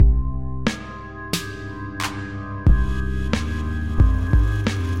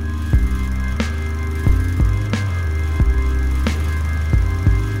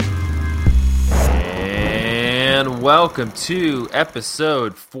and welcome to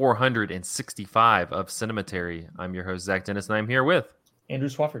episode 465 of Cinematary. I'm your host, Zach Dennis, and I'm here with Andrew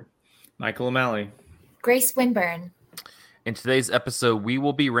Swafford, Michael O'Malley, Grace Winburn. In today's episode, we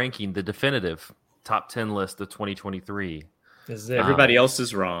will be ranking the definitive top 10 list of 2023. This is it. Everybody else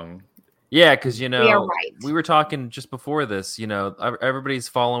is wrong. Yeah, because, We are right. we were talking just before this, everybody's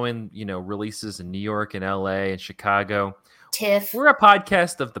following, releases in New York and LA and Chicago. TIFF. We're a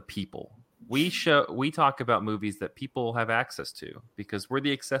podcast of the people. We talk about movies that people have access to because we're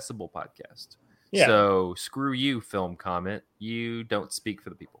the accessible podcast. Yeah. So screw you, film comment. You don't speak for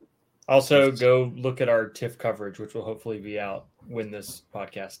the people. Also, go look at our TIFF coverage, which will hopefully be out when this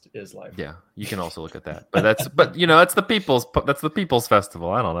podcast is live. Yeah, you can also look at that. But that's the people's festival.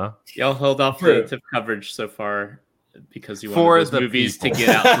 I don't know. Y'all held off True. the TIFF coverage so far because you For wanted those the movies people. to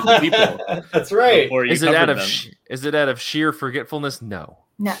get out to the people. That's right. before you Is it covered them. out of sheer forgetfulness? No.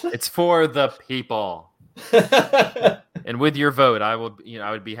 No. It's for the people. And with your vote, I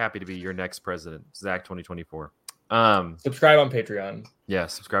would be happy to be your next president, Zach 2024. Subscribe on Patreon, Yeah,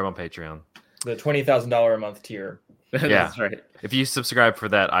 subscribe on Patreon. the $20,000 a month tier. That's right. If you subscribe for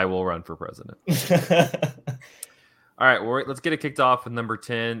that, I will run for president. All right, well, let's get it kicked off with number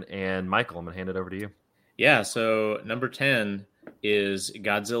 10. And Michael, I'm going to hand it over to you. Yeah, so number 10 is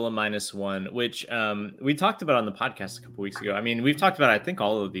Godzilla -1, which we talked about on the podcast a couple weeks ago. I mean, we've talked about, I think,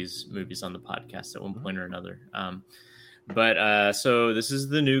 all of these movies on the podcast at one point or another. So this is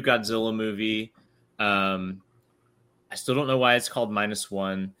the new Godzilla movie. I still don't know why it's called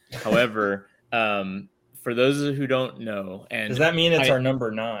 -1. However, for those who don't know, and Does that mean it's our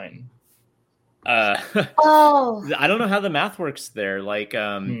number 9? Oh, I don't know how the math works there. Like, you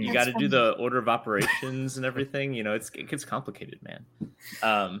That's got to funny. do the order of operations and everything. It gets complicated,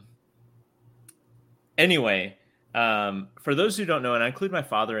 man. Anyway, for those who don't know, and I include my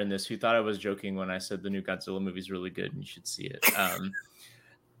father in this, who thought I was joking when I said the new Godzilla movie is really good and you should see it.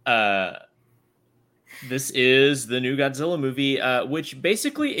 This is the new Godzilla movie, which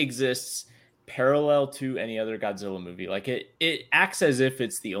basically exists parallel to any other Godzilla movie. Like it acts as if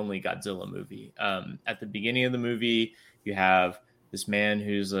it's the only Godzilla movie. At the beginning of the movie, you have this man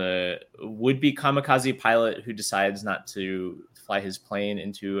who's a would-be kamikaze pilot who decides not to fly his plane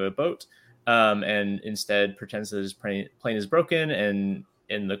into a boat, and instead pretends that his plane is broken. And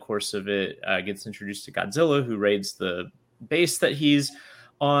in the course of it, gets introduced to Godzilla, who raids the base that he's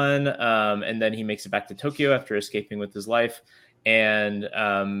on, and then he makes it back to Tokyo after escaping with his life. And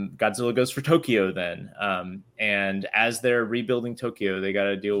Godzilla goes for Tokyo then. And as they're rebuilding Tokyo, they got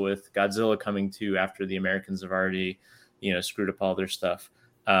to deal with Godzilla coming to after the Americans have already, screwed up all their stuff.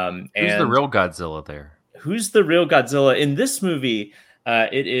 Who's the real Godzilla there? Who's the real Godzilla? In this movie,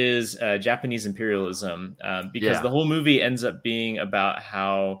 it is Japanese imperialism, because the whole movie ends up being about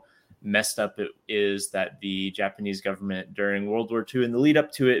how messed up it is that the Japanese government during World War II and the lead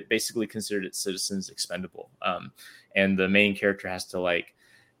up to it basically considered its citizens expendable. And the main character has to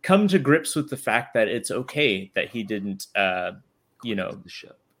come to grips with the fact that it's okay that he didn't,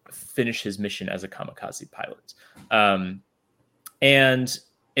 finish his mission as a kamikaze pilot. And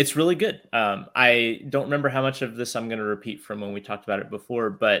it's really good. I don't remember how much of this I'm going to repeat from when we talked about it before,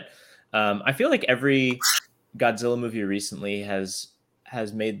 but I feel like every Godzilla movie recently has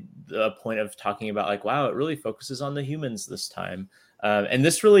made a point of talking about wow, it really focuses on the humans this time. And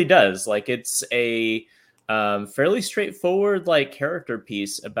this really does. It's a fairly straightforward character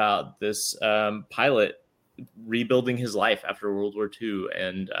piece about this pilot rebuilding his life after World War II.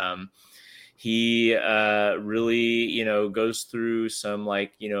 And he really, goes through some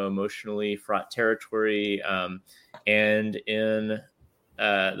emotionally fraught territory. And in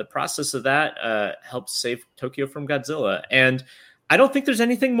the process of that, helps save Tokyo from Godzilla. And I don't think there's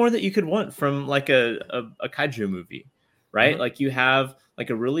anything more that you could want from a kaiju movie, right? Mm-hmm. You have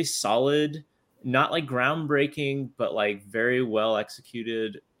a really solid, not groundbreaking, but very well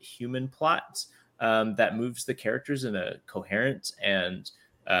executed human plot that moves the characters in a coherent and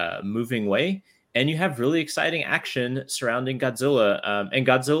moving way. And you have really exciting action surrounding Godzilla. And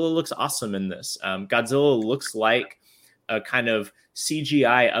Godzilla looks awesome in this. Godzilla looks like a kind of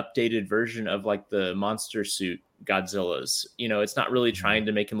CGI updated version of the monster suit Godzilla's. It's not really trying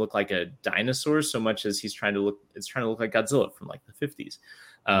to make him look like a dinosaur so much as it's trying to look like Godzilla from the 50s.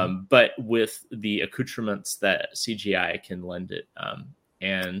 But with the accoutrements that CGI can lend it.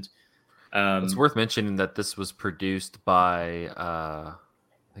 It's worth mentioning that this was produced by, I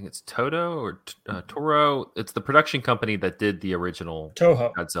think it's Toto or Toro. It's the production company that did the original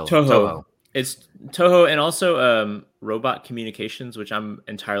Toho. Godzilla. Toho. It's Toho, and also Robot Communications, which I'm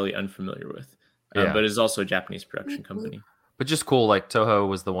entirely unfamiliar with, but is also a Japanese production company. But just cool, like Toho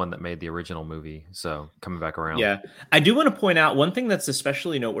was the one that made the original movie, so coming back around. Yeah, I do want to point out one thing that's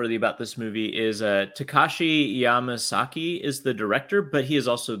especially noteworthy about this movie is Takashi Yamasaki is the director, but he is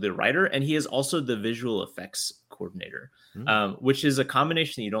also the writer and he is also the visual effects coordinator, which is a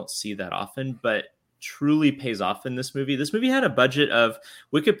combination you don't see that often, but truly pays off in this movie. This movie had a budget of,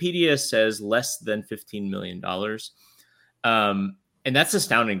 Wikipedia says, less than $15 million. And that's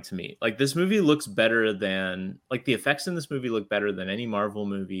astounding to me. Like, this movie looks better than, like, the effects in this movie look better than any Marvel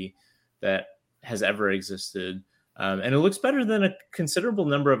movie that has ever existed. And it looks better than a considerable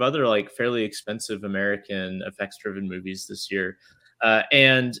number of other, like, fairly expensive American effects-driven movies this year.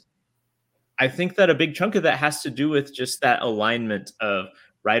 And I think that a big chunk of that has to do with just that alignment of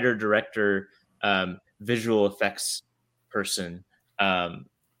writer, director, visual effects person.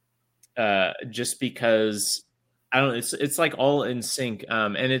 Just because, I don't know, it's like all in sync.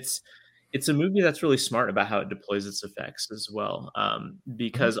 And it's a movie that's really smart about how it deploys its effects as well.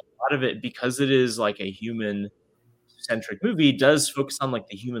 Because a lot of it, because it is like a human centric movie, does focus on like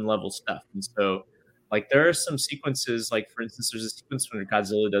the human level stuff. And so, like, there are some sequences, like, for instance, there's a sequence when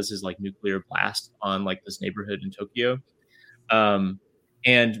Godzilla does his like nuclear blast on like this neighborhood in Tokyo.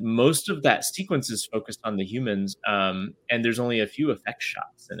 And most of that sequence is focused on the humans. And there's only a few effect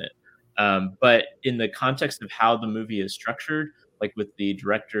shots in it. But in the context of how the movie is structured, like with the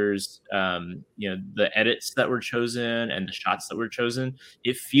directors, the edits that were chosen and the shots that were chosen,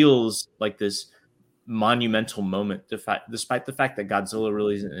 it feels like this monumental moment, despite the fact that Godzilla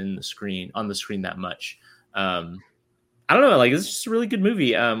really isn't on the screen that much. I don't know, like, it's just a really good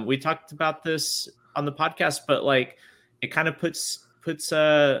movie. We talked about this on the podcast, but like, it kind of puts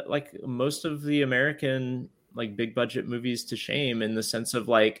like most of the American like big budget movies to shame, in the sense of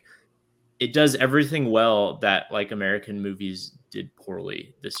like, it does everything well that like American movies did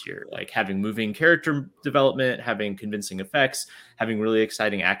poorly this year, like having moving character development, having convincing effects, having really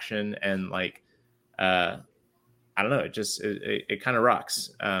exciting action, and like, I don't know, it kind of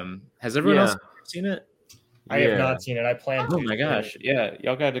rocks. Has everyone else seen it? I have not seen it. I plan to. Oh my gosh. Yeah.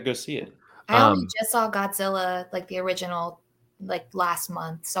 Y'all got to go see it. I only just saw Godzilla, like the original, like last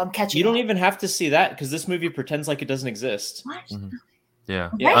month. So I'm catching You don't up. even have to see that, because this movie pretends like it doesn't exist. What? Mm-hmm. Yeah.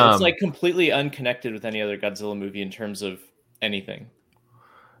 Yeah. It's like completely unconnected with any other Godzilla movie in terms of anything.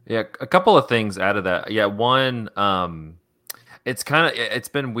 Yeah. A couple of things out of that. Yeah. One, it's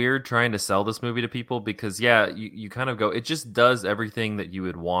been weird trying to sell this movie to people, because you kind of go, it just does everything that you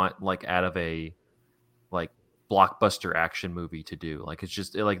would want, like, out of a like blockbuster action movie to do. Like, it's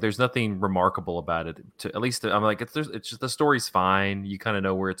just like, there's nothing remarkable about it, at least I'm like, it's just, the story's fine, you kind of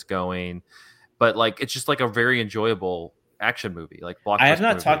know where it's going, but like, it's just like a very enjoyable action movie, like blockbuster I have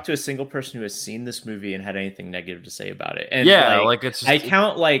not movie. talked to a single person who has seen this movie and had anything negative to say about it. And like it's just, I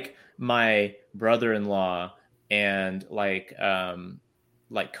count like my brother-in-law and like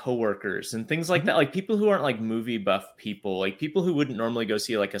coworkers and things like that, like people who aren't like movie buff people, like people who wouldn't normally go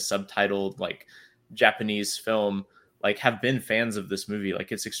see like a subtitled like Japanese film, like have been fans of this movie.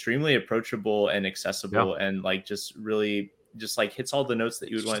 Like, it's extremely approachable and accessible, and like just really just like hits all the notes that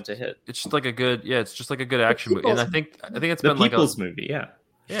you would want it to hit. It's just like a good, it's just like a good action movie. And I think it's the been like a people's movie. Yeah,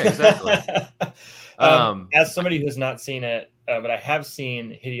 exactly. As somebody who has not seen it, but I have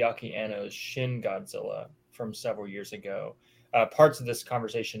seen Hideaki Anno's Shin Godzilla from several years ago. Parts of this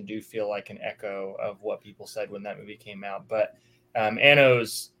conversation do feel like an echo of what people said when that movie came out, but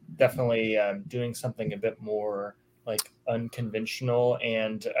Anno's definitely doing something a bit more like unconventional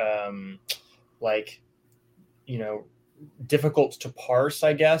and like, difficult to parse,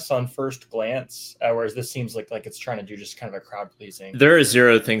 I guess, on first glance, whereas this seems like it's trying to do just kind of a crowd pleasing. There are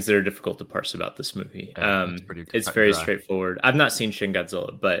zero things that are difficult to parse about this movie. It's very dry. straightforward. I've not seen Shin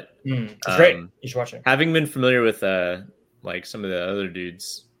Godzilla, but it's great. You should watch it. Having been familiar with like some of the other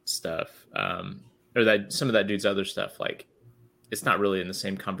dudes' stuff, or that some of that dude's other stuff, like, it's not really in the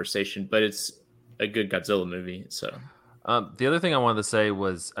same conversation, but it's a good Godzilla movie. So the other thing I wanted to say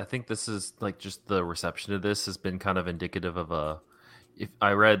was, I think this is like, just the reception of this has been kind of indicative of if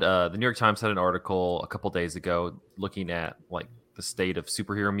I read the New York Times had an article a couple days ago looking at like the state of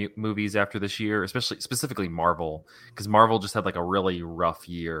superhero movies after this year, specifically Marvel, because Marvel just had like a really rough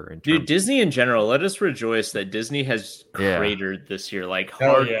year. Dude, Disney in general, let us rejoice that Disney has cratered this year, like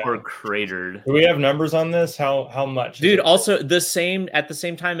hardcore cratered. Do we have numbers on this? How much? Dude, also at the same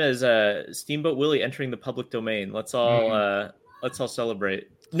time as Steamboat Willie entering the public domain. Let's all celebrate.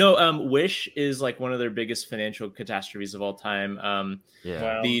 No, Wish is like one of their biggest financial catastrophes of all time.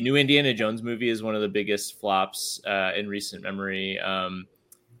 Wow. The new Indiana Jones movie is one of the biggest flops in recent memory.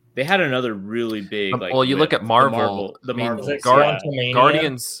 They had another really big like. Well, you look at Marvel. The I mean, Marvels.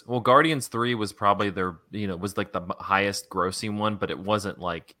 Guardians. Well, Guardians 3 was probably their, was like the highest grossing one, but it wasn't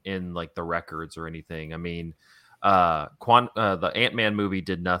like in like the records or anything. I mean, the Ant-Man movie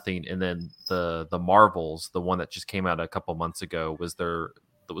did nothing, and then the Marvels, the one that just came out a couple months ago, was the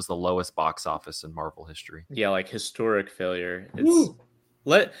lowest box office in Marvel history. Yeah, like historic failure. It's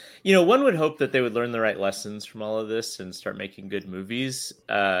one would hope that they would learn the right lessons from all of this and start making good movies.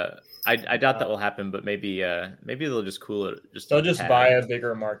 I doubt that will happen, but maybe they'll just cool it. They'll just buy a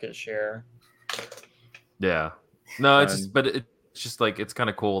bigger market share. Yeah, no, it's just like, it's kind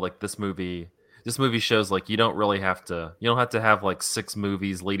of cool. Like this movie shows like you don't have to have like 6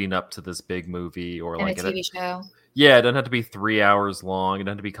 movies leading up to this big movie, or and like a TV show. Yeah, it doesn't have to be 3 hours long. It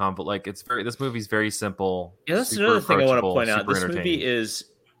doesn't have to be complex. Like this movie's very simple. Yeah, that's another thing I want to point out. This movie is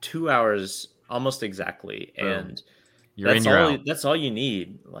 2 hours almost exactly, and that's all you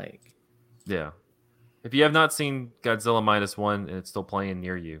need. Like, yeah, if you have not seen Godzilla -1 and it's still playing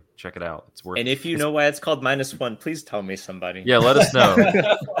near you, check it out. It's worth. And if you know why it's called -1, please tell me, somebody. Yeah, let us know.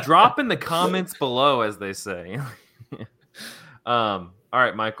 Drop in the comments below, as they say. All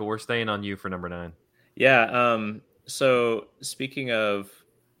right, Michael, we're staying on you for number 9. Yeah. So speaking of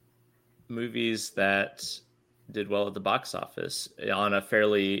movies that did well at the box office on a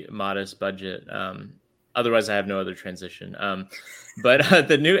fairly modest budget, otherwise I have no other transition. But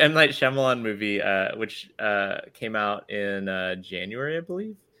the new M. Night Shyamalan movie, which came out in January, I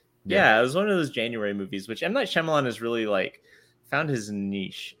believe. Yeah, it was one of those January movies, which M. Night Shyamalan has really like found his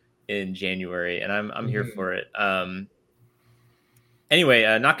niche in January, and I'm here for it.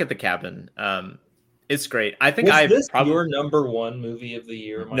 Anyway, Knock at the Cabin. It's great. I think your number 1 movie of the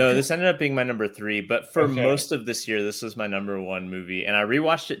year, Michael? No, this ended up being my number 3. But for most of this year, this was my number 1 movie, and I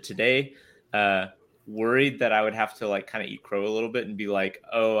rewatched it today, worried that I would have to like kind of eat crow a little bit and be like,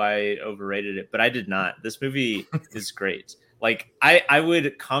 "Oh, I overrated it," but I did not. This movie is great. Like I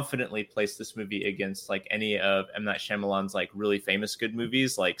would confidently place this movie against like any of M. Night Shyamalan's like really famous good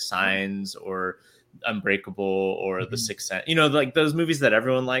movies, like Signs or Unbreakable or The Sixth Sense. Like those movies that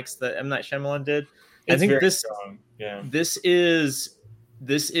everyone likes that M. Night Shyamalan did. I think this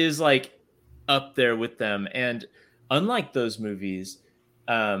is like up there with them. And unlike those movies,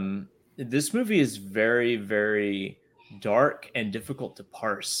 this movie is very, very dark and difficult to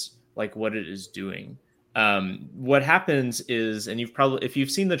parse, like what it is doing. What happens is, and if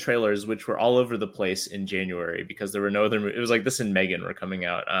you've seen the trailers, which were all over the place in January because there were no other, it was like this and Megan were coming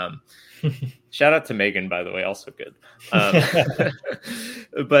out. Shout out to Megan, by the way, also good.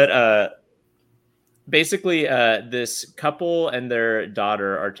 But basically, this couple and their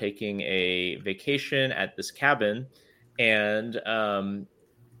daughter are taking a vacation at this cabin, and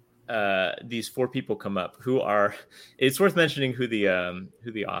these 4 people come up who are. It's worth mentioning who the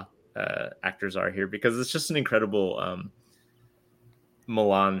actors are here, because it's just an incredible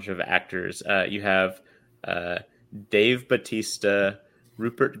melange of actors. You have Dave Bautista,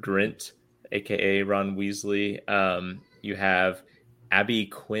 Rupert Grint, aka Ron Weasley. You have Abby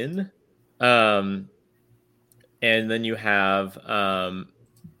Quinn. And then you have,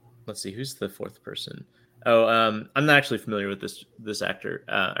 let's see, who's the 4th person? Oh, I'm not actually familiar with this actor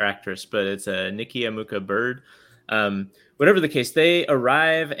or actress, but it's Nikki Amuka Bird. Whatever the case, they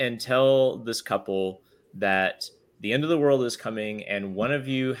arrive and tell this couple that the end of the world is coming, and one of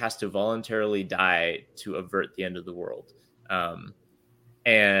you has to voluntarily die to avert the end of the world.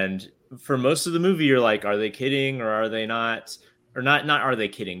 And for most of the movie, you're like, are they kidding or are they not? Or not are they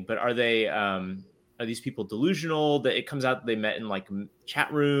kidding, but are they are these people delusional? That it comes out that they met in like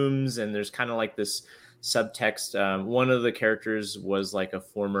chat rooms, and there's kind of like this subtext. One of the characters was like a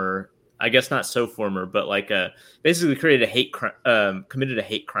former, I guess not so former, but like basically created a hate crime, committed a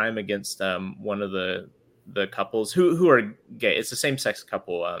hate crime against one of the couples who are gay. It's the same sex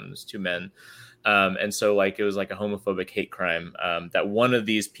couple. There's 2 men. And so like it was like a homophobic hate crime that one of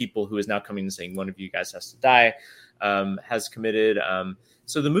these people who is now coming and saying one of you guys has to die has committed.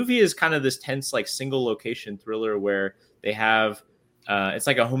 So the movie is kind of this tense like single location thriller where they have it's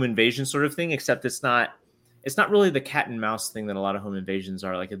like a home invasion sort of thing, except it's not really the cat and mouse thing that a lot of home invasions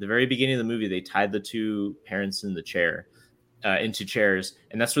are. Like at the very beginning of the movie, they tied the 2 parents in the chair into chairs,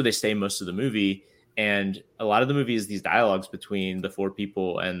 and that's where they stay most of the movie. And a lot of the movie is these dialogues between the 4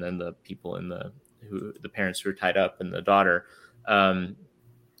 people and then the people in the parents who are tied up and the daughter,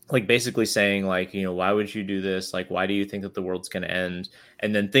 like basically saying like, why would you do this? Like, why do you think that the world's going to end?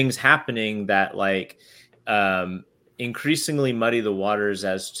 And then things happening that like increasingly muddy the waters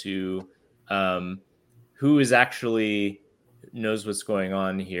as to who is actually knows what's going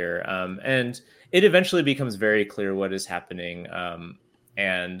on here. And it eventually becomes very clear what is happening.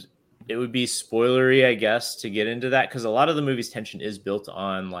 And it would be spoilery, I guess, to get into that, because a lot of the movie's tension is built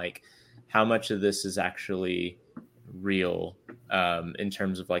on like how much of this is actually real, in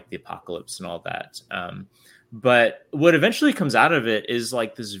terms of like the apocalypse and all that. But what eventually comes out of it is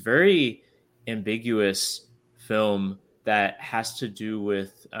like this very ambiguous film that has to do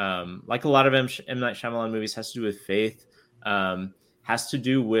with, like a lot of M. Night Shyamalan movies, has to do with faith, has to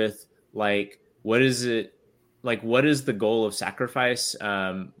do with like, what is it? Like, what is the goal of sacrifice?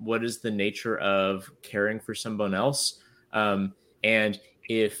 What is the nature of caring for someone else? And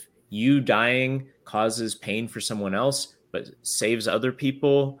if you dying causes pain for someone else, but saves other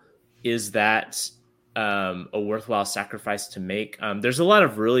people, is that a worthwhile sacrifice to make? There's a lot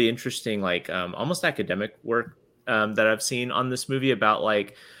of really interesting, like almost academic work that I've seen on this movie about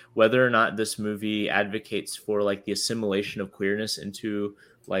like whether or not this movie advocates for like the assimilation of queerness into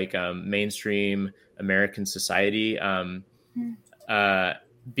like mainstream American society.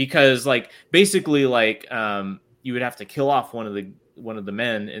 Because like basically like you would have to kill off one of the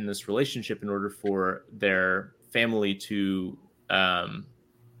men in this relationship in order for their family to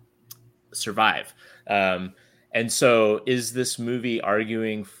survive. And so is this movie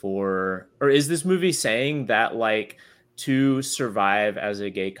arguing for, or is this movie saying that like to survive as a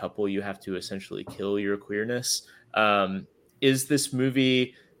gay couple, you have to essentially kill your queerness? Is this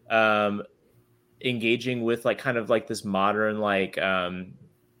movie engaging with like kind of like this modern like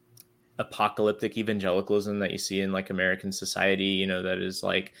apocalyptic evangelicalism that you see in like American society, you know, that is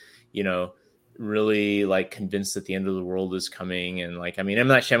like, you know, really like convinced that the end of the world is coming? And like, I mean, M.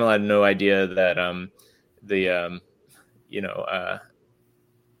 Night Shyamalan had no idea that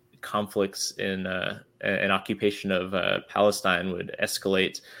conflicts in an occupation of Palestine would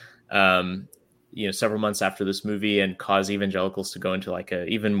escalate several months after this movie and cause evangelicals to go into like a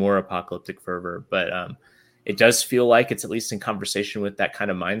even more apocalyptic fervor. But it does feel like it's at least in conversation with that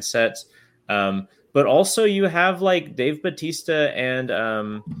kind of mindset. But also you have like Dave Bautista and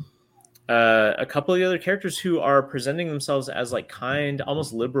a couple of the other characters who are presenting themselves as like kind,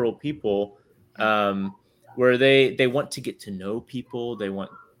 almost liberal people, where they want to get to know people. They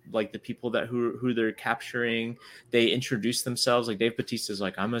want like the people that who they're capturing. They introduce themselves. Like Dave Bautista is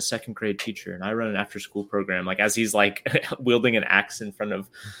like, I'm a second grade teacher and I run an after school program. Like as he's like wielding an axe in front of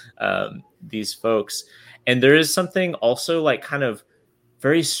these folks. And there is something also like kind of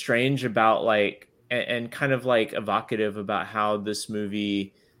very strange about like, and kind of like evocative about how this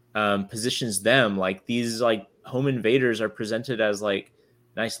movie positions them. Like these like home invaders are presented as like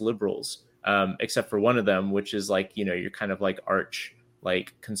nice liberals, except for one of them, which is like, you know, you're kind of like arch,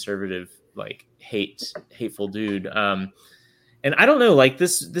 like conservative, like hateful dude. And I don't know, like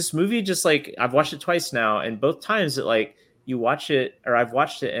this movie, just like I've watched it twice now, and both times it like you watch it, or I've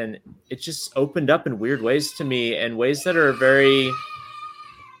watched it, and it just opened up in weird ways to me, and ways that are very,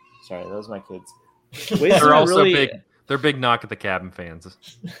 sorry, those are my kids. Ways They're also really big. They're big Knock at the Cabin fans.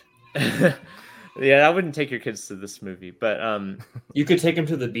 Yeah, I wouldn't take your kids to this movie, but you could take them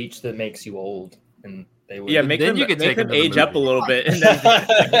to the beach that makes you old, and they would. Yeah, make them age up a little bit. And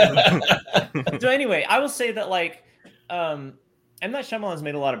then... So anyway, I will say that like M. Night Shyamalan's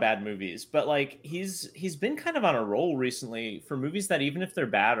made a lot of bad movies, but like he's been kind of on a roll recently for movies that even if they're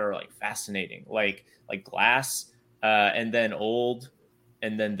bad are like fascinating, like Glass, and then Old,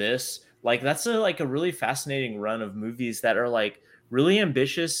 and then this. Like that's a really fascinating run of movies that are like really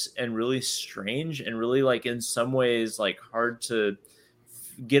ambitious and really strange and really like in some ways like hard to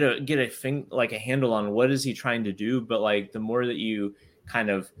get a handle on what is he trying to do. But like the more that you kind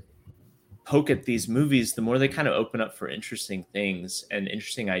of poke at these movies, the more they kind of open up for interesting things and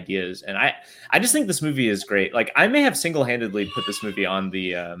interesting ideas. And I just think this movie is great. Like I may have single-handedly put this movie on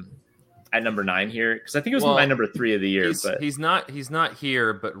the at number 9 here, because I think it was my number 3 of the year. But he's not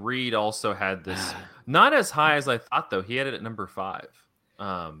here. But Reed also had this not as high as I thought, though. He had it at number 5.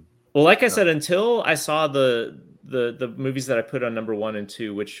 Well, like I said, until I saw the movies that I put on number 1 and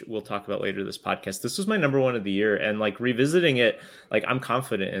 2, which we'll talk about later this podcast, this was my number 1 of the year. And like revisiting it, like I'm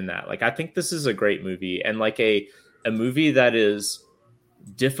confident in that. Like I think this is a great movie, and like a movie that is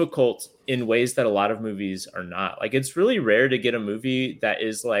difficult in ways that a lot of movies are not. Like it's really rare to get a movie that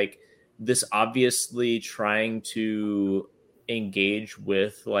is like this obviously trying to engage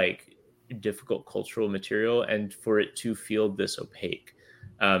with like difficult cultural material and for it to feel this opaque.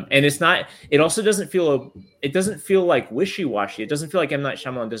 And it also doesn't feel like wishy-washy. It doesn't feel like M. Night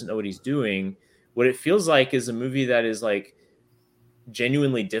Shyamalan doesn't know what he's doing. What it feels like is a movie that is like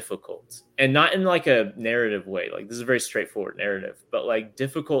genuinely difficult, and not in like a narrative way. Like this is a very straightforward narrative, but like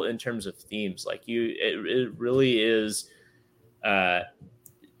difficult in terms of themes. Like it really is a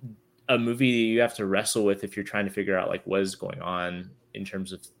movie you have to wrestle with if you're trying to figure out like what is going on in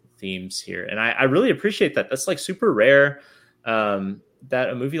terms of themes here, and I really appreciate that. That's like super rare that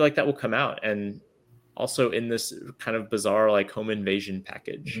a movie like that will come out, and also in this kind of bizarre like home invasion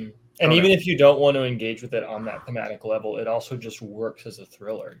package. Mm-hmm. And even if you don't want to engage with it on that thematic level, it also just works as a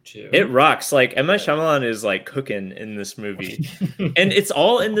thriller too. It rocks. Like M. Night Shyamalan is like cooking in this movie, and it's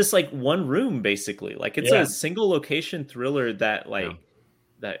all in this like one room basically. Like it's a single location thriller that like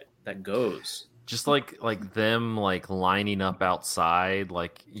that goes. Just like them like lining up outside,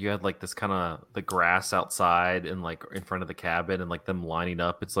 like you had like this kind of the grass outside and like in front of the cabin and like them lining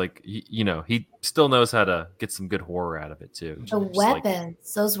up. It's like you know, he still knows how to get some good horror out of it too. The weapons, like,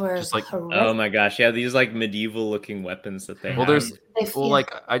 those were just like horrific. Oh my gosh, yeah, these like medieval looking weapons that they have.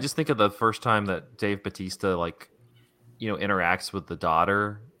 Like I just think of the first time that Dave Bautista like interacts with the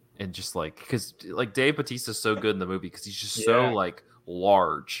daughter, and just like because like Dave Bautista's so good in the movie because he's just so like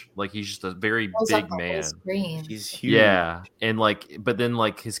large, like he's just a very big man. He's huge. Yeah, and like but then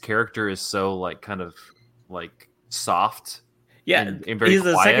like his character is so like kind of like soft. Yeah, and very he's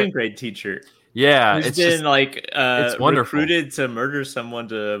quiet. A second grade teacher. Yeah, it's been just, like it's wonderful. Recruited to murder someone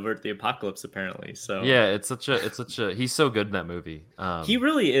to avert the apocalypse. Apparently, so yeah, it's such a he's so good in that movie. He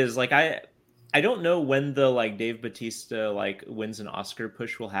really is. Like I don't know when the like Dave Bautista like wins an Oscar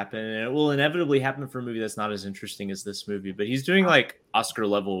push will happen, and it will inevitably happen for a movie that's not as interesting as this movie. But he's doing like Oscar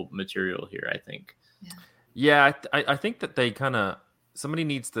level material here, I think. Yeah, I think that they kind of somebody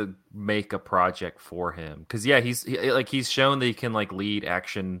needs to make a project for him because he's shown that he can like lead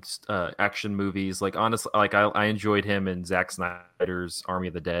action movies. Like honestly, like I enjoyed him in Zack Snyder's Army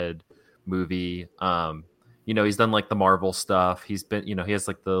of the Dead movie. He's done like the Marvel stuff. He's been, he has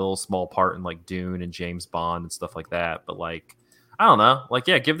like the little small part in like Dune and James Bond and stuff like that. But like, I don't know, like,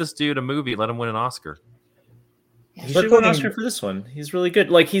 yeah, give this dude a movie, let him win an Oscar. He should win an Oscar for this one. He's really good.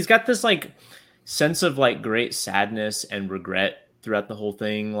 Like he's got this like sense of like great sadness and regret throughout the whole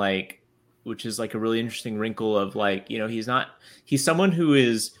thing, like, which is like a really interesting wrinkle of like, he's someone who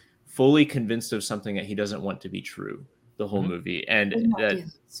is fully convinced of something that he doesn't want to be true the whole movie. And that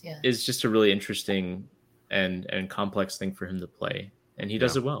is just a really interesting and complex thing for him to play, and he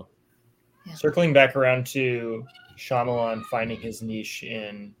does it well. Circling back around to Shyamalan finding his niche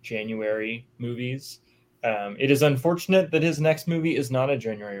in January movies, it is unfortunate that his next movie is not a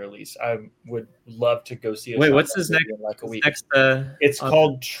January release. I would love to go see it. Wait, what's his next? In like a week. It's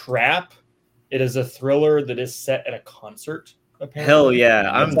called Trap. It is a thriller that is set at a concert. Apparently. Hell yeah,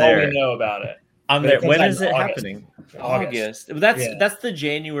 I'm there. All we know about it. I'm there. When is it happening? August. That's the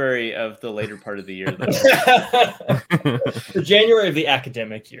January of the later part of the year. The January of the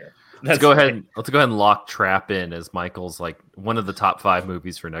academic year. Let's go ahead and lock Trap in as Michael's like one of the top 5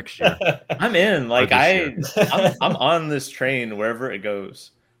 movies for next year. I'm in. Like I'm on this train wherever it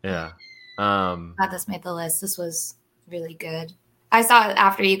goes. Yeah. Glad this made the list. This was really good. I saw it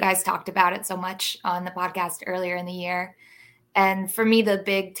after you guys talked about it so much on the podcast earlier in the year. And for me, the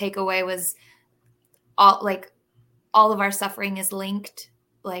big takeaway was all of our suffering is linked.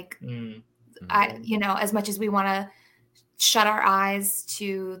 Like, as much as we want to shut our eyes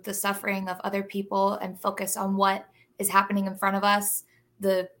to the suffering of other people and focus on what is happening in front of us,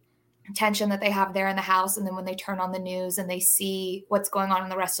 the tension that they have there in the house. And then when they turn on the news and they see what's going on in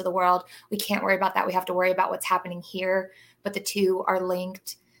the rest of the world, we can't worry about that. We have to worry about what's happening here, but the two are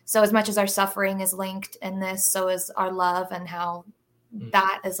linked. So as much as our suffering is linked in this, so is our love, and how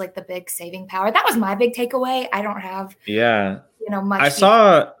that is like the big saving power. That was my big takeaway. I don't have, much. I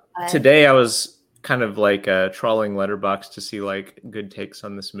saw today, I was kind of like trawling Letterboxd to see like good takes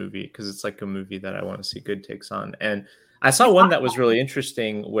on this movie, because it's like a movie that I want to see good takes on. And I saw one that was really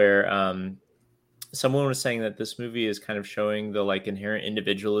interesting where someone was saying that this movie is kind of showing the like inherent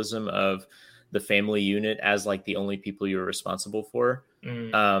individualism of the family unit as like the only people you're responsible for.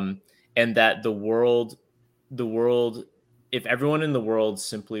 And that the world, if everyone in the world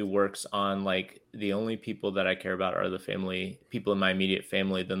simply works on like the only people that I care about are the family, people in my immediate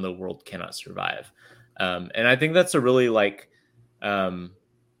family, then the world cannot survive. And I think that's a really like,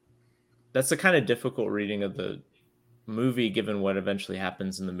 that's a kind of difficult reading of the movie, given what eventually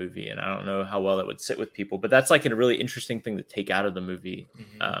happens in the movie. And I don't know how well that would sit with people, but that's like a really interesting thing to take out of the movie.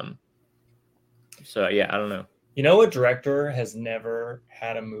 So yeah, I don't know. You know what director has never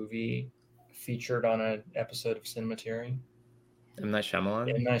had a movie featured on an episode of Cinematary? M. Night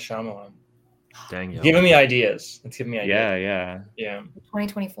Shyamalan? M. Night Shyamalan. Dang, giving me ideas. It's giving me ideas. Yeah.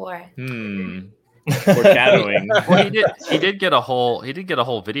 2024. Foreshadowing. Well, he did get a whole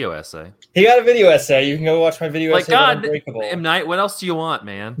video essay. He got a video essay. You can go watch my video essay. God, M. Night, what else do you want,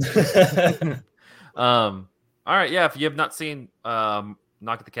 man? All right, yeah. If you have not seen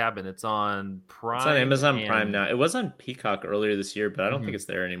Knock at the Cabin. It's on Prime. It's on Amazon Prime now. It was on Peacock earlier this year, but I don't think it's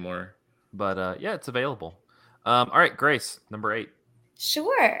there anymore. But yeah, it's available. All right, Grace, number 8.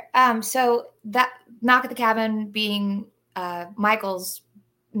 Sure. So that Knock at the Cabin being Michael's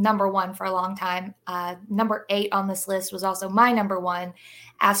number 1 for a long time. Number 8 on this list was also my number 1,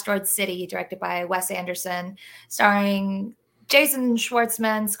 Asteroid City, directed by Wes Anderson, starring Jason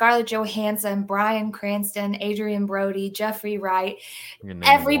Schwartzman, Scarlett Johansson, Bryan Cranston, Adrian Brody, Jeffrey Wright,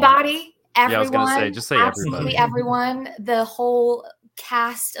 everybody. Everyone, yeah, I was going to say, just say absolutely everyone. The whole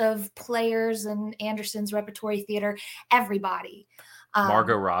cast of players in Anderson's repertory theater, everybody.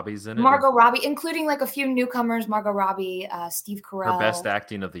 Margot Robbie's in it. Margot Robbie, including like a few newcomers. Margot Robbie, Steve Carell. Her best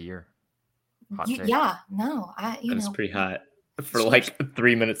acting of the year. Yeah, no, That's pretty hot for like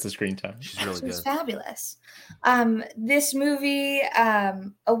 3 minutes of screen time. She's really good. Fabulous. This movie,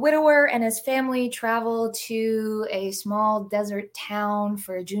 a widower and his family travel to a small desert town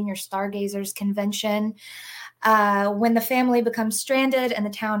for a junior stargazers convention. When the family becomes stranded and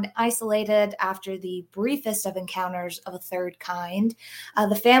the town isolated after the briefest of encounters of a third kind,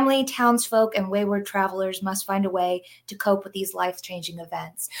 the family, townsfolk, and wayward travelers must find a way to cope with these life-changing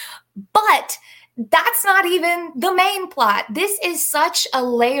events. But that's not even the main plot. This is such a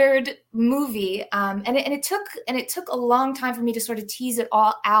layered movie, and it took a long time for me to sort of tease it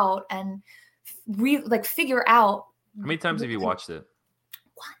all out and figure out. How many times have you watched it?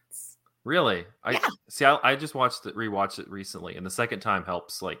 Once. Really? Yeah. I just rewatched it recently, and the second time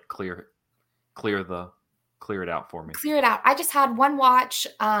helps like clear it out for me. Clear it out. I just had one watch,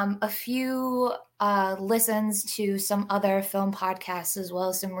 a few listens to some other film podcasts, as well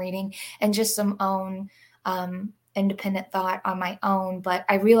as some reading and just some own independent thought on my own. But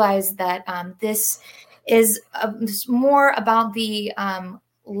I realized that this is more about the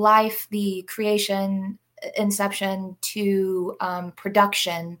life, the creation, inception to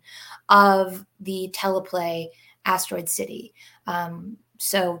production of the teleplay Asteroid City.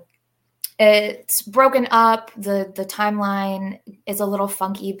 So it's broken up. The timeline is a little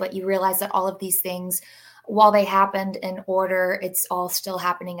funky, but you realize that all of these things, while they happened in order, it's all still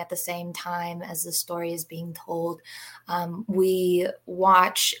happening at the same time as the story is being told. We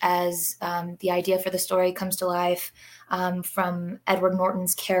watch as the idea for the story comes to life, from Edward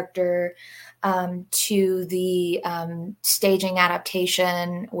Norton's character to the staging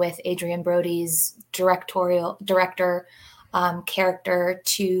adaptation with Adrian Brody's director character,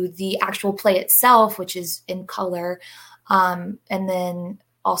 to the actual play itself, which is in color. And then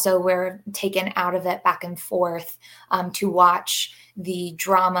also we're taken out of it back and forth to watch the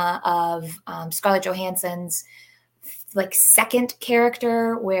drama of Scarlett Johansson's like second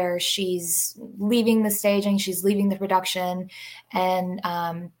character, where she's leaving the staging, she's leaving the production, and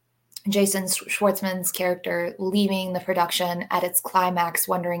Jason Schwartzman's character leaving the production at its climax,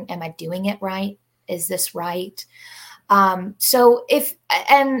 wondering, am I doing it right? Is this right? And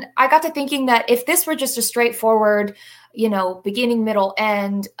I got to thinking that if this were just a straightforward, beginning, middle,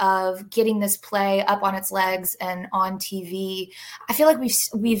 end of getting this play up on its legs and on TV, I feel like we've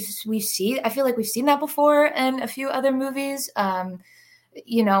seen that before in a few other movies, and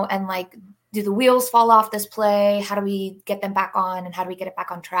like, do the wheels fall off this play? How do we get them back on, and how do we get it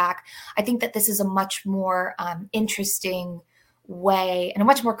back on track? I think that this is a much more interesting way and a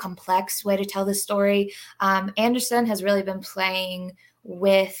much more complex way to tell this story. Anderson has really been playing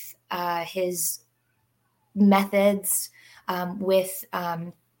with his methods, with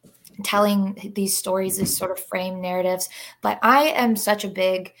telling these stories, these sort of frame narratives. But I am such a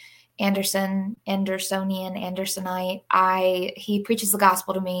big Andersonite. He preaches the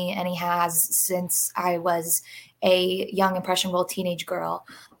gospel to me, and he has since I was a young, impressionable teenage girl.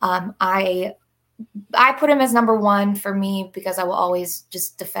 I put him as number 1 for me because I will always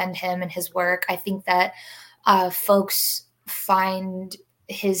just defend him and his work. I think that folks find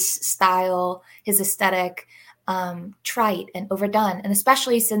his style, his aesthetic, trite and overdone. And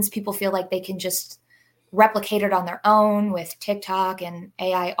especially since people feel like they can just replicate it on their own with TikTok and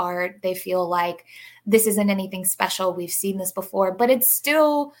AI art, they feel like this isn't anything special. We've seen this before, but it's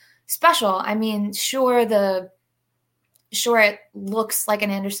still special. I mean, sure, it looks like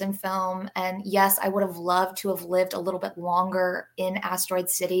an Anderson film. And yes, I would have loved to have lived a little bit longer in Asteroid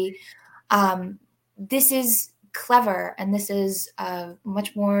City. This is clever, and this is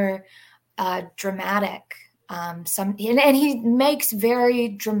much more dramatic. And he makes very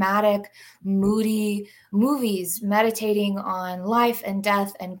dramatic, moody movies meditating on life and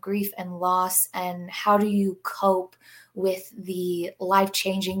death and grief and loss, and how do you cope with the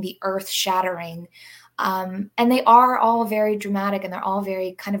life-changing, the earth-shattering. And they are all very dramatic, and they're all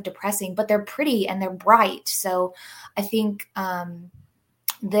very kind of depressing, but they're pretty and they're bright. So I think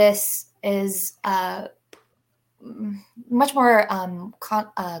this is much more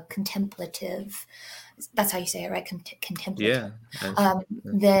contemplative. That's how you say it, right? Contemplative. Yeah.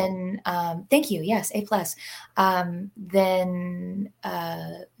 Then thank you. Yes, A+. Then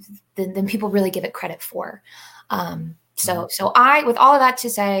people really give it credit for. So I, with all of that to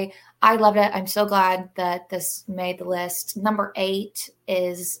say, I loved it. I'm so glad that this made the list. Number 8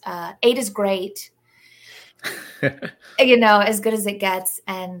 is great. As good as it gets,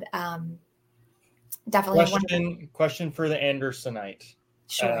 and definitely question for the Andersonite.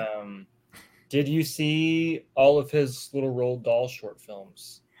 Sure. Did you see all of his little Roald Dahl short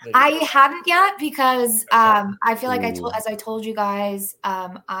films? I hadn't yet because I feel like as I told you guys,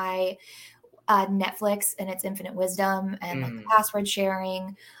 Netflix and its infinite wisdom and like password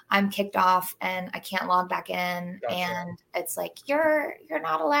sharing, I'm kicked off and I can't log back in. Gotcha. And it's like, you're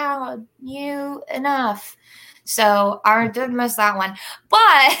not allowed enough. So I did miss that one, but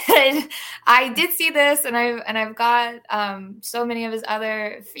I did see this and I've got so many of his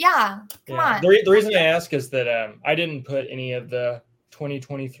other. Come on. The reason I ask is that I didn't put any of the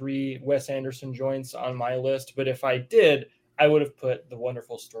 2023 Wes Anderson joints on my list, but if I did, I would have put The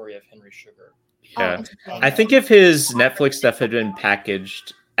Wonderful Story of Henry Sugar. Yeah. I think if his Netflix stuff had been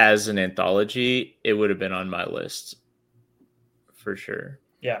packaged as an anthology, it would have been on my list for sure.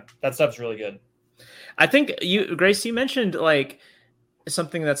 Yeah, that stuff's really good. I think Grace, you mentioned like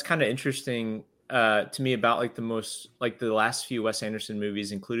something that's kind of interesting to me about like the last few Wes Anderson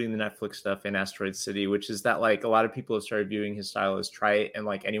movies, including the Netflix stuff and Asteroid City, which is that like a lot of people have started viewing his style as trite and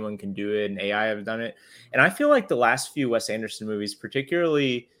like anyone can do it and AI have done it. And I feel like the last few Wes Anderson movies,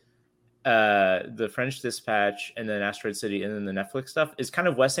 particularly the French Dispatch and then Asteroid City and then the Netflix stuff, is kind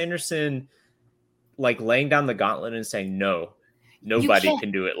of Wes Anderson like laying down the gauntlet and saying no. Nobody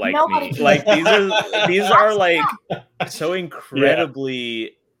can do it like me. Like these are like so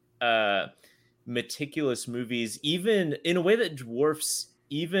incredibly meticulous movies, even in a way that dwarfs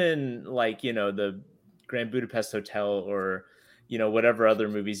even like the Grand Budapest Hotel or whatever other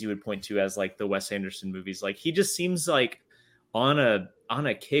movies you would point to as like the Wes Anderson movies. Like he just seems like on a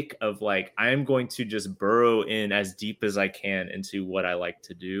kick of like, I am going to just burrow in as deep as I can into what I like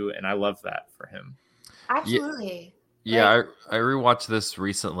to do, and I love that for him. Absolutely. Yeah, I rewatched this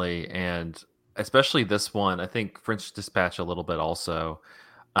recently, and especially this one. I think French Dispatch a little bit also,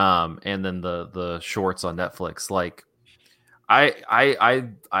 and then the shorts on Netflix. Like,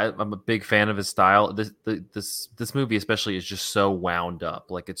 I'm a big fan of his style. This movie especially is just so wound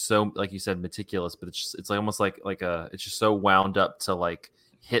up. Like it's so, like you said, meticulous, but it's like almost like it's just so wound up to like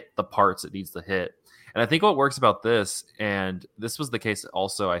hit the parts it needs to hit. And I think what works about this, and this was the case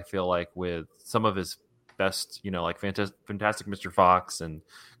also, I feel like with some of his best, like Fantastic Mr. Fox and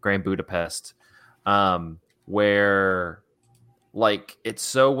Grand Budapest, where like it's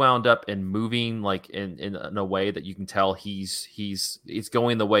so wound up and moving like in a way that you can tell it's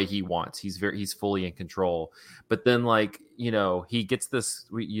going the way he wants. He's fully in control. But then like, he gets this,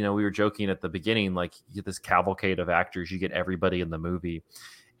 we were joking at the beginning, like you get this cavalcade of actors, you get everybody in the movie.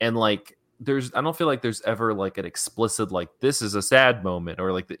 And like, I don't feel like there's ever like an explicit, like this is a sad moment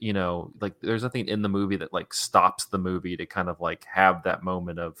or like, like there's nothing in the movie that like stops the movie to kind of like have that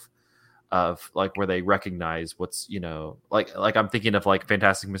moment of like where they recognize what's, like I'm thinking of like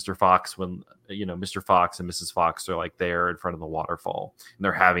Fantastic Mr. Fox when, Mr. Fox and Mrs. Fox are like there in front of the waterfall and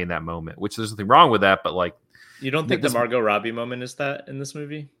they're having that moment, which there's nothing wrong with that. But like, you don't think the Margot Robbie moment is that in this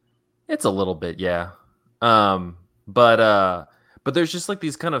movie? It's a little bit. Yeah. But there's just like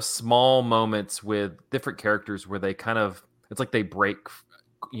these kind of small moments with different characters where they kind of, it's like they break,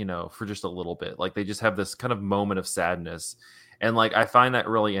 for just a little bit. Like they just have this kind of moment of sadness. And like, I find that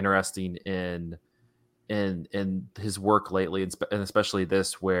really interesting in his work lately, and especially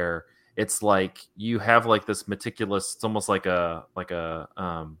this, where it's like you have like this meticulous, it's almost like a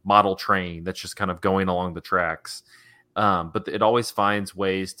model train that's just kind of going along the tracks. But it always finds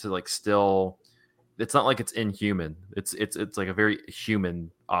ways to like still, it's not like it's inhuman. It's like a very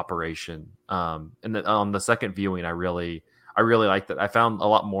human operation. And then on the second viewing, I really liked that. I found a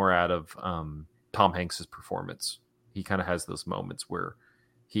lot more out of Tom Hanks's performance. He kind of has those moments where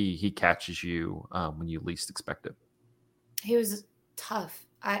he catches you when you least expect it. He was tough.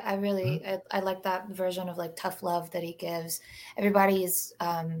 I really I like that version of like tough love that he gives. Everybody's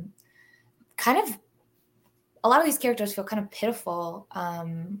kind of, a lot of these characters feel kind of pitiful,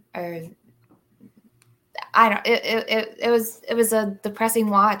 or I don't. It was a depressing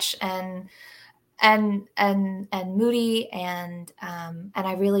watch and moody and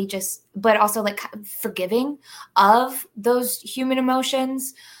I really just, but also like forgiving of those human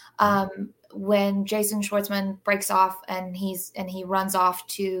emotions. when Jason Schwartzman breaks off and he runs off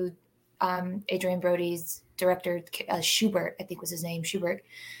to Adrian Brody's director, Schubert, I think was his name, Schubert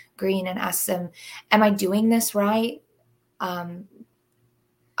Green, and asks him, "Am I doing this right?" That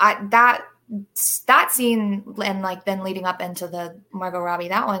scene, and like then leading up into the Margot Robbie,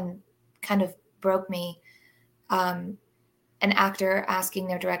 that one kind of broke me. An actor asking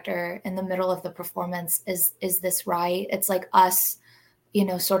their director in the middle of the performance, is this right? It's like us,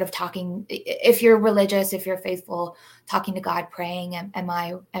 sort of talking, if you're religious, if you're faithful, talking to God, praying, am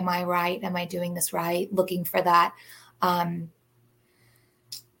I right? Am I doing this right? Looking for that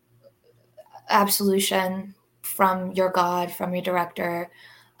absolution from your God, from your director,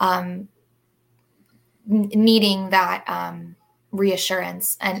 needing that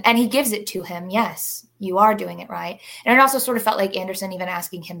reassurance, and he gives it to him. Yes, you are doing it right. And it also sort of felt like Anderson even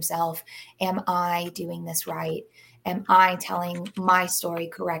asking himself, am I doing this right? Am I telling my story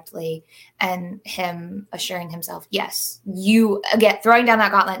correctly? And him assuring himself, yes, you, again, throwing down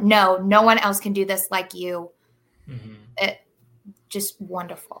that gauntlet. No one else can do this like you. Mm-hmm. It just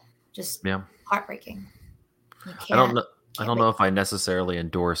wonderful, just heartbreaking. I don't know if I necessarily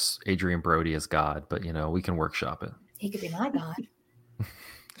endorse Adrian Brody as God, but we can workshop it. He could be my God.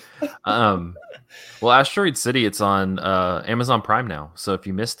 Well, Asteroid City, it's on Amazon Prime now, so if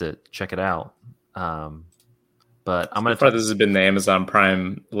you missed it, check it out. But I'm gonna. This has been the Amazon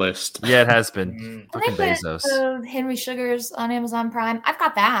Prime list. Yeah, it has been. Fucking Bezos. Henry Sugars on Amazon Prime. I've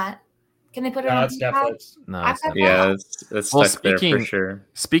got that. Can they put it on Netflix? No, it's Netflix. Yeah, it's stuck there for sure.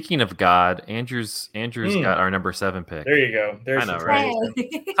 Speaking of God, Andrew's got our number 7 pick. There you go. There's I know, right?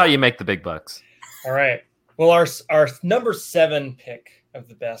 That's how you make the big bucks. All right. Well, our number 7 pick of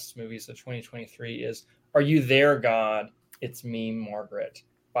the best movies of 2023 is "Are You There, God? It's Me, Margaret"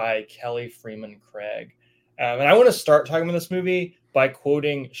 by Kelly Freeman Craig. And I want to start talking about this movie by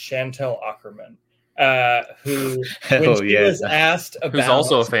quoting Chantel Akerman, who, when she was asked about, who's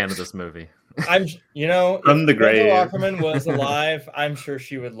also a fan of this movie. I'm, from the grave. Chantel Akerman was alive, I'm sure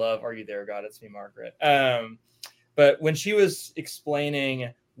she would love "Are You There, God? It's Me, Margaret." But when she was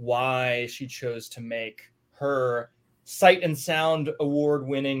explaining why she chose to make her Sight and Sound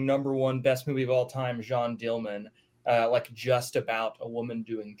award-winning #1 best movie of all time, Jean Dillman, like just about a woman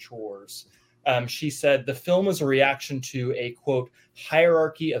doing chores. She said the film is a reaction to a, quote,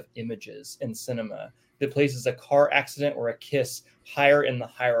 hierarchy of images in cinema that places a car accident or a kiss higher in the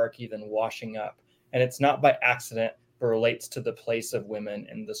hierarchy than washing up. And it's not by accident, but relates to the place of women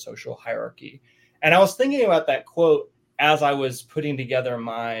in the social hierarchy. And I was thinking about that quote as I was putting together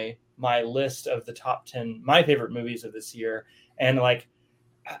my list of the top 10, my favorite movies of this year. And like,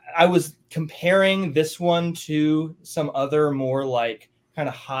 I was comparing this one to some other more like kind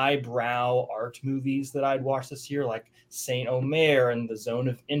of highbrow art movies that I'd watched this year, like Saint Omer and The Zone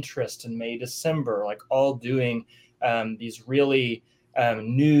of Interest and May December, like all doing these really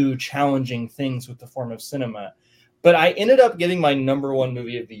new, challenging things with the form of cinema. But I ended up getting my #1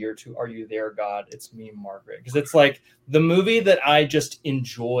 movie of the year to "Are You There, God? It's Me, Margaret," because it's like the movie that I just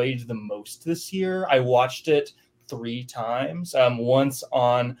enjoyed the most this year. I watched it 3 times, once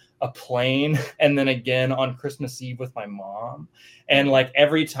on a plane and then again on Christmas Eve with my mom. And like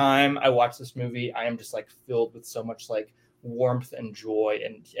every time I watch this movie, I am just like filled with so much like warmth and joy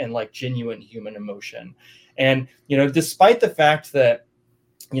and like genuine human emotion. And, despite the fact that,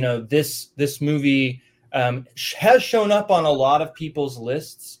 this movie has shown up on a lot of people's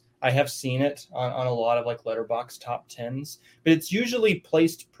lists. I have seen it on a lot of like Letterboxd top 10s, but it's usually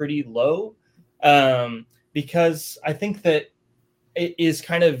placed pretty low. Because I think that it is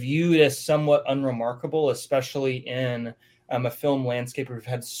kind of viewed as somewhat unremarkable, especially in a film landscape where we've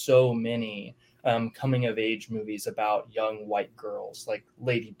had so many coming-of-age movies about young white girls, like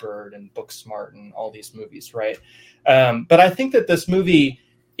Lady Bird and Booksmart and all these movies, right? But I think that this movie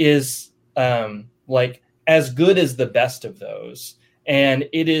is like as good as the best of those, and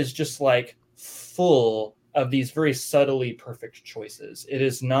it is just like full of these very subtly perfect choices. It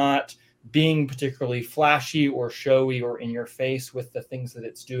is not being particularly flashy or showy or in your face with the things that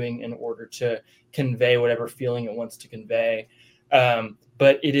it's doing in order to convey whatever feeling it wants to convey.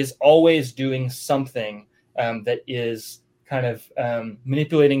 But it is always doing something that is kind of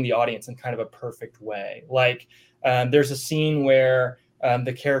manipulating the audience in kind of a perfect way. Like there's a scene where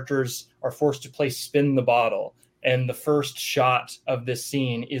the characters are forced to play spin the bottle. And the first shot of this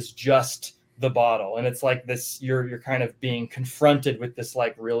scene is just the bottle, and it's like this, you're kind of being confronted with this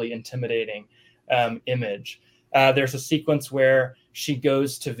like really intimidating image. There's a sequence where she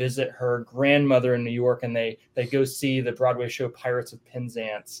goes to visit her grandmother in New York, and they go see the Broadway show Pirates of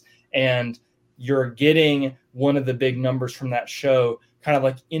Penzance, and you're getting one of the big numbers from that show kind of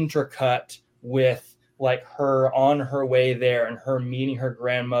like intercut with like her on her way there and her meeting her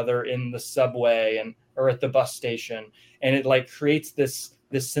grandmother in the subway and or at the bus station, and it like creates this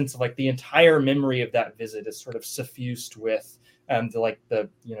sense of like the entire memory of that visit is sort of suffused with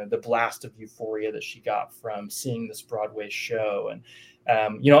the blast of euphoria that she got from seeing this Broadway show. And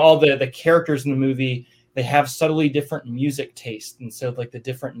all the characters in the movie, they have subtly different music taste, and so like the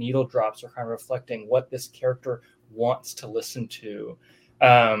different needle drops are kind of reflecting what this character wants to listen to.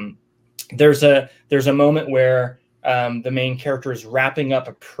 There's a moment where the main character is wrapping up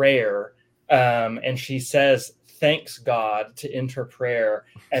a prayer, and she says, "Thanks God," to end her prayer,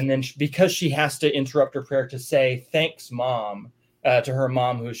 and then because she has to interrupt her prayer to say, "Thanks, Mom," to her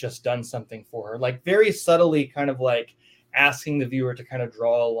mom who's just done something for her, like very subtly kind of like asking the viewer to kind of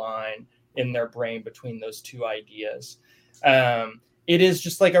draw a line in their brain between those two ideas. It is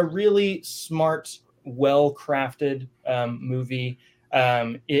just like a really smart, well-crafted movie.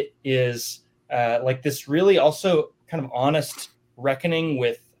 It is like this really also kind of honest reckoning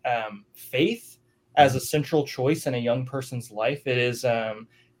with faith as a central choice in a young person's life. It is,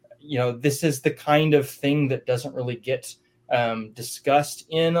 this is the kind of thing that doesn't really get discussed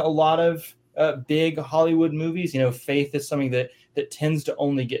in a lot of big Hollywood movies. Faith is something that tends to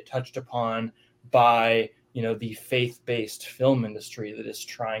only get touched upon by the faith-based film industry that is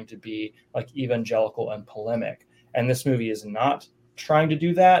trying to be like evangelical and polemic. And this movie is not trying to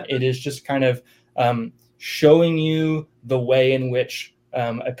do that. It is just kind of showing you the way in which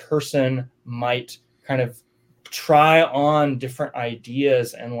a person might kind of try on different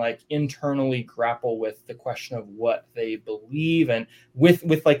ideas and like internally grapple with the question of what they believe, and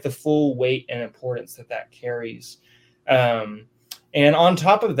with like the full weight and importance that carries. And on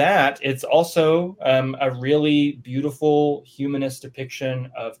top of that, it's also a really beautiful humanist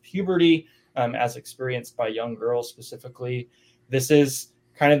depiction of puberty as experienced by young girls specifically. This is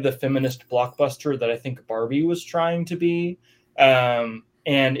kind of the feminist blockbuster that I think Barbie was trying to be.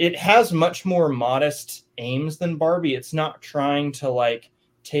 And it has much more modest aims than Barbie. It's not trying to like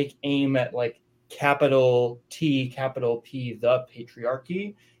take aim at like capital T, capital P, the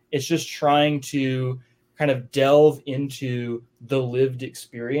patriarchy. It's just trying to kind of delve into the lived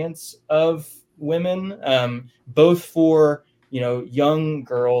experience of women, both for, young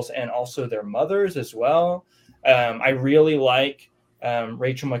girls and also their mothers as well. I really like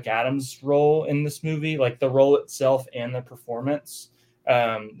Rachel McAdams' role in this movie, like the role itself and the performance.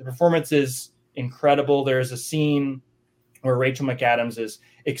 The performance is incredible. There's a scene where Rachel McAdams is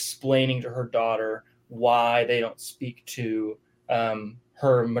explaining to her daughter why they don't speak to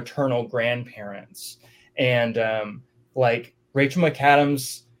her maternal grandparents. And like Rachel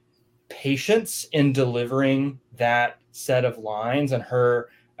McAdams' patience in delivering that set of lines, and her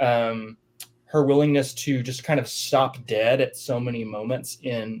willingness to just kind of stop dead at so many moments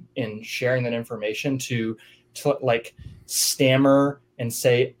in sharing that information, to like stammer and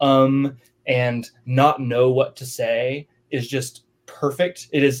say and not know what to say, is just perfect.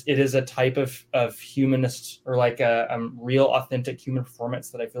 It is a type of humanist, or like a real authentic human performance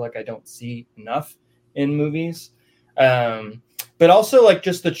that I feel like I don't see enough in movies. But also like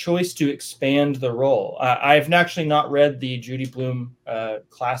just the choice to expand the role. I've actually not read the Judy Blume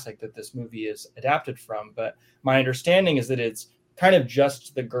classic that this movie is adapted from, but my understanding is that it's kind of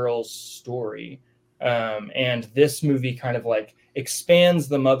just the girl's story. And this movie kind of like expands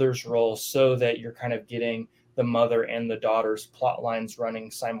the mother's role so that you're kind of getting the mother and the daughter's plot lines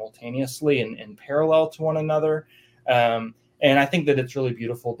running simultaneously and in parallel to one another. And I think that it's really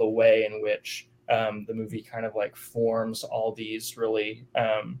beautiful the way in which the movie kind of like forms all these really,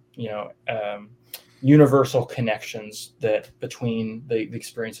 universal connections that between the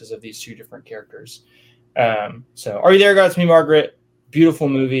experiences of these two different characters. So Are You There, God? It's Me, Margaret. Beautiful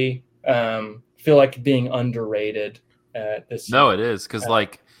movie. Feel like being underrated this year. No, it is, because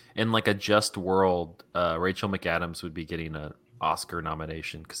like in like a just world, Rachel McAdams would be getting an Oscar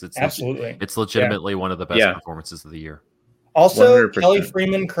nomination, because it's absolutely it's legitimately one of the best performances of the year. Also, 100%. Kelly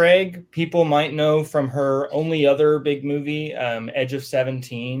Freeman Craig, people might know from her only other big movie, Edge of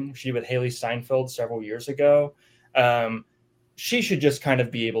 17. She with Haley Steinfeld several years ago. She should just kind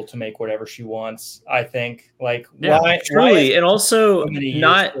of be able to make whatever she wants, I think. Like, why? Truly, and also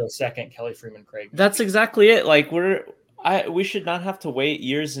not for a second Kelly Freeman Craig movie? That's exactly it. Like we should not have to wait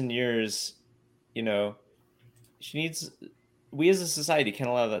years and years. We as a society can't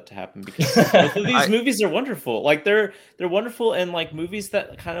allow that to happen, because both of these movies are wonderful. Like they're wonderful, and like movies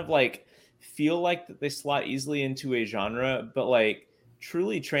that kind of like feel like that they slot easily into a genre, but like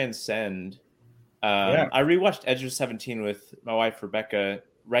truly transcend. I rewatched Edge of 17 with my wife Rebecca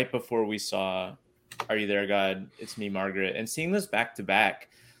right before we saw Are You There, God? It's Me, Margaret. And seeing this back to back,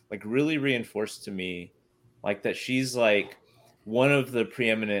 like, really reinforced to me, like, that she's like one of the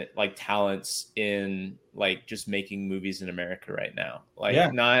preeminent like talents in like just making movies in America right now.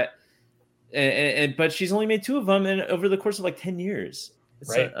 Like, not, but she's only made 2 of them, and over the course of like 10 years.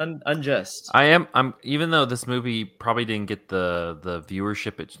 It's unjust. I'm even though this movie probably didn't get the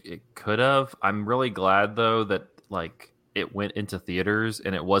viewership it could have. I'm really glad though that like it went into theaters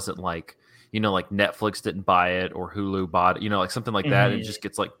and it wasn't like, like Netflix didn't buy it or Hulu bought it, like something like that. It just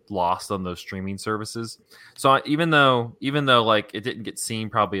gets like lost on those streaming services. So even though like it didn't get seen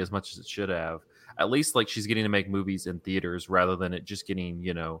probably as much as it should have, at least like she's getting to make movies in theaters rather than it just getting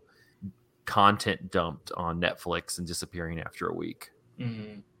content dumped on Netflix and disappearing after a week.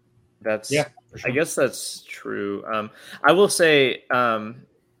 Mm-hmm. That's sure. I guess that's true. I will say, I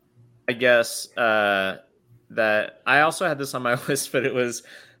guess that I also had this on my list, but it was,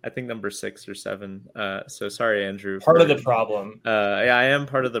 I think, number 6 or 7. So sorry, Andrew. Part of the problem. Yeah, I am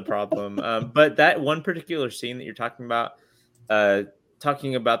part of the problem. But that one particular scene that you're talking about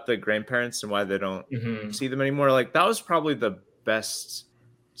the grandparents and why they don't see them anymore, like that was probably the best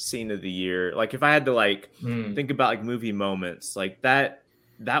scene of the year. Like if I had to like think about like movie moments, like that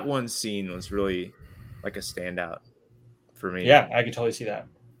one scene was really like a standout for me. Yeah, I can totally see that.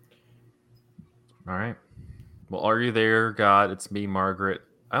 All right. Well, Are You There, God? It's Me, Margaret.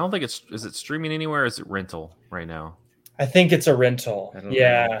 I don't think is it streaming anywhere? Or is it rental right now? I think it's a rental.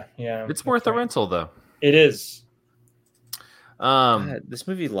 Yeah. It's worth a rental though. It is. God, this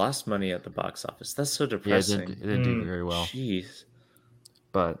movie lost money at the box office. That's so depressing. Yeah, it didn't do very well. Jeez.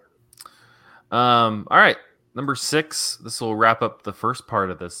 But all right. Number 6. This will wrap up the first part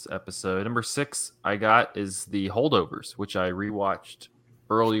of this episode. Number 6 I got is The Holdovers, which I rewatched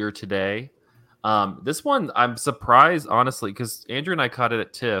earlier today. This one I'm surprised, honestly, because Andrew and I caught it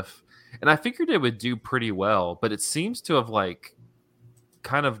at TIFF, and I figured it would do pretty well, but it seems to have like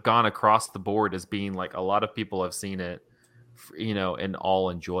kind of gone across the board as being like a lot of people have seen it, and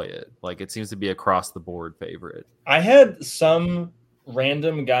all enjoy it. Like it seems to be across the board favorite. I had some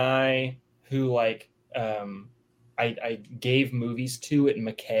random guy who like I gave movies to at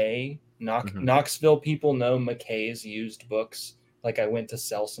McKay. Knoxville people know McKay's used books. Like I went to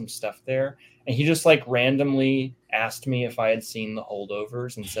sell some stuff there, and he just like randomly asked me if I had seen The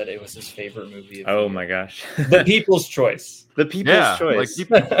Holdovers and said it was his favorite movie. Oh my gosh. The people's choice. The people's choice.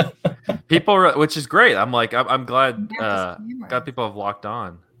 Like people, which is great. I'm like, I'm glad, glad people have locked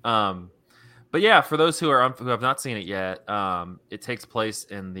on. But yeah, for those who have not seen it yet, it takes place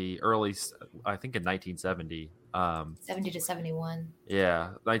in the early, I think in 1970. 70 to 71.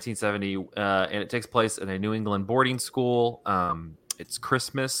 Yeah, 1970. And it takes place in a New England boarding school. It's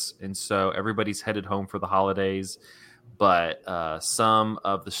Christmas, and so everybody's headed home for the holidays. But some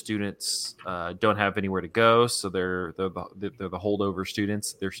of the students don't have anywhere to go, so they're the holdover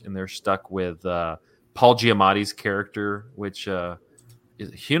students. They're stuck with Paul Giamatti's character, which is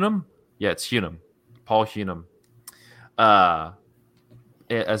it Hunnam? Yeah, it's Hunnam, Paul Hunnam,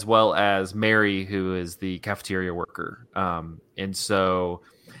 as well as Mary, who is the cafeteria worker. And so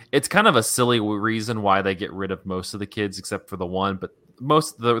it's kind of a silly reason why they get rid of most of the kids, except for the one. But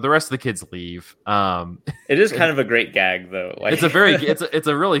the rest of the kids leave. It is kind of a great gag, though. Like it's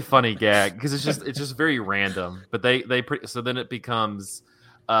a really funny gag because it's just very random. But so then it becomes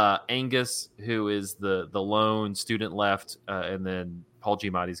Angus, who is the lone student left, and then Paul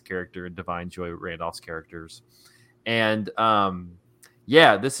Giamatti's character and Divine Joy Randolph's characters. And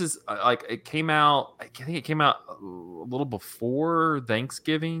yeah, this is like it came out. I think it came out a little before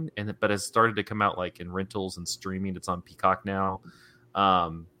Thanksgiving, but has started to come out like in rentals and streaming. It's on Peacock now.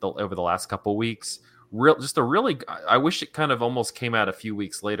 Over the last couple weeks, I wish it kind of almost came out a few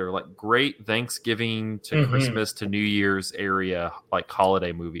weeks later. Like great Thanksgiving to Christmas to New Year's area like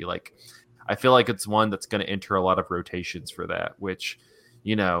holiday movie. Like I feel like it's one that's going to enter a lot of rotations for that, which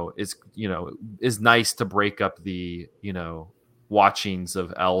is nice to break up the watchings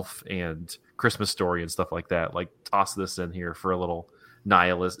of Elf and Christmas Story and stuff like that. Like toss this in here for a little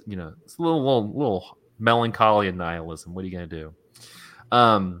nihilism, it's a little melancholy and nihilism. What are you gonna do?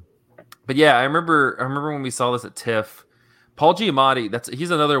 But yeah, I remember when we saw this at TIFF. Paul Giamatti,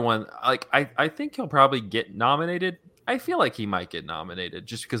 he's another one. Like I think he'll probably get nominated. I feel like he might get nominated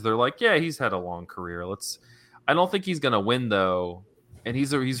just because they're like, yeah, he's had a long career. I don't think he's gonna win though. And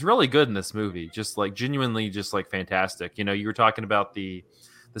he's really good in this movie, just like genuinely, just like fantastic. You were talking about the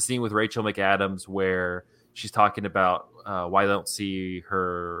scene with Rachel McAdams where she's talking about why they don't see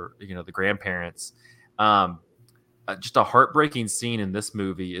her, the grandparents. Just a heartbreaking scene in this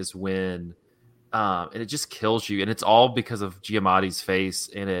movie is when and it just kills you, and it's all because of Giamatti's face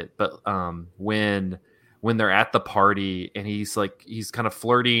in it. But when they're at the party and he's kind of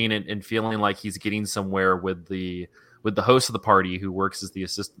flirting and feeling like he's getting somewhere with the host of the party, who works as the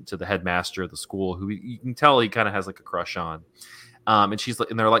assistant to the headmaster of the school, who you can tell he kind of has like a crush on. And she's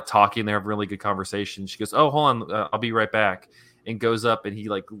like, and they're like talking, they have really good conversation. She goes, "Oh, hold on, I'll be right back," and goes up, and he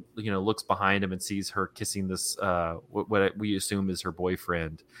like, looks behind him and sees her kissing this what we assume is her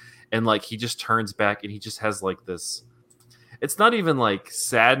boyfriend, and like he just turns back and he just has like this. It's not even like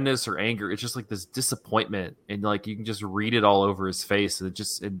sadness or anger. It's just like this disappointment, and like you can just read it all over his face.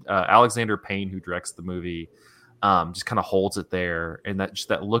 And Alexander Payne, who directs the movie, just kind of holds it there, and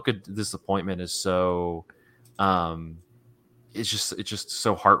that look of disappointment is so. It's just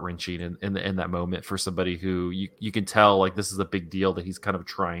so heart-wrenching in that moment for somebody who you can tell like this is a big deal, that he's kind of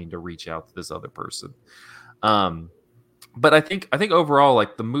trying to reach out to this other person. But I think overall,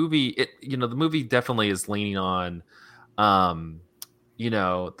 like the movie, the movie definitely is leaning on, the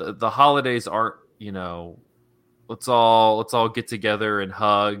holidays aren't, let's all get together and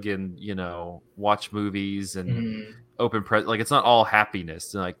hug and, watch movies and open like it's not all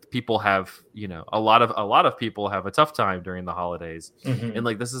happiness. Like people have, a lot of people have a tough time during the holidays, and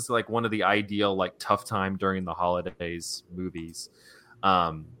like this is like one of the ideal like tough time during the holidays movies,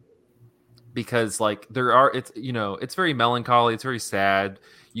 because like it's very melancholy, it's very sad.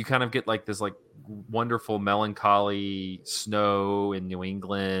 You kind of get like this like wonderful melancholy snow in New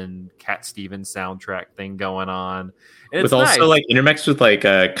England Cat Stevens soundtrack thing going on, and with also like intermixed with like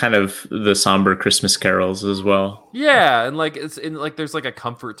kind of the somber Christmas carols as well. Yeah, and like there's like a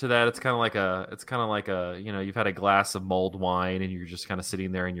comfort to that. It's kind of like a you've had a glass of mulled wine and you're just kind of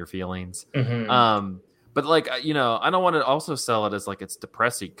sitting there in your feelings. But like I don't want to also sell it as like it's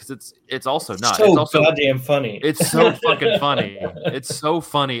depressing, because it's also not. So it's also goddamn funny. It's so fucking funny. It's so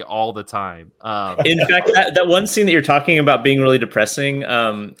funny all the time. In fact, that one scene that you're talking about being really depressing,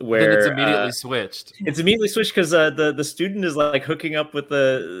 where then it's immediately switched. It's immediately switched because the student is like hooking up with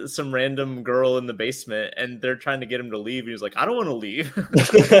some random girl in the basement, and they're trying to get him to leave. And he's like, "I don't want to leave.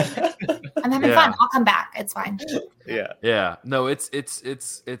 I'm having fun. I'll come back. It's fine." Yeah. No, it's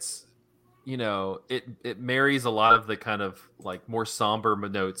it marries a lot of the kind of like more somber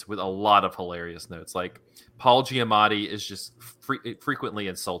notes with a lot of hilarious notes. Like Paul Giamatti is just frequently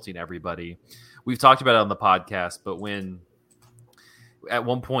insulting everybody. We've talked about it on the podcast, but when at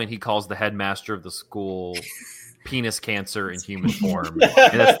one point he calls the headmaster of the school penis cancer in human form,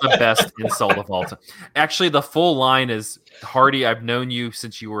 and that's the best insult of all time. Actually, the full line is, "Hardy, I've known you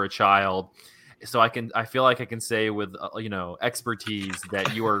since you were a child, so I feel like I can say with expertise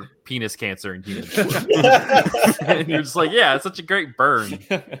that you are penis cancer in human form." And you're just like, yeah, it's such a great burn.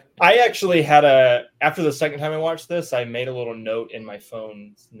 I actually had after the second time I watched this, I made a little note in my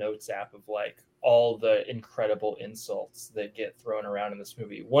phone's notes app of like all the incredible insults that get thrown around in this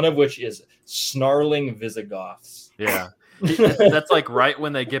movie. One of which is snarling Visigoths. Yeah. That's like right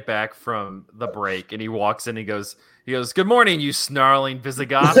when they get back from the break, and he walks in, he goes, "Good morning, you snarling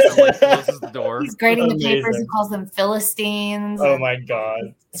Visigoths," and like closes the door. He's grading the papers and calls them Philistines. Oh my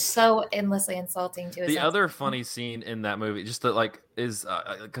god. So endlessly insulting to his The other funny scene in that movie, just that like is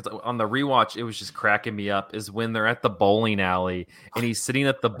because on the rewatch it was just cracking me up, is when they're at the bowling alley and he's sitting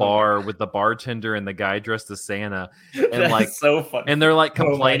at the bar with the bartender and the guy dressed as Santa, and That's like so funny. and they're like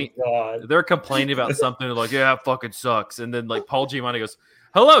complaining. Oh they're complaining about something. They're like, "Yeah, it fucking sucks," and then like Paul Giamatti goes,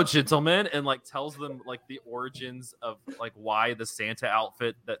 "Hello, gentlemen," and like tells them like the origins of like why the Santa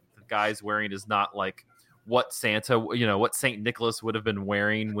outfit that the guy's wearing is not like what Santa, what Saint Nicholas would have been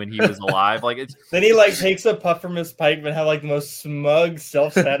wearing when he was alive. Like it's then he like takes a puff from his pipe and have like the most smug,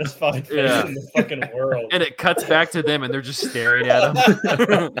 self-satisfied face in the fucking world. And it cuts back to them and they're just staring at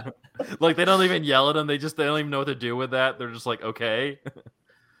him. Like they don't even yell at him. They don't even know what to do with that. They're just like, okay.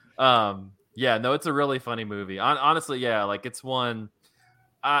 Yeah, no, it's a really funny movie. Honestly, yeah, like it's one.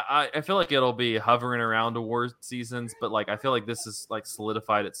 I feel like it'll be hovering around award seasons, but like I feel like this is like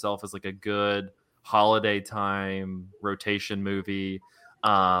solidified itself as like a good holiday time rotation movie.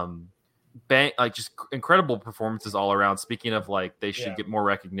 Like just incredible performances all around. Speaking of like they should get more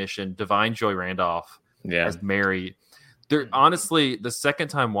recognition, Divine Joy Randolph as Mary. Honestly, the second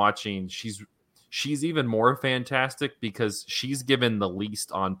time watching, she's even more fantastic because she's given the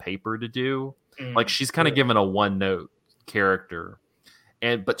least on paper to do. Like she's kind of given a one note character.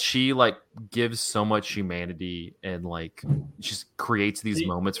 But she like gives so much humanity and like just creates these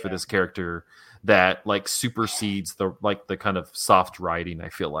moments for this character that like supersedes the kind of soft writing I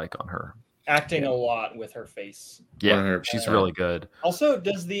feel like on her. acting a lot with her face. Yeah, she's really good. Also,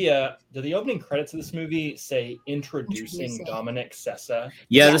 do the opening credits of this movie say introducing Dominic Sessa?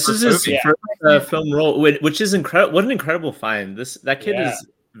 Yeah, this is his first film role, which is incredible. What an incredible find! That kid is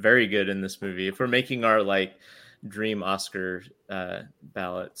very good in this movie. If we're making our like dream Oscar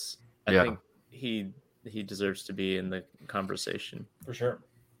ballots, I think he deserves to be in the conversation for sure.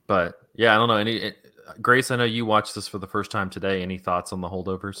 But yeah, I don't know. Grace, I know you watched this for the first time today. Any thoughts on The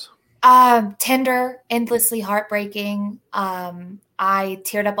Holdovers? Tender, endlessly heartbreaking. I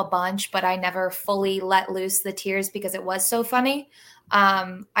teared up a bunch, but I never fully let loose the tears because it was so funny.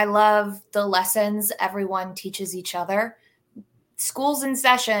 I love the lessons everyone teaches each other. School's in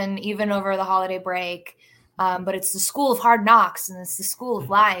session, even over the holiday break. But it's the school of hard knocks and it's the school of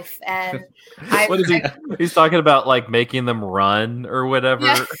life. And what is he? He's talking about like making them run or whatever.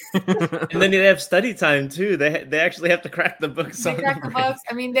 Yeah. And then they have study time too. They actually have to crack the books. They crack the books.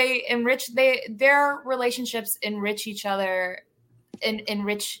 I mean, their relationships enrich each other,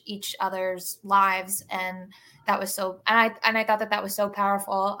 enrich each other's lives, and that was so. And I thought that was so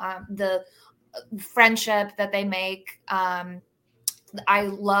powerful. The friendship that they make. I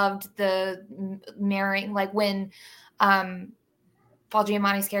loved the marrying, like when Paul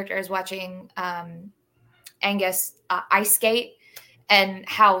Giamatti's character is watching Angus ice skate and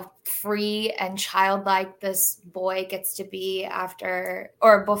how free and childlike this boy gets to be after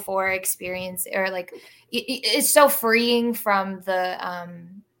or before experience, or like it's so freeing from the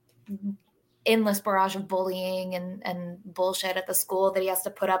endless barrage of bullying and bullshit at the school that he has to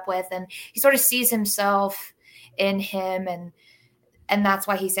put up with. And he sort of sees himself in him, and that's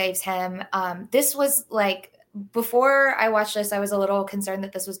why he saves him. This was like, before I watched this, I was a little concerned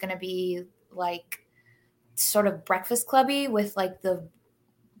that this was going to be like sort of Breakfast Clubby with like the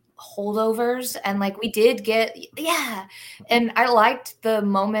holdovers. And like we did get, and I liked the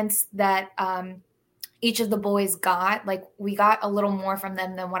moments that each of the boys got. Like we got a little more from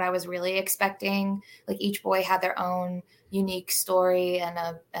them than what I was really expecting. Like each boy had their own unique story and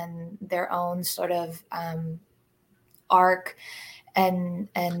their own sort of arc. And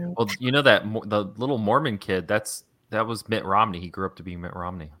well, you know that the little Mormon kid, that was Mitt Romney. He grew up to be Mitt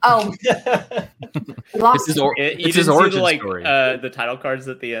Romney. Oh, it's his origin story. The title cards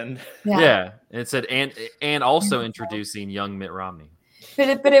at the end. Yeah. It said and also introducing young Mitt Romney.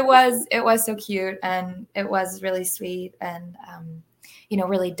 But it was so cute, and it was really sweet, and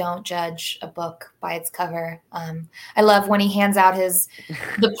really don't judge a book by its cover. I love when he hands out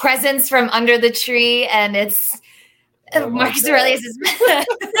the presents from under the tree, and it's Marcus Aurelius's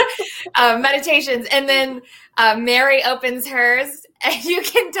meditations, and then Mary opens hers, and you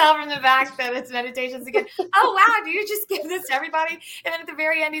can tell from the back that it's meditations again. Oh wow! Do you just give this to everybody? And then at the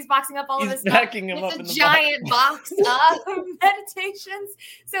very end, he's boxing up all of his stuff. It's a giant box of meditations.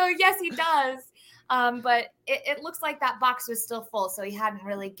 So yes, he does. But it looks like that box was still full, so he hadn't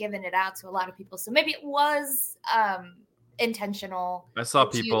really given it out to a lot of people. So maybe it was intentional. I saw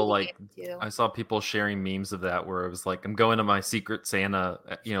people sharing memes of that where it was like, I'm going to my Secret Santa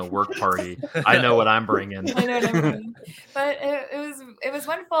work party. I know what I'm bringing. I know what I'm bringing. But it was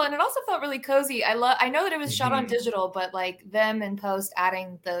wonderful, and it also felt really cozy. I know that it was shot on digital, but like them in post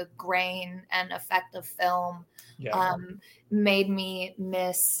adding the grain and effect of film made me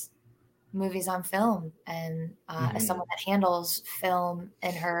miss movies on film, and as someone that handles film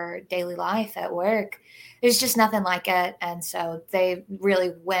in her daily life at work, there's just nothing like it. And so they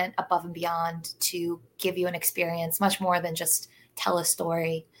really went above and beyond to give you an experience much more than just tell a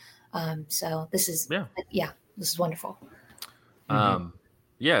story. So this is this is wonderful. Well,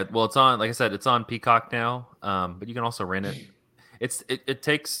 it's on, like I said, it's on Peacock now, but you can also rent it.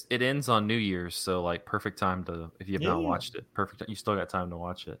 It ends on New Year's, so like perfect time to, if you have not watched it, perfect. You still got time to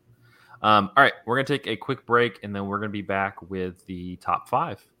watch it. All right, we're going to take a quick break, and then we're going to be back with the top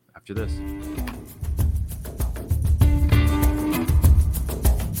 5 after this.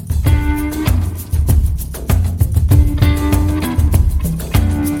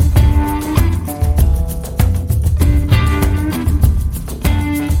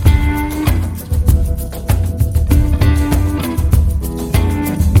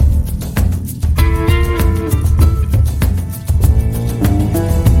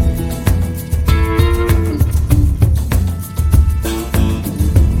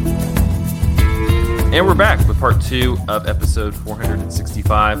 And we're back with part 2 of episode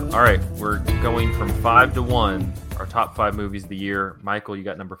 465. All right, we're going from 5 to 1, our top 5 movies of the year. Michael, you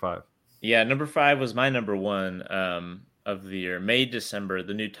got number 5. Yeah, number 5 was my number 1 of the year. December,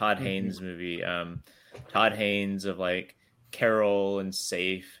 the new Todd Haynes movie. Todd Haynes of like Carol and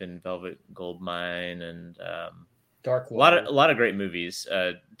Safe and Velvet Goldmine and Dark a Water. lot of great movies.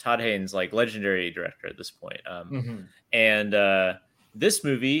 Todd Haynes, like legendary director at this point. And this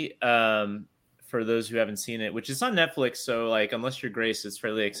movie, for those who haven't seen it, which is on Netflix, so like unless you're Grace, it's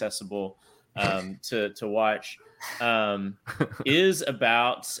fairly accessible to watch. Is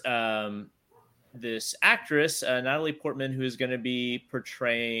about this actress, Natalie Portman, who is going to be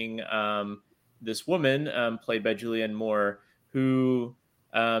portraying this woman played by Julianne Moore, who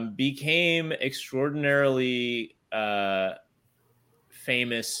became extraordinarily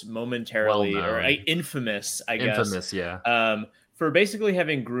famous momentarily, or infamous, I guess. Infamous, yeah. For basically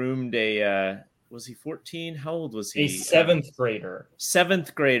having groomed a was he 14? How old was he? A seventh grader.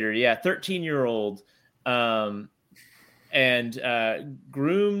 Seventh grader, yeah, 13-year-old, and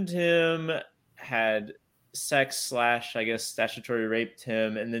groomed him, had sex / I guess statutory raped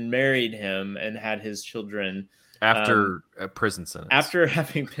him, and then married him and had his children after a prison sentence, after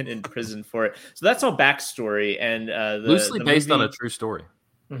having been in prison for it. So that's all backstory, and loosely based movie, on a true story.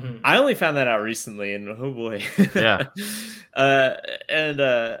 I only found that out recently, and oh boy. Yeah.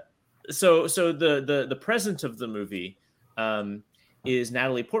 So the present of the movie is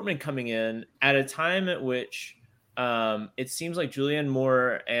Natalie Portman coming in at a time at which it seems like Julianne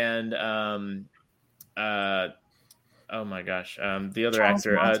Moore and oh my gosh, the other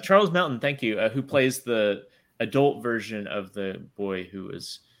actor, Charles Melton, thank you, who plays the adult version of the boy who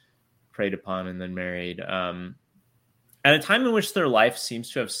was preyed upon and then married, at a time in which their life seems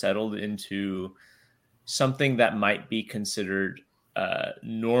to have settled into something that might be considered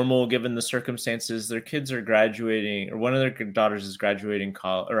normal given the circumstances. Their kids are graduating, or one of their daughters is graduating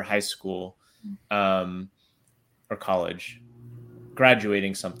or high school, or college,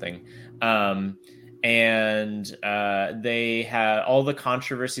 graduating something. And they have all the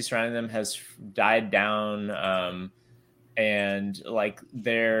controversy surrounding them has died down. And like,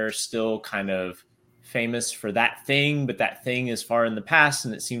 they're still kind of famous for that thing, but that thing is far in the past,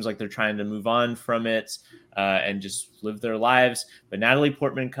 and it seems like they're trying to move on from it and just live their lives. But Natalie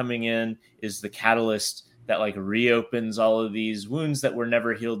Portman coming in is the catalyst that like reopens all of these wounds that were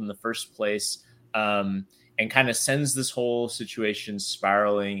never healed in the first place, and kind of sends this whole situation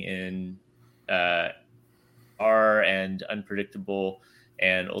spiraling in and unpredictable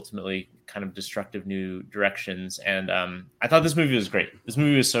and ultimately kind of destructive new directions. And I thought this movie was great. This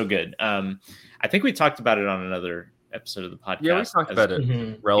movie was so good. I think we talked about it on another episode of the podcast. Yeah, we talked about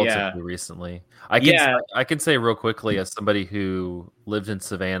it relatively recently. I can say real quickly, as somebody who lived in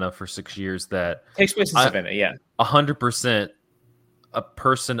Savannah for 6 years, that takes place in Savannah. Yeah, 100%. A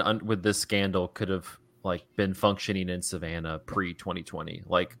person with this scandal could have like been functioning in Savannah pre 2020.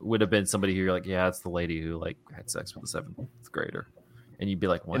 Like, would have been somebody who you're like, yeah, it's the lady who like had sex with a 7th grader, and you'd be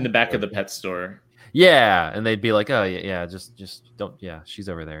like, what? In the back of the pet store. Yeah, and they'd be like, oh yeah, just don't. Yeah, she's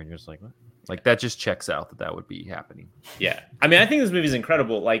over there, and you're just like, what? Like, that just checks out that would be happening. Yeah, I mean, I think this movie is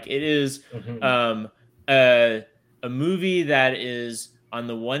incredible. Like, it is a movie that is, on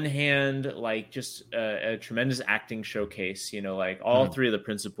the one hand, like just a tremendous acting showcase. You know, like all three of the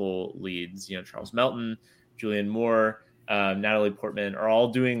principal leads, you know, Charles Melton, Julianne Moore, Natalie Portman, are all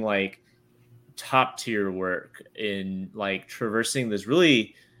doing like top tier work in like traversing this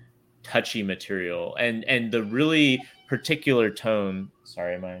really touchy material and the really particular tone.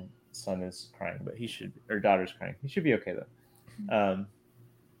 Sorry, my son is crying, but or daughter's crying. He should be okay though.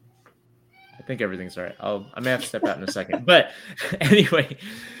 I think everything's all right. I may have to step out in a second. But anyway,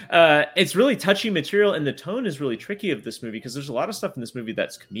 it's really touchy material, and the tone is really tricky of this movie because there's a lot of stuff in this movie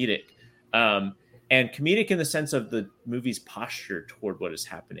that's comedic. And comedic in the sense of the movie's posture toward what is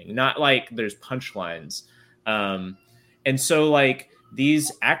happening. Not like there's punchlines. And so like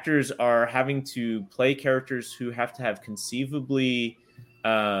these actors are having to play characters who have to have conceivable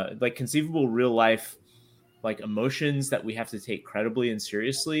real life like emotions that we have to take credibly and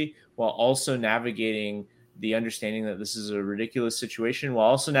seriously, while also navigating the understanding that this is a ridiculous situation, while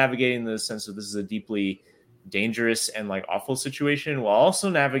also navigating the sense that this is a deeply dangerous and like awful situation, while also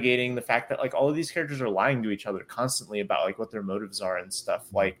navigating the fact that like all of these characters are lying to each other constantly about like what their motives are and stuff.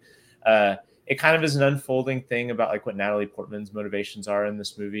 Like it kind of is an unfolding thing about like what Natalie Portman's motivations are in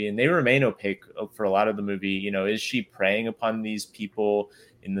this movie, and they remain opaque for a lot of the movie. You know, is she preying upon these people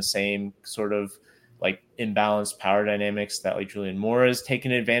in the same sort of like imbalanced power dynamics that like Julianne Moore is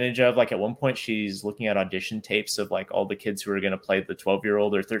taken advantage of? Like at one point she's looking at audition tapes of like all the kids who are going to play the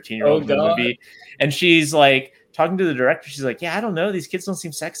 12-year-old or 13-year-old in the movie. And she's like talking to the director. She's like, yeah, I don't know. These kids don't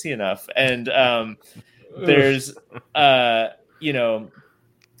seem sexy enough. And there's, there's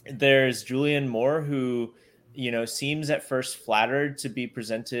Julianne Moore who, you know, seems at first flattered to be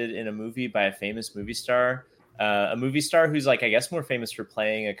presented in a movie by a famous movie star. a movie star who's like, I guess, more famous for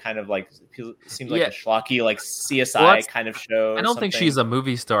playing a kind of like, seems like a schlocky, like CSI kind of show. I don't think she's a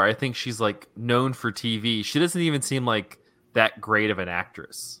movie star. I think she's like known for TV. She doesn't even seem like that great of an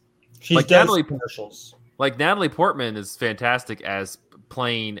actress. She's like Natalie commercials. Like Natalie Portman is fantastic as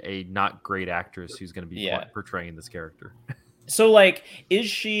playing a not great actress who's going to be portraying this character. So like, is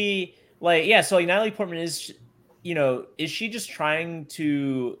she like, so like Natalie Portman is, is she just trying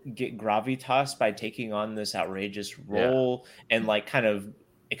to get gravitas by taking on this outrageous role and like kind of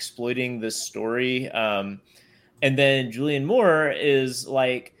exploiting this story? And then Julianne Moore is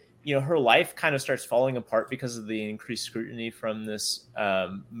like, her life kind of starts falling apart because of the increased scrutiny from this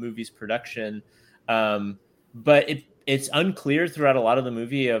movie's production. But it's unclear throughout a lot of the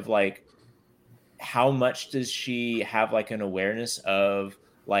movie of like, how much does she have like an awareness of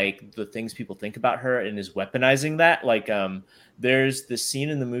like the things people think about her and is weaponizing that? Like, there's this scene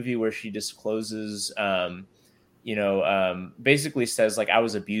in the movie where she discloses, basically says like, I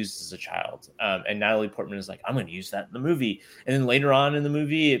was abused as a child. And Natalie Portman is like, I'm going to use that in the movie. And then later on in the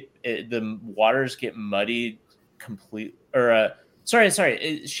movie, the waters get muddied completely. Or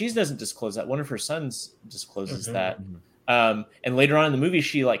she doesn't disclose that. One of her sons discloses that. And later on in the movie,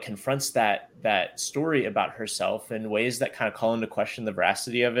 she like confronts that story about herself in ways that kind of call into question the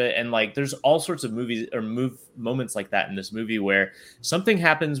veracity of it. And like, there's all sorts of movies or moments like that in this movie where something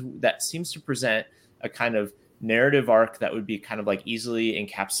happens that seems to present a kind of narrative arc that would be kind of like easily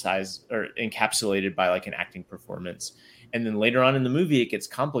encapsulated by like an acting performance. And then later on in the movie, it gets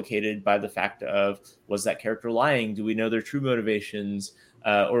complicated by the fact of, was that character lying? Do we know their true motivations?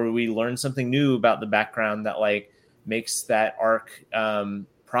 Or we learn something new about the background that like makes that arc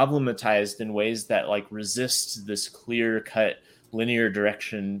problematized in ways that like resist this clear cut linear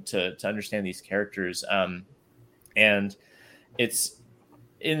direction to understand these characters. And it's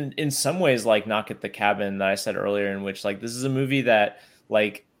in some ways like Knock at the Cabin that I said earlier, in which like, this is a movie that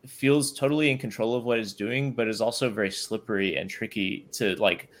like feels totally in control of what it's doing, but is also very slippery and tricky to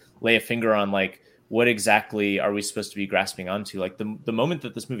like lay a finger on like, what exactly are we supposed to be grasping onto? Like the moment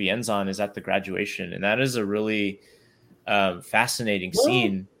that this movie ends on is at the graduation. And that is a really fascinating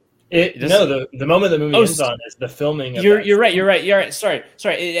scene. The moment the movie ends on is the filming. You're right. Sorry.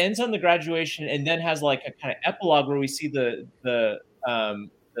 It ends on the graduation and then has like a kind of epilogue where we see the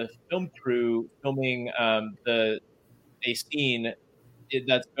film crew filming a scene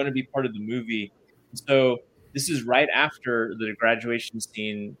that's going to be part of the movie. So this is right after the graduation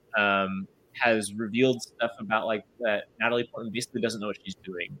scene has revealed stuff about like that Natalie Portman basically doesn't know what she's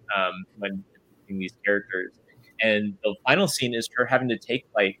doing when depicting these characters. And the final scene is her having to take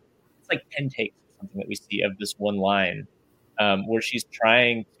it's like 10 takes or something that we see of this one line where she's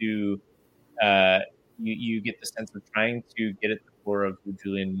trying to you get the sense of trying to get at the core of who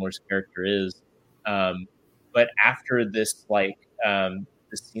Julianne Moore's character is. But after this, the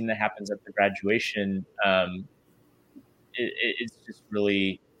scene that happens at the graduation, it's just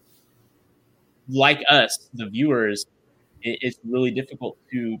really, like us, the viewers, it's really difficult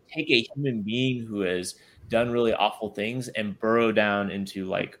to take a human being who has done really awful things and burrow down into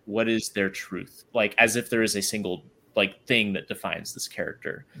like, what is their truth? Like, as if there is a single like thing that defines this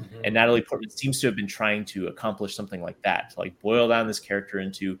character. Mm-hmm. And Natalie Portman seems to have been trying to accomplish something like that, to like boil down this character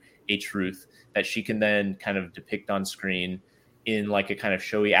into a truth that she can then kind of depict on screen in like a kind of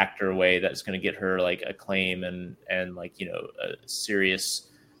showy actor way that's going to get her like acclaim and like, a serious,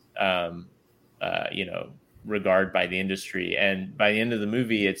 regard by the industry. And by the end of the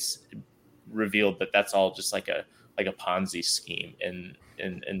movie, it's revealed that that's all just like a Ponzi scheme in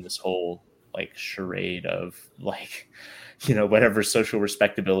this whole like charade of like, whatever social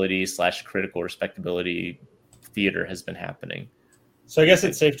respectability / critical respectability theater has been happening. So I guess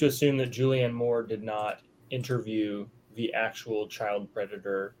it's safe to assume that Julianne Moore did not interview the actual child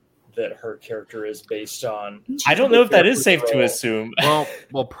predator that her character is based on. I don't know if that is safe to assume.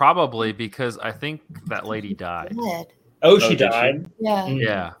 Well, probably, because I think that lady died. Oh, she died? Yeah.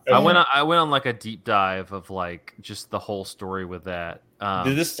 Yeah. Okay. I went on like a deep dive of like just the whole story with that.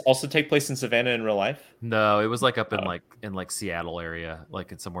 Did this also take place in Savannah in real life? No, it was like up in like Seattle area,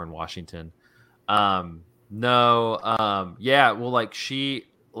 like it's somewhere in Washington. Yeah, well, like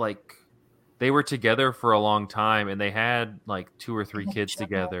they were together for a long time and they had like 2 or 3 kids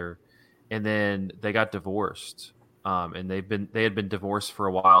together, and then they got divorced. And they had been divorced for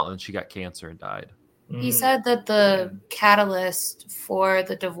a while, and she got cancer and died. He said that the catalyst for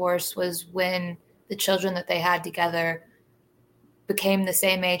the divorce was when the children that they had together became the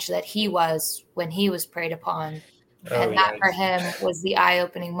same age that he was when he was preyed upon. And that for him was the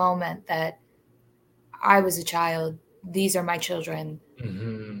eye-opening moment that I was a child. These are my children.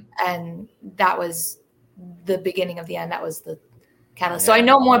 Mm-hmm. And that was the beginning of the end. That was the catalyst. So I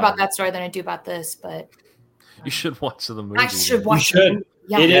know more about that story than I do about this, but you should watch the movie. I should watch it.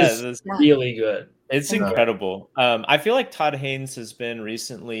 Yeah. It is really good. It's incredible. I feel like Todd Haynes has been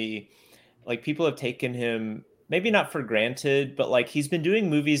recently, like, people have taken him maybe not for granted, but like he's been doing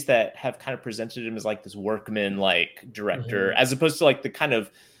movies that have kind of presented him as like this workman like director, as opposed to like the kind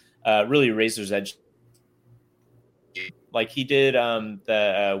of really razor's edge. Like he did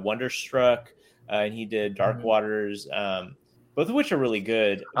the Wonderstruck, and he did Dark Waters, both of which are really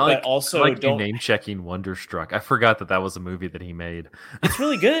good. But also, I like name checking Wonderstruck. I forgot that was a movie that he made. It's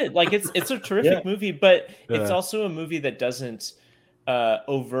really good. Like it's a terrific movie, but it's also a movie that doesn't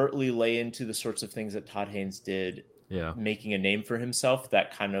overtly lay into the sorts of things that Todd Haynes did, making a name for himself.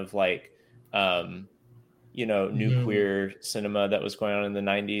 That kind of like, new queer cinema that was going on in the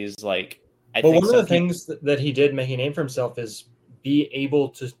 90s. Like, I think one of the things that he did making a name for himself is be able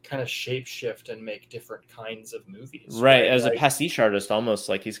to kind of shape shift and make different kinds of movies. Right. As a pastiche artist, almost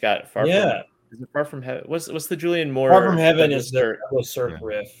like he's got Far From Heaven. What's the Julian Moore? Far From Heaven is the Cirque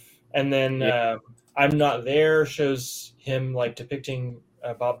riff. And then I'm Not There shows him like depicting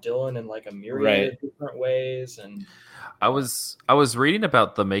Bob Dylan in like a myriad of different ways. And I was reading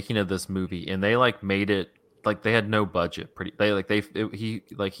about the making of this movie, and they like made it like they had no budget.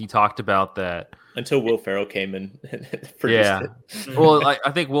 He talked about that until Will Ferrell came and produced it. Well,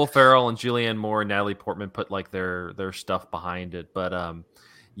 I think Will Ferrell and Julianne Moore and Natalie Portman put like their stuff behind it, but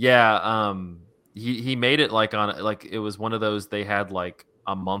he made it like on like it was one of those, they had like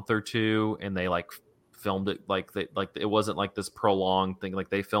a month or two and they like filmed it like it wasn't like this prolonged thing. Like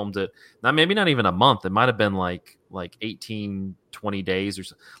they filmed it maybe not even a month. It might have been like 18, 20 days or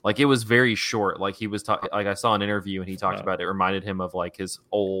so. Like it was very short. Like he was like I saw an interview and he talked about it reminded him of like his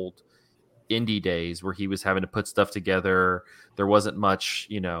old indie days where he was having to put stuff together. There wasn't much,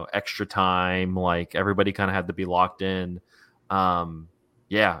 extra time. Like everybody kind of had to be locked in.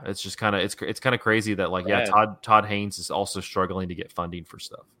 It's just kind of it's kind of crazy that like Todd Haynes is also struggling to get funding for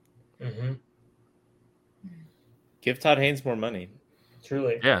stuff. Mm-hmm. Give Todd Haynes more money.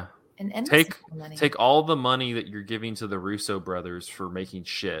 Truly. Yeah. And take all the money that you're giving to the Russo brothers for making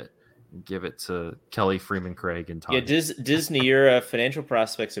shit and give it to Kelly Freeman Craig and Todd. Yeah, Disney, your financial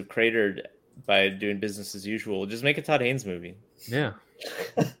prospects have cratered by doing business as usual. Just make a Todd Haynes movie. Yeah.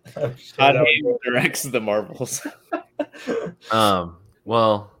 Todd Haynes directs the Marvels.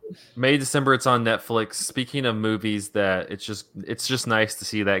 Well, May, December, it's on Netflix. Speaking of movies that it's just nice to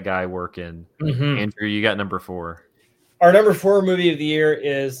see that guy work in. Mm-hmm. Andrew, you got number 4. Our number 4 movie of the year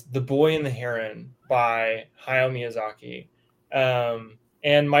is The Boy and the Heron by Hayao Miyazaki.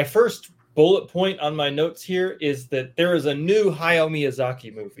 And my first bullet point on my notes here is that there is a new Hayao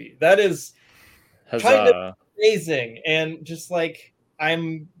Miyazaki movie. That is kind of amazing. And just like,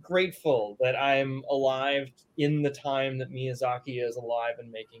 I'm grateful that I'm alive in the time that Miyazaki is alive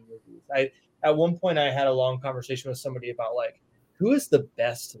and making movies. At one point I had a long conversation with somebody about like, who is the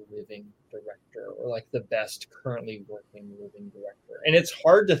best living director or like the best currently working living director? And it's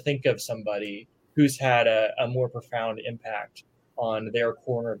hard to think of somebody who's had a more profound impact on their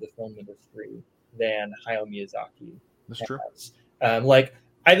corner of the film industry than Hayao Miyazaki. That's true.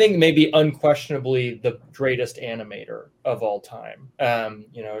 I think maybe unquestionably the greatest animator of all time.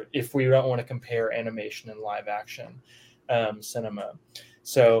 If we don't want to compare animation and live action cinema.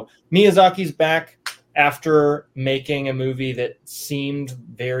 So Miyazaki's back after making a movie that seemed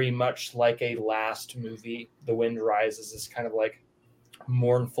very much like a last movie. The Wind Rises is kind of like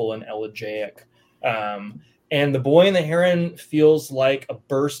mournful and elegiac. And The Boy and the Heron feels like a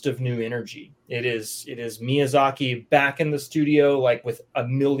burst of new energy. It is Miyazaki back in the studio, like with a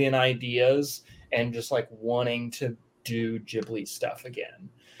million ideas and just like wanting to do Ghibli stuff again.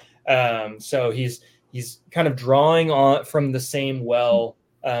 So he's kind of drawing on from the same well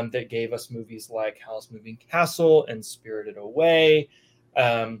that gave us movies like Howl's Moving Castle and Spirited Away.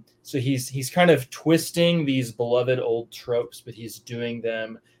 So he's kind of twisting these beloved old tropes, but he's doing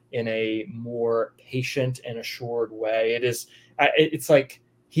them in a more patient and assured way. It's like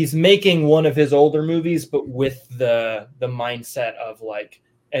he's making one of his older movies, but with the mindset of like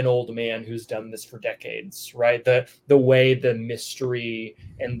an old man who's done this for decades, right? The way the mystery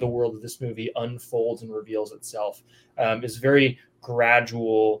and the world of this movie unfolds and reveals itself is very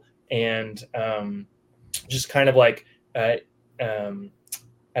gradual and just kind of like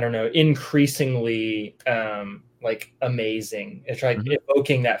increasingly like amazing. It's like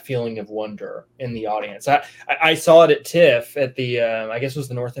evoking that feeling of wonder in the audience. I saw it at TIFF at the I guess it was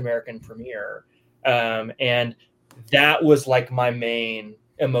the North American premiere, and that was like my main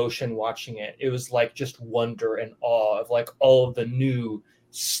emotion watching it. It was like just wonder and awe of like all of the new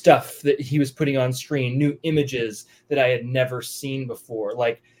stuff that he was putting on screen, new images that I had never seen before.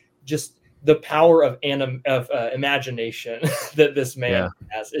 Like just the power of imagination that this man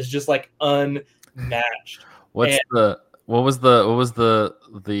has is just like unmatched. What was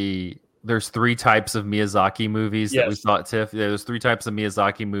the there's 3 types of Miyazaki movies that we thought, Tiff. Yeah, there's 3 types of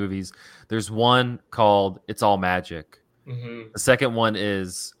Miyazaki movies. There's one called It's All Magic. The second one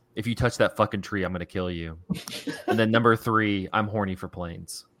is if you touch that fucking tree, I'm going to kill you. And then number 3, I'm horny for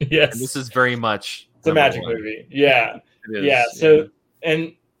planes. Yes. And this is very much it's a magic movie. Yeah. Yeah. So,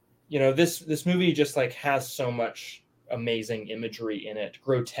 and you know, this movie just like has so much amazing imagery in it,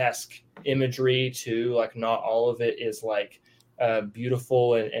 grotesque imagery too. Like not all of it is like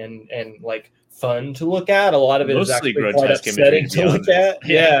beautiful and like fun to look at. A lot of it is actually quite upsetting to look at.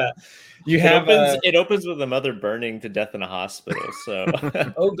 Yeah. It opens with a mother burning to death in a hospital. So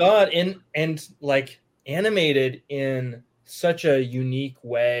oh god, and like animated in such a unique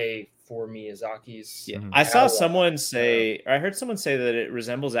way for Miyazaki's. Yeah. I saw someone say, or I heard someone say that it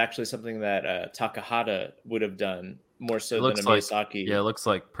resembles actually something that Takahata would have done more so than a Miyazaki. Yeah, it looks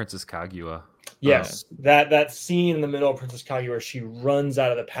like Princess Kaguya. Yes, that scene in the middle of Princess Kaguya where she runs out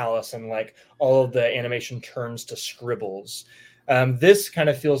of the palace and like all of the animation turns to scribbles. This kind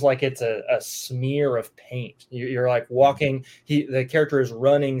of feels like it's a smear of paint. You're like walking. The character is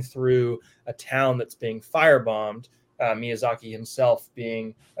running through a town that's being firebombed. Miyazaki himself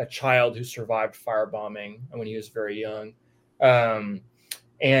being a child who survived firebombing when he was very young,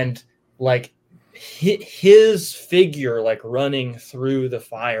 and like his figure like running through the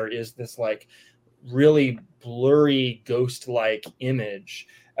fire is this like really blurry ghost-like image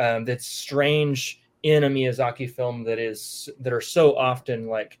that's strange in a Miyazaki film that are so often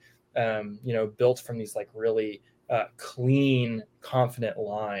like built from these like really clean, confident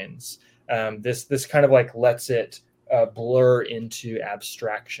lines. This kind of like lets it blur into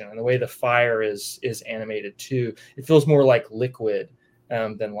abstraction, and the way the fire is animated too, it feels more like liquid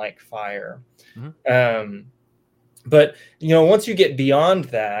than like fire. But once you get beyond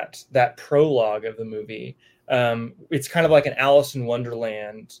that prologue of the movie, it's kind of like an Alice in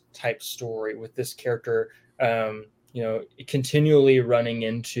Wonderland type story with this character, continually running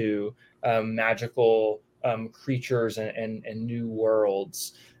into magical creatures and new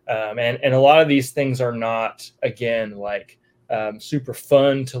worlds. And a lot of these things are not, again, like super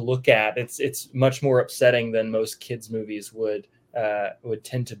fun to look at. It's much more upsetting than most kids' movies would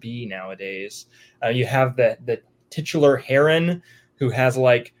tend to be nowadays. You have the titular heron who has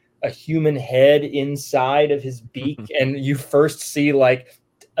like a human head inside of his beak, and you first see like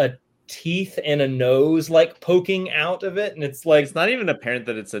a teeth and a nose like poking out of it, and it's like it's not even apparent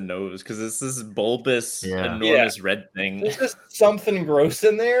that it's a nose because it's this bulbous enormous red thing. There's just something gross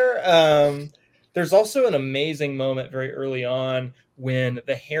in there. There's also an amazing moment very early on when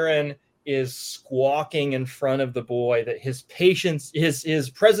the heron is squawking in front of the boy that his presence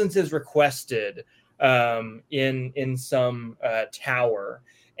is requested in some tower,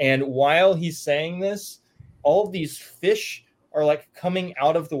 and while he's saying this, all of these fish are like coming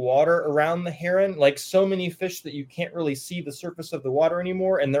out of the water around the heron, like so many fish that you can't really see the surface of the water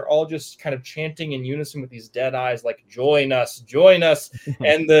anymore. And they're all just kind of chanting in unison with these dead eyes, like, join us, join us.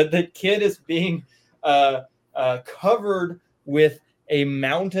 And the kid is being covered with a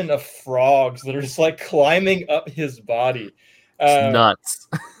mountain of frogs that are just like climbing up his body. Nuts.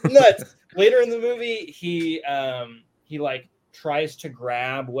 Nuts. Later in the movie, he like tries to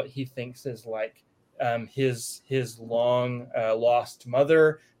grab what he thinks is like his long lost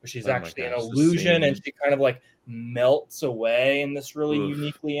mother, but she's actually an illusion, and she kind of like melts away in this really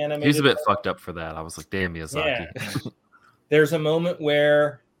uniquely animated. He's a bit fucked up for that. I was like, damn, Miyazaki. Yeah. There's a moment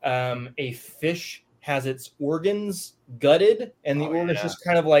where a fish has its organs gutted, and the organs just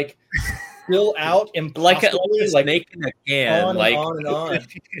kind of like spill out and like a snake in a can, on like and on and on.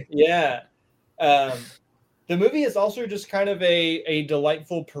 Yeah. The movie is also just kind of a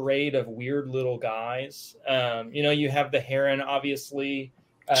delightful parade of weird little guys. You have the heron, obviously.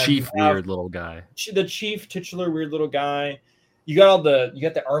 Weird little guy. The chief titular weird little guy. You got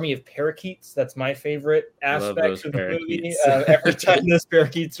the army of parakeets. That's my favorite aspect of the movie. Every time those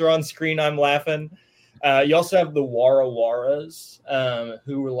parakeets are on screen, I'm laughing. You also have the Wara Waras,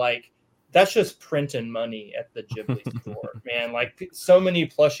 who were like, that's just printing money at the Ghibli store, man. Like so many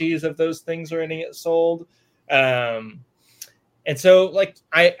plushies of those things are going to get sold. And so like,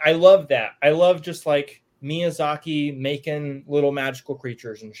 I love that. I love just like Miyazaki making little magical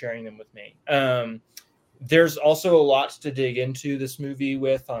creatures and sharing them with me. There's also a lot to dig into this movie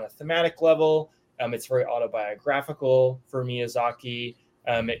with on a thematic level. It's very autobiographical for Miyazaki.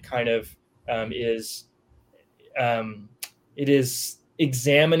 It kind of is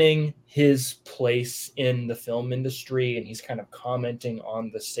examining his place in the film industry, and he's kind of commenting on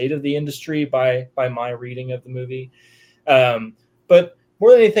the state of the industry by my reading of the movie. But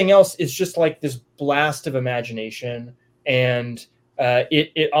more than anything else, it's just like this blast of imagination, and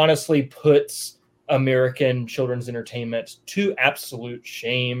it honestly puts American children's entertainment to absolute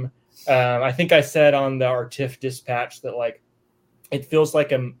shame. I think I said on our TIFF dispatch that like it feels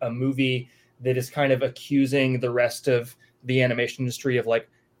like a movie that is kind of accusing the rest of the animation industry of like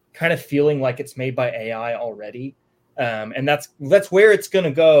kind of feeling like it's made by AI already. And that's where it's going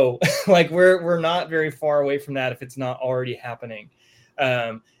to go. Like we're not very far away from that if it's not already happening.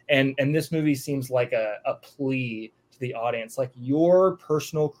 And this movie seems like a plea to the audience. Like your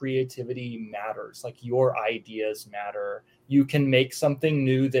personal creativity matters. Like your ideas matter. You can make something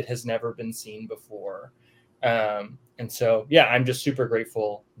new that has never been seen before. And so, yeah, I'm just super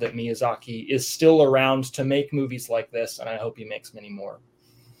grateful that Miyazaki is still around to make movies like this, and I hope he makes many more.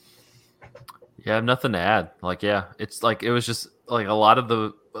 Yeah, I have nothing to add. Like, yeah, it's like it was just like a lot of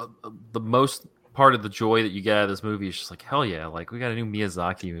the most part of the joy that you get out of this movie is just like, hell yeah, like we got a new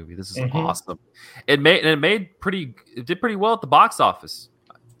Miyazaki movie. This is awesome. It did pretty well at the box office.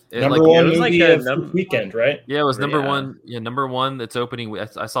 Number one movie of the weekend, right? Yeah, it was number one. Yeah, number one. It's opening.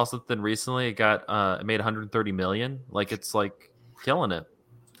 I saw something recently. It made 130 million. Like it's like killing it.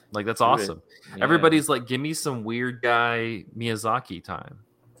 Like that's awesome. Yeah. Everybody's like, give me some weird guy Miyazaki time.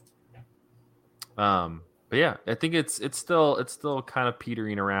 But yeah, I think it's still kind of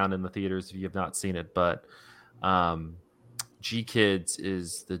petering around in the theaters if you have not seen it. But G Kids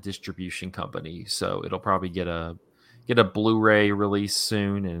is the distribution company, so it'll probably get a Blu-ray release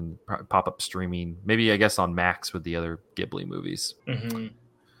soon and pop up streaming. Maybe I guess on Max with the other Ghibli movies. Mm-hmm.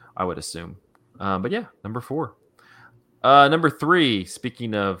 I would assume. But yeah, number 4. Number 3.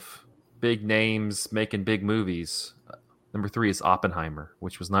 Speaking of big names making big movies, number 3 is Oppenheimer,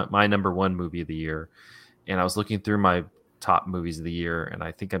 which was not my number 1 movie of the year. And I was looking through my top movies of the year, and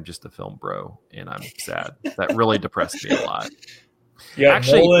I think I'm just a film bro, and I'm sad. That really depressed me a lot. Yeah,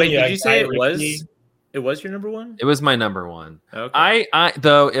 actually, Nolan, did you say it was? It was your number 1? It was my number 1. Okay. I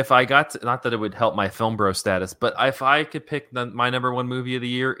though, if I got to, not that it would help my film bro status, but if I could pick my number 1 movie of the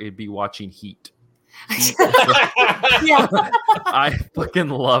year, it'd be watching Heat. I fucking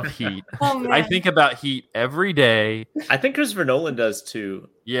love Heat. I think about Heat every day. I think Christopher Nolan does too.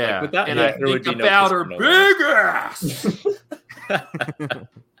 Yeah, like without and Heat, I think about her big ass.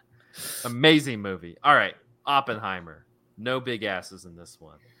 Amazing movie. All right, Oppenheimer. No big asses in this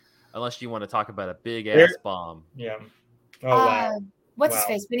one. Unless you want to talk about a big ass bomb. Yeah. Oh, wow. What's his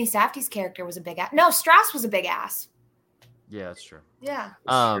face? Benny Safdie's character was a big ass. No, Strauss was a big ass. Yeah, that's true. Yeah.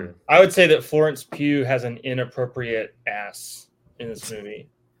 True. I would say that Florence Pugh has an inappropriate ass in this movie.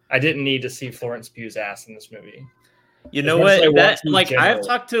 I didn't need to see Florence Pugh's ass in this movie. You know what? I've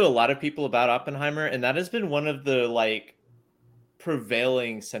talked to a lot of people about Oppenheimer, and that has been one of the like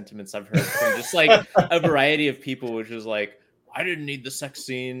prevailing sentiments I've heard from just like a variety of people, which is like, I didn't need the sex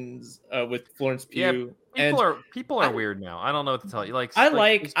scenes with Florence Pugh. Yeah, people are weird now. I don't know what to tell you. Like I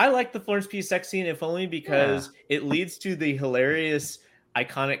like the Florence Pugh sex scene, if only because it leads to the hilarious,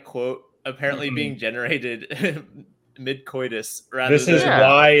 iconic quote apparently being generated mid-coitus. This is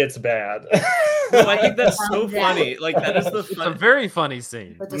why it's bad. No, I think that's so funny. Like that is it's a very funny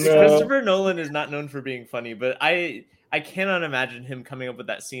scene. Christopher Nolan is not known for being funny, but I cannot imagine him coming up with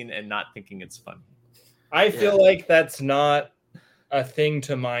that scene and not thinking it's funny. I feel like that's not a thing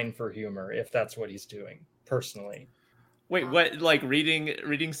to mine for humor if that's what he's doing personally. Wait, what? Like reading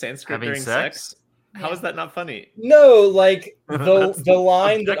Sanskrit having during sex? How is that not funny? No, like the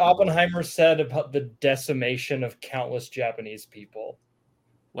line that Oppenheimer said about the decimation of countless Japanese people.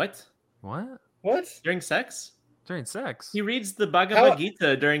 What? During sex? During sex. He reads the Bhagavad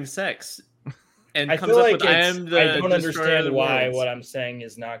Gita during sex. And I comes feel up like with I don't understand why what I'm saying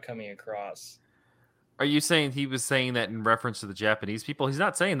is not coming across. Are you saying he was saying that in reference to the Japanese people? He's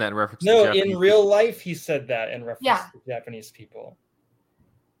not saying that in reference to the Japanese people. No, in real life he said that in reference to the Japanese people.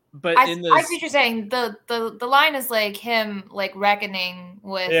 But I see what you're saying. The line is like him like reckoning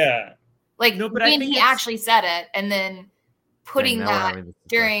with like he actually said it and then putting that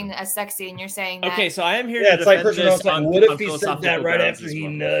during a sex scene. You're saying that. Okay, so I am here to defend this on what if he said that right after he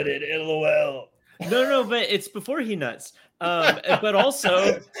nutted? LOL. No, but it's before he nuts. But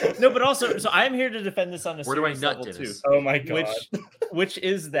also, so I am here to defend this on a serious level too. Oh my god! Which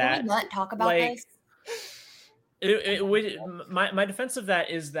is that? Can we not talk about this? My defense of that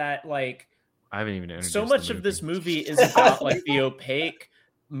is that like I haven't even so much of this movie is about like the opaque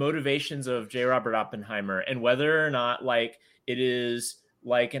motivations of J. Robert Oppenheimer and whether or not like it is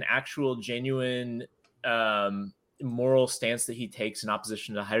like an actual genuine moral stance that he takes in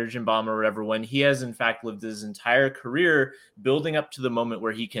opposition to the hydrogen bomb or whatever, when he has in fact lived his entire career building up to the moment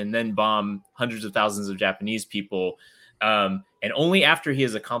where he can then bomb hundreds of thousands of Japanese people. And only after he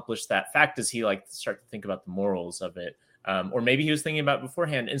has accomplished that fact does he like start to think about the morals of it. Or maybe he was thinking about it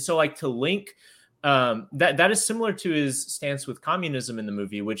beforehand. And so like to link that is similar to his stance with communism in the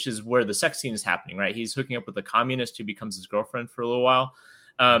movie, which is where the sex scene is happening, right? He's hooking up with a communist who becomes his girlfriend for a little while.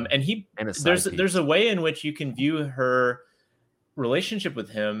 And there's a way in which you can view her relationship with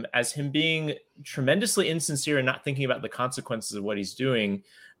him as him being tremendously insincere and not thinking about the consequences of what he's doing,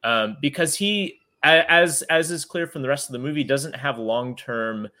 because he, as is clear from the rest of the movie, doesn't have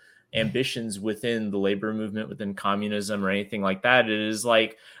long-term ambitions within the labor movement, within communism or anything like that. It is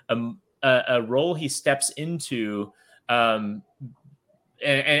like a role he steps into and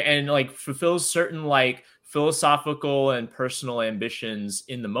like fulfills certain like philosophical and personal ambitions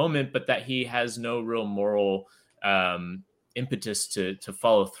in the moment, but that he has no real moral impetus to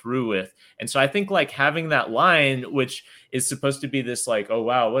follow through with. And so I think like having that line, which is supposed to be this like, oh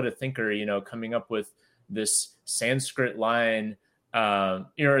wow, what a thinker, coming up with this Sanskrit line,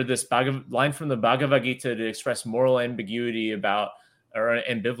 this line from the Bhagavad Gita to express moral ambiguity about, or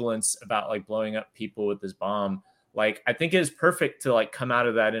ambivalence about like blowing up people with this bomb. Like, I think it is perfect to like come out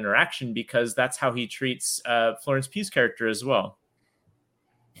of that interaction, because that's how he treats Florence Pugh's character as well.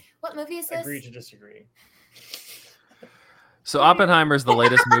 What movie is this? Agree to disagree. So Oppenheimer is the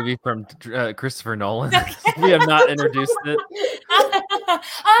latest movie from Christopher Nolan. We have not introduced it.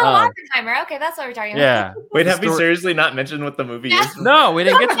 Oppenheimer. Okay, that's what we're talking about. Yeah. Wait, have we seriously not mentioned what the movie is? No, we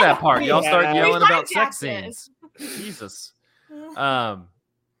didn't get to that part. Y'all start yelling about sex scenes. Jesus.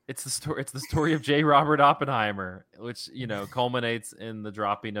 It's the story of J. Robert Oppenheimer, which culminates in the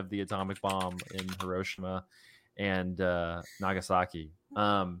dropping of the atomic bomb in Hiroshima and Nagasaki.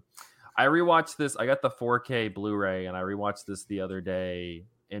 I rewatched this. I got the 4K Blu-ray, and I rewatched this the other day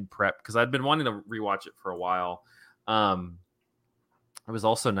in prep because I'd been wanting to rewatch it for a while. It was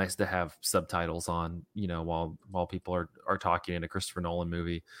also nice to have subtitles on, while people are talking in a Christopher Nolan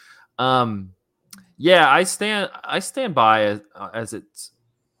movie. Yeah, I stand by as it's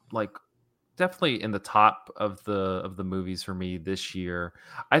like definitely in the top of the movies for me this year.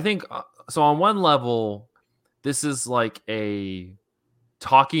 I think so. On one level, this is like a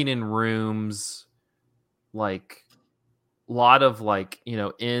talking in rooms, like a lot of like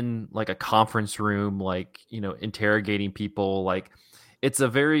in like a conference room, like interrogating people. Like it's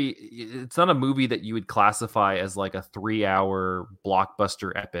not a movie that you would classify as like a 3-hour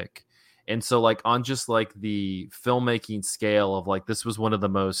blockbuster epic. And so like on just like the filmmaking scale of like, this was one of the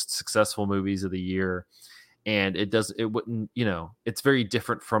most successful movies of the year. And it's very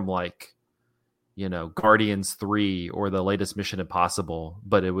different from like, Guardians 3 or the latest Mission Impossible,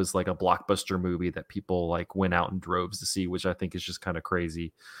 but it was like a blockbuster movie that people like went out in droves to see, which I think is just kind of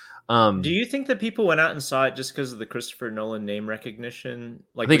crazy. Do you think that people went out and saw it just because of the Christopher Nolan name recognition?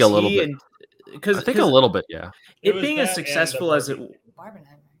 Like, I think a little bit. I think a little bit, yeah. It being as successful as it...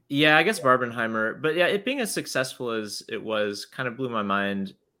 Yeah, I guess Barbenheimer. But yeah, it being as successful as it was kind of blew my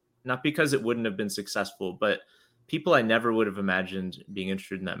mind. Not because it wouldn't have been successful, but people I never would have imagined being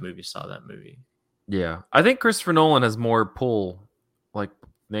interested in that movie saw that movie. Yeah. I think Christopher Nolan has more pull, like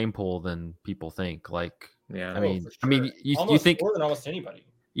name pull, than people think. Like, yeah. I mean, you think more than almost anybody.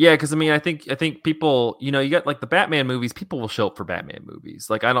 Yeah, because I think people, you got like the Batman movies, people will show up for Batman movies.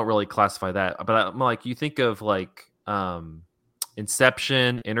 Like, I don't really classify that, but I'm like, you think of like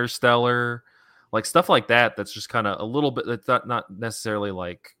Inception, Interstellar, like stuff like that. That's just kind of a little bit. That's not necessarily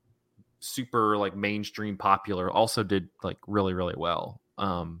like super like mainstream popular. Also did like really, really well.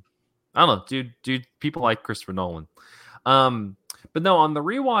 I don't know, dude. People like Christopher Nolan. But no, on the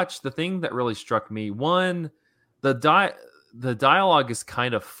rewatch, the thing that really struck me, one, the dialogue is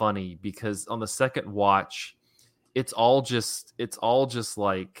kind of funny because on the second watch, it's all just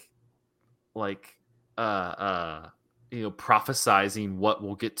like prophesizing what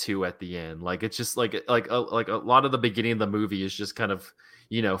we'll get to at the end. Like it's just like a lot of the beginning of the movie is just kind of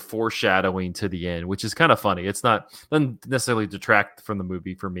foreshadowing to the end, which is kind of funny. It's doesn't necessarily detract from the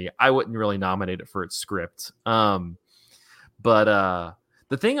movie for me. I wouldn't really nominate it for its script. But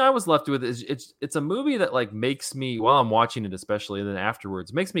the thing I was left with is it's a movie that like makes me, while I'm watching it especially, and then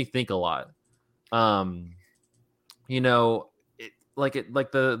afterwards, makes me think a lot. The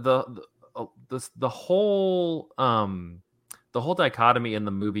whole dichotomy in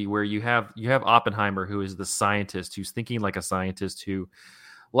the movie where you have Oppenheimer, who is the scientist who's thinking like a scientist, who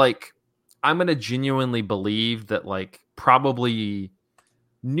like I'm gonna genuinely believe that like probably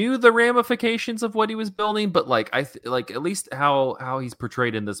knew the ramifications of what he was building, but like at least how he's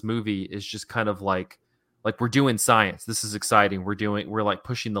portrayed in this movie is just kind of like like we're doing science. This is exciting. We're like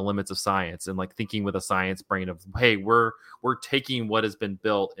pushing the limits of science and like thinking with a science brain of, hey, we're taking what has been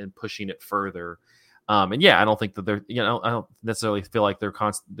built and pushing it further. And yeah, I don't think that they're, you know, I don't necessarily feel like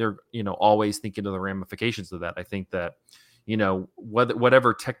they're, you know, always thinking of the ramifications of that. I think that, you know,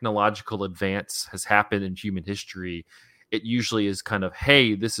 whatever technological advance has happened in human history, it usually is kind of,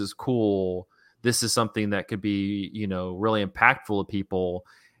 hey, this is cool. This is something that could be, you know, really impactful to people,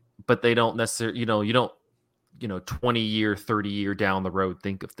 but they don't necessarily, you don't, 20-year, 30-year down the road,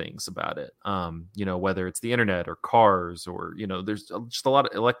 think of things about it. You know, whether it's the internet or cars or, you know, there's just a lot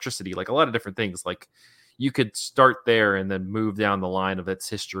of electricity, like a lot of different things. Like you could start there and then move down the line of its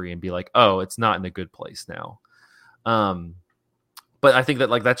history and be like, oh, it's not in a good place now. But I think that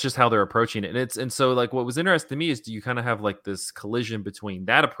like that's just how they're approaching it. And so like what was interesting to me is, do you kind of have like this collision between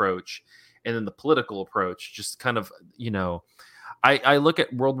that approach and then the political approach? Just kind of, you know, I look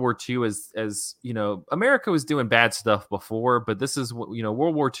at World War II as, you know, America was doing bad stuff before, but this is what, you know,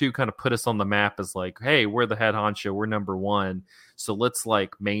 World War II kind of put us on the map as like, hey, we're the head honcho, we're number one. So let's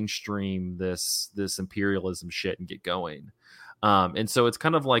like mainstream this imperialism shit and get going. And so it's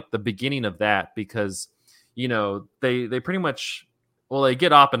kind of like the beginning of that, because, you know, they pretty much, well, they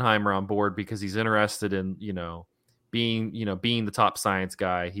get Oppenheimer on board because he's interested in, being the top science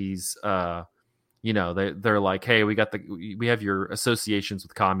guy. He's, they're like, hey, we have your associations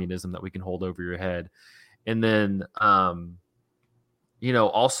with communism that we can hold over your head. And then,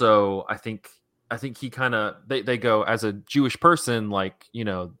 also I think he kind of, they go, as a Jewish person, like, we're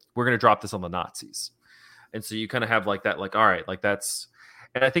going to drop this on the Nazis. And so you kind of have like that, like, all right, like that's,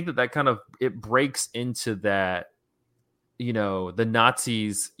 and I think that kind of, it breaks into that, the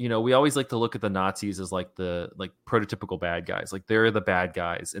Nazis, we always like to look at the Nazis as like the prototypical bad guys. Like they're the bad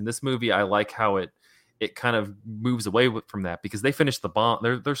guys. In this movie, I like how it kind of moves away from that, because they finished the bomb.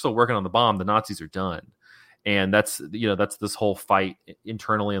 They're still working on the bomb. The Nazis are done. And that's this whole fight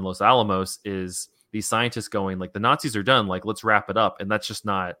internally in Los Alamos, is these scientists going like, the Nazis are done. Like, let's wrap it up. And that's just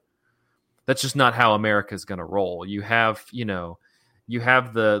not how America is going to roll. You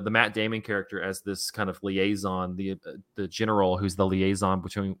have the Matt Damon character as this kind of liaison, the general who's the liaison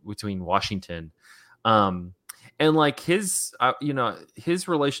between Washington, and like his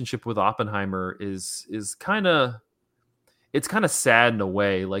relationship with Oppenheimer is kind of sad in a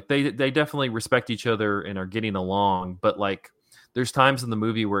way. Like they definitely respect each other and are getting along, but like there's times in the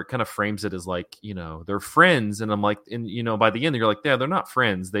movie where it kind of frames it as like, they're friends. And I'm like, and by the end you're like, yeah, they're not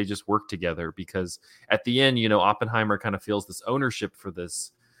friends. They just work together, because at the end, Oppenheimer kind of feels this ownership for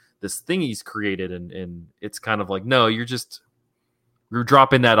this thing he's created. And it's kind of like, no, you're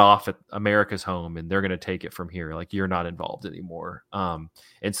dropping that off at America's home and they're going to take it from here. Like, you're not involved anymore. And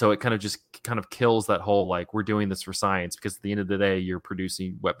so it kind of kills that whole, like, we're doing this for science, because at the end of the day, you're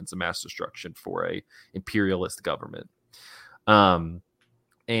producing weapons of mass destruction for a imperialist government. And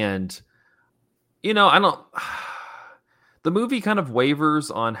I don't, the movie kind of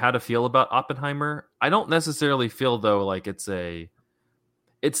wavers on how to feel about Oppenheimer. I don't necessarily feel though, like it's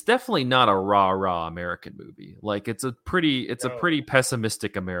definitely not a rah American movie. Like it's a pretty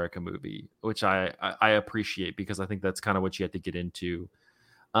pessimistic American movie, which I appreciate, because I think that's kind of what you have to get into.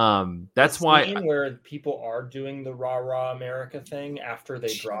 That's why where people are doing the rah America thing after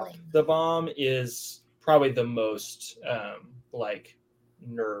they drop the bomb is probably the most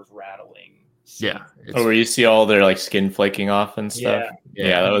nerve rattling scene. Yeah. Where you see all their like skin flaking off and stuff.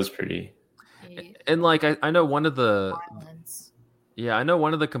 Yeah, that was pretty. And like I know one of the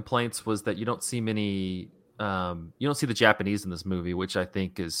complaints was that you don't see many you don't see the Japanese in this movie, which I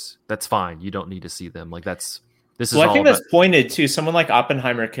think that's fine. You don't need to see them. Like that's pointed too. Someone like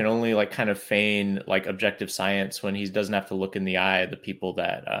Oppenheimer can only like kind of feign like objective science when he doesn't have to look in the eye of the people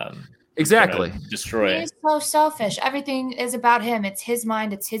that exactly destroy. He's so selfish. Everything is about him. It's his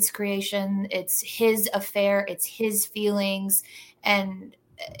mind. It's his creation. It's his affair. It's his feelings, and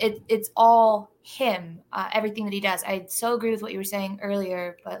it's all him. Everything that he does. I so agree with what you were saying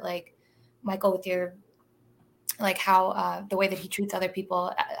earlier. But like Michael, with your like how the way that he treats other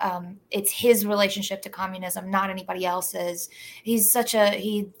people, it's his relationship to communism, not anybody else's. He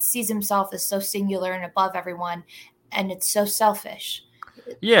sees himself as so singular and above everyone, and it's so selfish.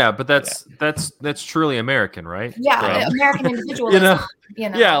 Yeah, but that's truly American, right? Yeah, so, American individualism.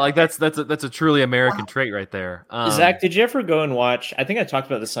 Yeah, like that's a truly American trait right there. Zach, did you ever go and watch? I think I talked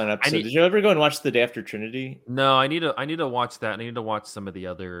about this on an episode. Did you ever go and watch The Day After Trinity? No, I need to watch that. I need to watch some of the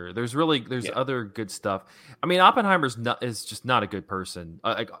other. There's other good stuff. I mean, Oppenheimer's is just not a good person.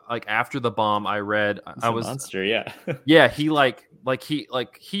 Like after the bomb, I read He's a monster. Yeah, yeah. He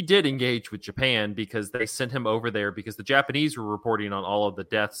did engage with Japan, because they sent him over there because the Japanese were reporting on all of the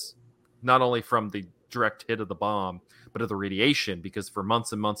deaths, not only from the direct hit of the bomb, but of the radiation, because for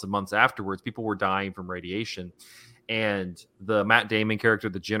months and months and months afterwards, people were dying from radiation. And the Matt Damon character,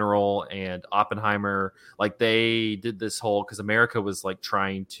 the general, and Oppenheimer, like they did this whole, because America was like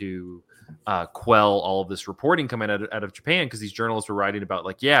trying to quell all of this reporting coming out of Japan, because these journalists were writing about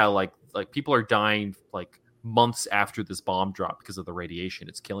like people are dying like months after this bomb drop because of the radiation.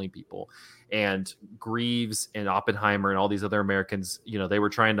 It's killing people. And Greaves and Oppenheimer and all these other Americans, they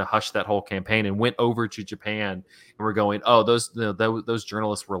were trying to hush that whole campaign and went over to Japan and were going, oh, those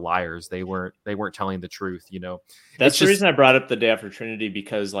journalists were liars. They weren't telling the truth. That's the reason I brought up The Day After Trinity,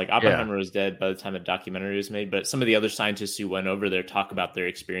 because like Oppenheimer was dead by the time the documentary was made, but some of the other scientists who went over there talk about their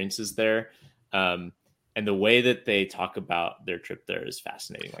experiences there. And the way that they talk about their trip there is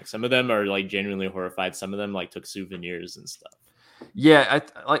fascinating. Like some of them are like genuinely horrified. Some of them like took souvenirs and stuff. Yeah,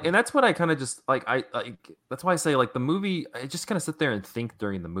 and that's what I kind of just like. That's why I say like the movie. I just kind of sit there and think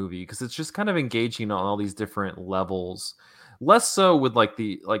during the movie, because it's just kind of engaging on all these different levels. Less so with like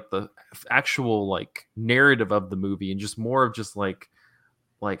the actual like narrative of the movie, and just more of just like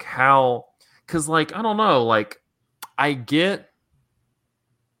how, because like I don't know, like I get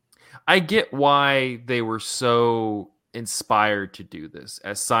why they were so inspired to do this.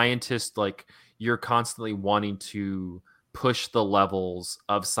 As scientists, like you're constantly wanting to push the levels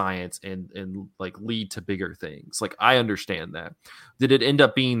of science and like lead to bigger things. Like I understand that. Did it end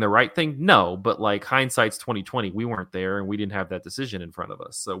up being the right thing? No, but like hindsight's 2020. We weren't there and we didn't have that decision in front of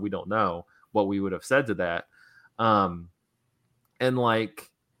us, so we don't know what we would have said to that. And like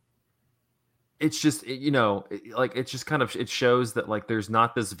it's just, it's just kind of, it shows that like there's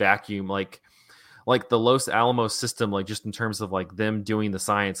not this vacuum, like the Los Alamos system, like just in terms of like them doing the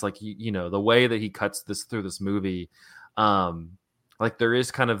science, like the way that he cuts this through this movie, like there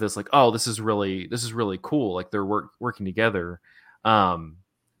is kind of this like, oh, this is really cool, like they're working together,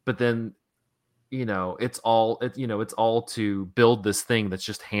 but then it's all to build this thing that's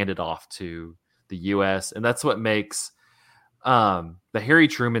just handed off to the US. And that's what makes the Harry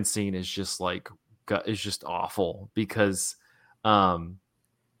Truman scene is just awful, because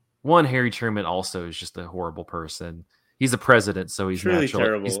one, Harry Truman also is just a horrible person. He's a president, so he's truly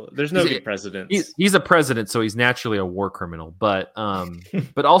terrible. There's no good presidents. He's a president, so he's naturally a war criminal, but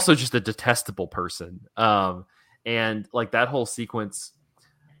but also just a detestable person. And like that whole sequence,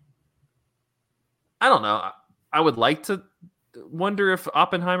 I don't know. I would like to wonder if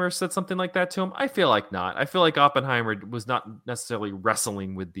Oppenheimer said something like that to him. I feel like not. I feel like Oppenheimer was not necessarily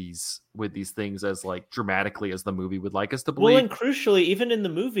wrestling with these things as like dramatically as the movie would like us to believe. Well, and crucially, even in the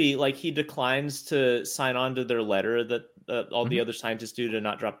movie, like he declines to sign on to their letter that all the other scientists do to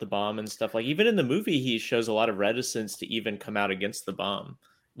not drop the bomb and stuff. Like even in the movie, he shows a lot of reticence to even come out against the bomb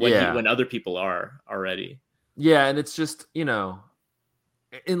when other people are already. Yeah, and it's just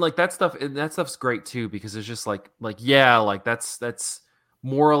and like that stuff's great too, because it's just like that's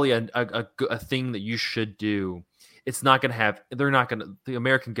morally a thing that you should do. It's not going to have, the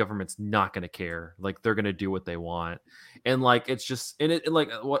American government's not going to care. Like they're going to do what they want. And like, it's just, and it like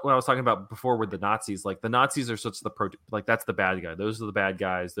what I was talking about before with the Nazis, like the Nazis are like, that's the bad guy. Those are the bad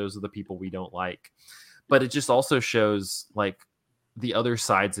guys. Those are the people we don't like. But it just also shows like the other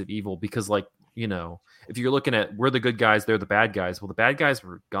sides of evil, because like, if you're looking at we're the good guys, they're the bad guys. Well, the bad guys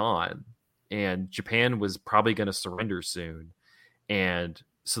were gone and Japan was probably going to surrender soon. And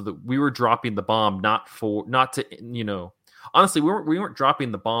so that we were dropping the bomb, honestly, we weren't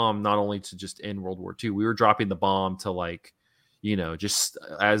dropping the bomb not only to just end World War II. We were dropping the bomb to like, just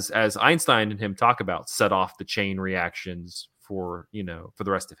as Einstein and him talk about, set off the chain reactions for the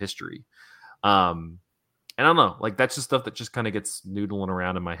rest of history. And I don't know, like that's just stuff that just kind of gets noodling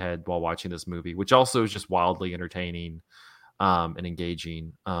around in my head while watching this movie, which also is just wildly entertaining and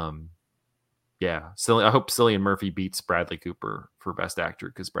engaging. Yeah, I hope Cillian Murphy beats Bradley Cooper for Best Actor,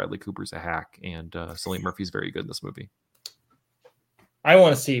 because Bradley Cooper's a hack and Cillian Murphy's very good in this movie. I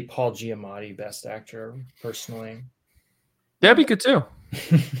want to see Paul Giamatti Best Actor, personally. That'd be good too.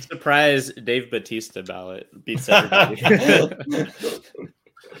 Surprise Dave Bautista ballot beats everybody.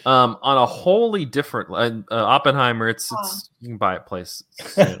 On a wholly different Oppenheimer, it's you can buy it place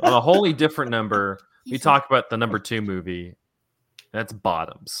soon. On a wholly different number, we talk about the number 2 movie. That's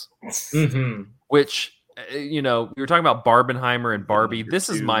Bottoms, which we were talking about Barbenheimer and Barbie. This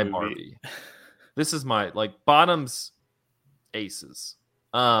is my Barbie. This is my Bottoms aces.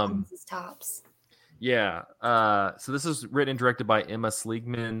 Bottoms is tops. Yeah. So this is written and directed by Emma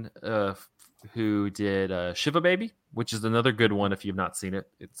Sligman, who did Shiva Baby, which is another good one if you've not seen it.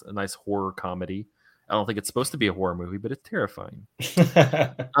 It's a nice horror comedy. I don't think it's supposed to be a horror movie, but it's terrifying.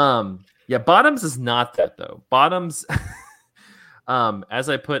 Yeah, Bottoms is not that though. Bottoms As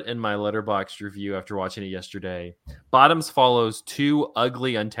I put in my Letterboxd review after watching it yesterday, Bottoms follows two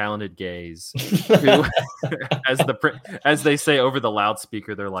ugly, untalented gays who, as they say over the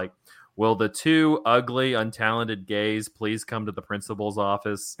loudspeaker, they're like, "Will the two ugly, untalented gays please come to the principal's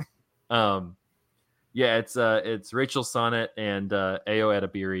office?" It's Rachel Sonnet and Ayo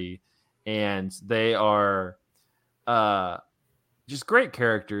Edebiri, and they are just great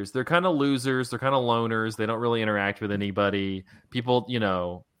characters. They're kind of losers. They're kind of loners. They don't really interact with anybody. People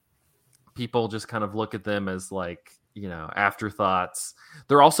just kind of look at them as like, afterthoughts.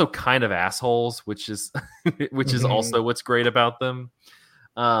 They're also kind of assholes, which is also what's great about them.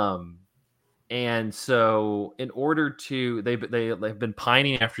 And so in order to, they've been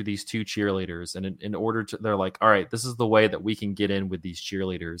pining after these two cheerleaders, and in order to, they're like, all right, this is the way that we can get in with these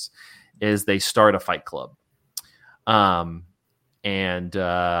cheerleaders, is they start a fight club.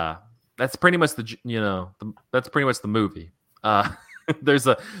 That's pretty much that's pretty much the movie. There's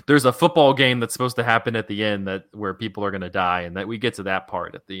a football game that's supposed to happen at the end where people are going to die, and that we get to that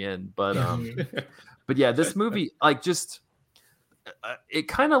part at the end. But but yeah, this movie, like, just it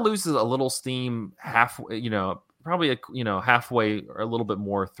kind of loses a little steam halfway, probably halfway or a little bit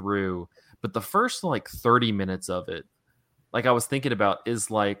more through. But the first like 30 minutes of it, like I was thinking about,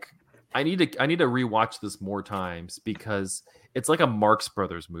 is like I need to rewatch this more times, because it's like a Marx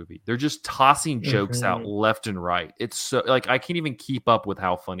Brothers movie. They're just tossing jokes out left and right. It's so, like, I can't even keep up with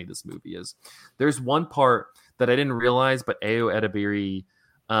how funny this movie is. There's one part that I didn't realize, but Ayo Edebiri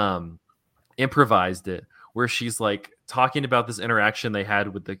improvised it, where she's like talking about this interaction they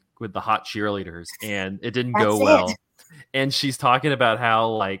had with the hot cheerleaders, and it didn't go well. And she's talking about how,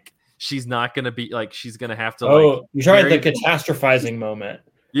 like, she's not going to be, like, she's going to have to, you're talking about the catastrophizing moment.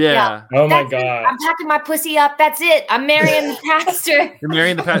 Yeah. Oh my God. I'm packing my pussy up. That's it. I'm marrying the pastor. You're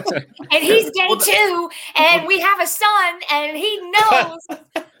marrying the pastor. And he's gay too. And we have a son, and he knows.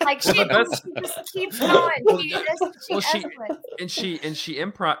 Like, she just keeps going. She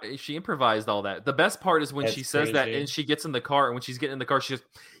improvised all that. The best part is when she says that, and she gets in the car, and when she's getting in the car, she goes,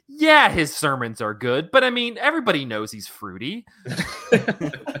 "Yeah, his sermons are good, but I mean, everybody knows he's fruity."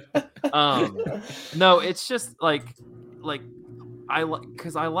 No, it's just like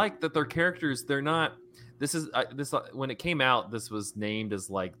because I like that their characters, they're not. This when it came out, this was named as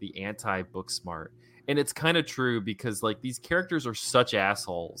like the anti-Booksmart. And it's kind of true, because like these characters are such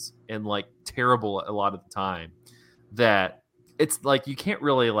assholes and like terrible a lot of the time, that it's like you can't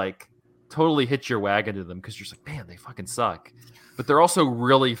really like totally hitch your wagon to them, because you're just like, man, they fucking suck. But they're also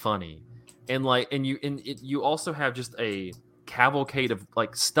really funny. And like, you also have just a cavalcade of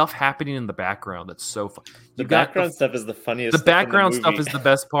like stuff happening in the background that's so fun. The background stuff is the funniest. The background stuff is the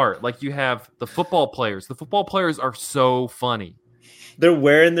best part. Like, you have the football players. The football players are so funny. They're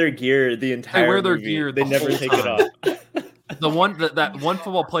wearing their gear the entire. They wear their movie. gear. They never take it off. The one that one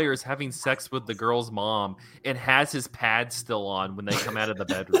football player is having sex with the girl's mom and has his pads still on when they come out of the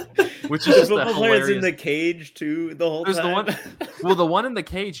bedroom, which is the just football hilarious. player's in the cage too the whole time. The one in the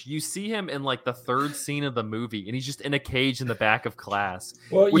cage, you see him in like the third scene of the movie, and he's just in a cage in the back of class.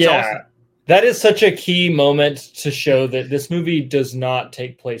 Well, that is such a key moment to show that this movie does not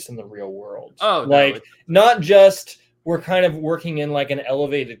take place in the real world. Oh, like, not just we're kind of working in like an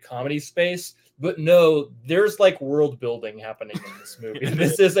elevated comedy space, but no, there's like world building happening in this movie.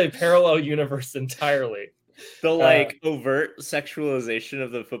 This is a parallel universe entirely. The like overt sexualization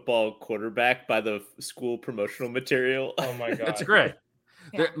of the football quarterback by the school promotional material. Oh my God. It's great.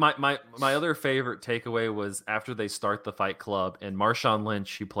 Yeah. My other favorite takeaway was after they start the fight club, and Marshawn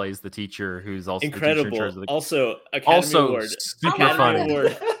Lynch, who plays the teacher, who's also incredible. The teacher also Academy Award. Super funny.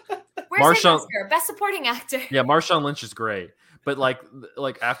 Where's Marshawn, Best Supporting Actor? Yeah, Marshawn Lynch is great. But like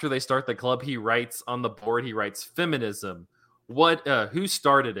after they start the club, he writes on the board. He writes feminism. What? Who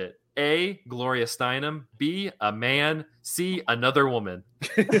started it? A, Gloria Steinem. B, a man. C, another woman.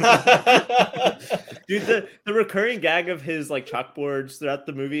 Dude, the recurring gag of his like chalkboards throughout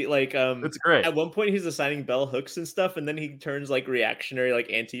the movie, like it's great. At one point he's assigning bell hooks and stuff, and then he turns like reactionary,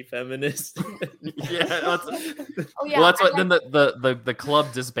 like anti-feminist. Yeah. Well, that's what. Then the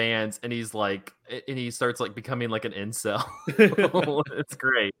club disbands, and he's like, and he starts like becoming like an incel. It's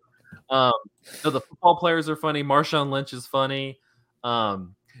great. So the football players are funny. Marshawn Lynch is funny.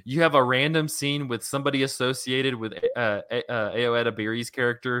 You have a random scene with somebody associated with Ayo Edebiri's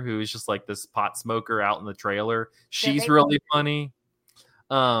character, who is just like this pot smoker out in the trailer. She's really funny.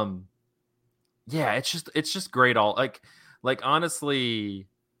 Yeah, it's just great. All like honestly,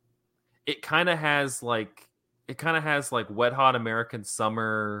 it kind of has like Wet Hot American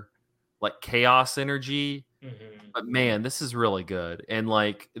Summer, like chaos energy, Mm-hmm. But man, this is really good. And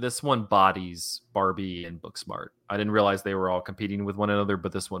like this one bodies Barbie and Booksmart. I didn't realize they were all competing with one another,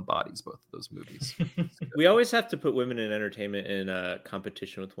 but this one bodies both of those movies. We always have to put women in entertainment in a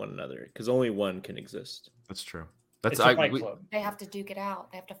competition with one another because only one can exist. That's true. That's It's a Fight Club. They have to duke it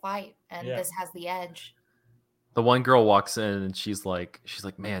out. They have to fight, and this has the edge. The one girl walks in and she's like,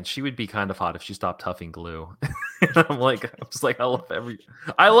 man, she would be kind of hot if she stopped huffing glue. I'm just like, I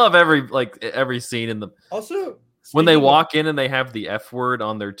love every scene in the. Also, when they walk in and they have the F word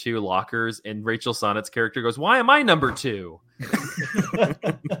on their 2 lockers, and Rachel Sonnet's character goes, "Why am I number 2?"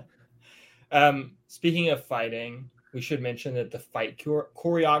 Speaking of fighting, we should mention that the fight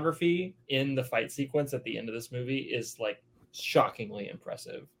choreography in the fight sequence at the end of this movie is like shockingly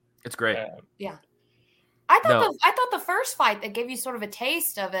impressive. It's great. Yeah. I thought the first fight that gave you sort of a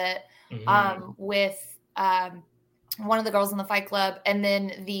taste of it with one of the girls in the Fight Club, and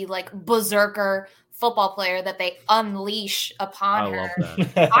then the like berserker football player that they unleash upon her.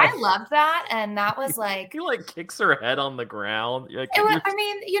 Love that. I love that, and that was like he like kicks her head on the ground. I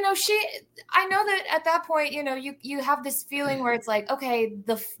mean, I know that at that point, you have this feeling where it's like, okay,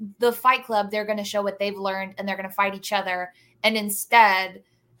 the Fight Club, they're going to show what they've learned, and they're going to fight each other, and instead,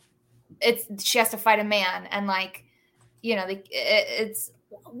 she has to fight a man, and like, it's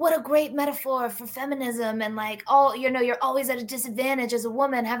what a great metaphor for feminism, and like, you're always at a disadvantage as a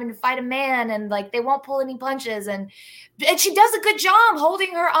woman having to fight a man, and like they won't pull any punches, and she does a good job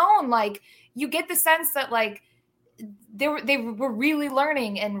holding her own. Like you get the sense that like they were really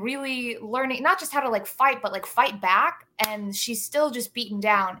learning not just how to like fight, but like fight back, and she's still just beaten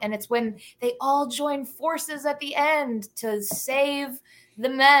down. And it's when they all join forces at the end to save the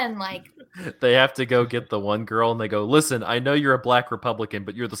men. Like they have to go get the one girl, and they go, "Listen, I know you're a black Republican,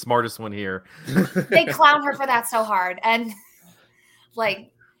 but you're the smartest one here." They clown her for that so hard, and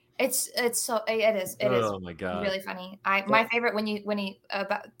like it is oh my god, really funny. My favorite when he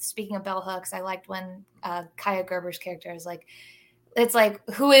about speaking of bell hooks, I liked when Kaya Gerber's character is like, it's like,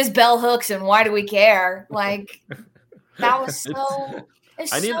 who is bell hooks and why do we care? Like that was so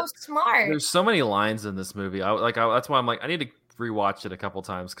smart. There's so many lines in this movie. That's why I'm like, I need to rewatch it a couple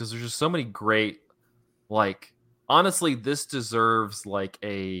times because there's just so many great, like, honestly, this deserves like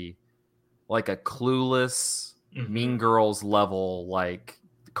a Clueless, Mean Girls level like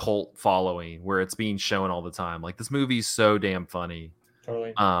cult following where it's being shown all the time. Like this movie's so damn funny.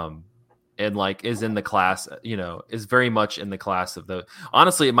 Totally. And like is in the class, is very much in the class of the.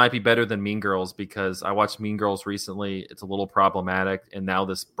 Honestly, it might be better than Mean Girls because I watched Mean Girls recently. It's a little problematic, and now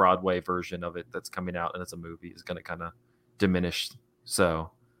this Broadway version of it that's coming out and it's a movie is going to kind of diminish.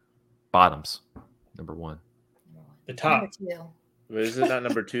 So, Bottoms, number 1. The top. Is it not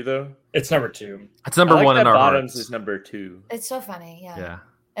number 2 though? It's number 2. It's number 1 in our Bottoms hearts. is number 2. It's so funny, yeah. Yeah.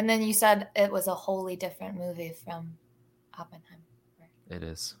 And then you said it was a wholly different movie from Oppenheimer. It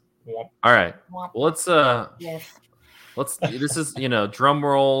is. Womp. All right. Well, let's this is, drum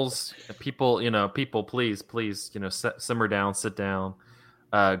rolls. People, please, simmer down, sit down.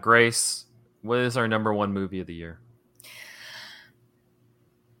 Grace, what is our number 1 movie of the year?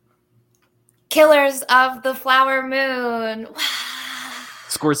 Killers of the Flower Moon.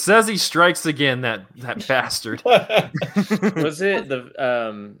 Scorsese strikes again, that bastard. Was it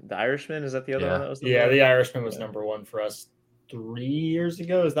the Irishman? Is that the other one that was The Irishman was number 1 for us 3 years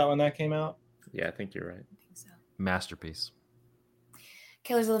ago. Is that when that came out? Yeah, I think you're right. I think so. Masterpiece.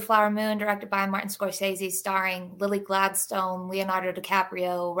 Killers of the Flower Moon, directed by Martin Scorsese, starring Lily Gladstone, Leonardo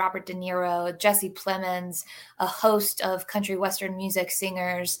DiCaprio, Robert De Niro, Jesse Plemons, a host of country western music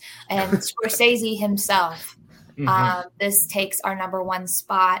singers, and Scorsese himself. This takes our number 1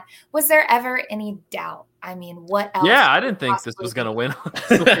 spot. Was there ever any doubt? I mean, what else? Yeah, I didn't think this was going to win.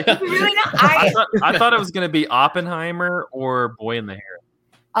 Really not? I thought it was going to be Oppenheimer or Boy in the Hair.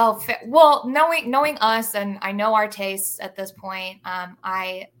 Oh, well, knowing us, and I know our tastes at this point, I'm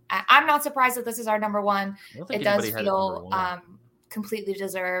not surprised that this is our number 1. It does feel completely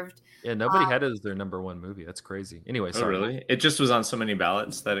deserved. Yeah, nobody had it as their number 1 movie. That's crazy. Anyway, sorry. Oh, really? It just was on so many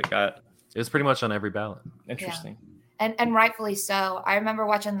ballots that it got. It was pretty much on every ballot. Interesting. Yeah. And rightfully so. I remember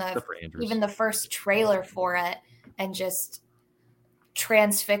watching even the first trailer for it and just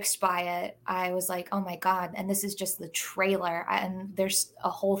transfixed by it. I was like, oh my God. And this is just the trailer. And there's a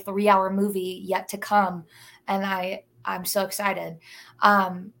whole 3-hour movie yet to come. And I'm so excited.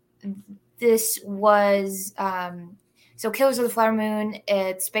 This was, so Killers of the Flower Moon.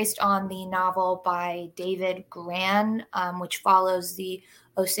 It's based on the novel by David Grann, which follows the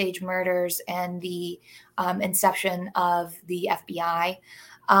Osage murders and the inception of the FBI.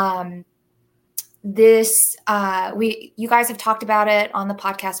 this you guys have talked about it on the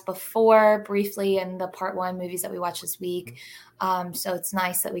podcast before briefly in the part 1 movies that we watched this week. So it's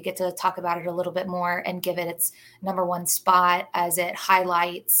nice that we get to talk about it a little bit more and give it its number 1 spot as it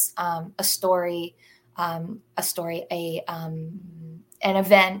highlights an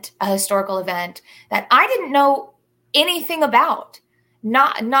event, a historical event that I didn't know anything about.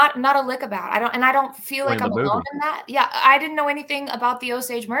 Not a lick about. I don't feel like I'm alone in that. Yeah, I didn't know anything about the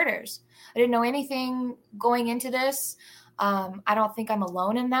Osage murders. I didn't know anything going into this. I don't think I'm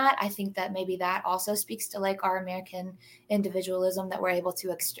alone in that. I think that maybe that also speaks to like our American individualism, that we're able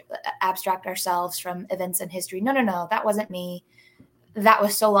to abstract ourselves from events in history. No, that wasn't me. That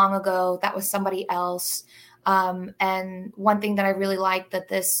was so long ago. That was somebody else. And one thing that I really like that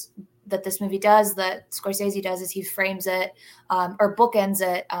this movie does, that Scorsese does, is he frames it or bookends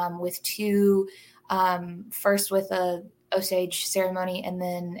it with 2, first with a Osage ceremony, and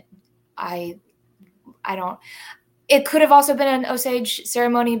then it could have also been an Osage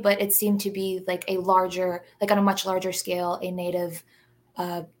ceremony, but it seemed to be like on a much larger scale, a Native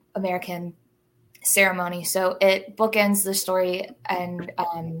American ceremony. So it bookends the story and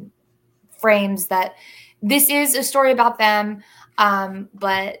frames that this is a story about them,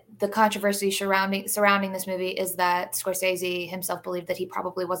 but the controversy surrounding this movie is that Scorsese himself believed that he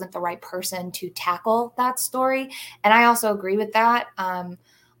probably wasn't the right person to tackle that story. And I also agree with that. I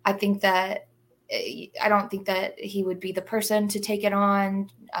don't think that he would be the person to take it on.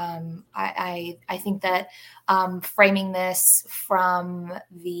 I think that framing this from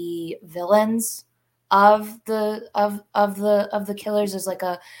the villains of the killers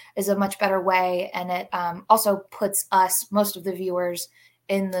is a much better way, and it also puts us, most of the viewers,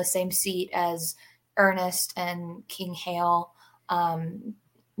 in the same seat as Ernest and King Hale.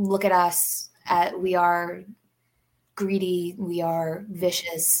 Look at us. We are greedy. We are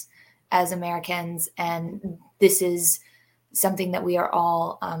vicious as Americans, and this is something that we are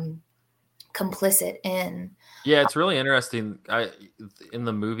all complicit in. Yeah, it's really interesting in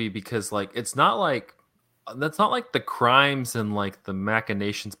the movie because like that's not like the crimes and like the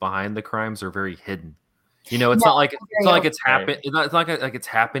machinations behind the crimes are very hidden. You know, it's not like it's happening. It's not like it's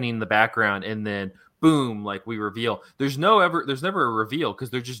happening in the background and then boom, like we reveal. There's never a reveal because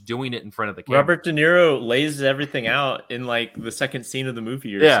they're just doing it in front of the camera. Robert De Niro lays everything out in like the second scene of the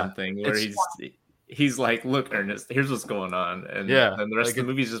movie or something, where he's like, "Look, Ernest, here's what's going on," and then the rest of the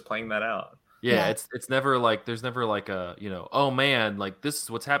movie is just playing that out. Yeah, it's never like there's never like a oh man, like this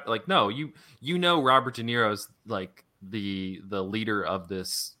is what's happening. Like no, you know Robert De Niro's like the leader of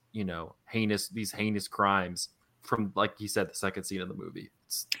this these heinous crimes from, like you said, the second scene of the movie.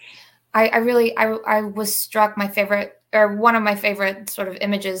 I was struck. My favorite, or one of my favorite sort of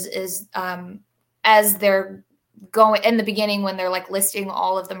images is as they're going in the beginning when they're like listing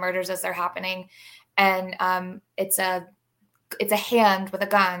all of the murders as they're happening, and it's a hand with a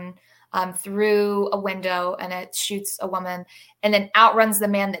gun through a window, and it shoots a woman and then outruns the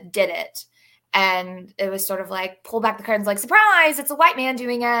man that did it. And it was sort of like, pull back the curtains, like, surprise, it's a white man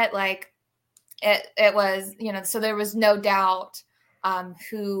doing it. Like it was, so there was no doubt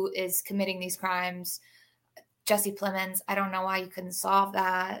who is committing these crimes. Jesse Plemons, I don't know why you couldn't solve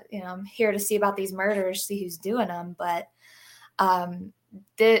that. I'm here to see about these murders, see who's doing them. But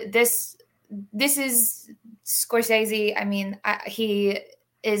this is Scorsese. I mean, he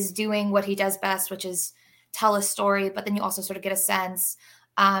is doing what he does best, which is tell a story, but then you also sort of get a sense.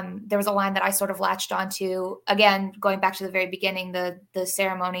 There was a line that I sort of latched onto, again, going back to the very beginning, the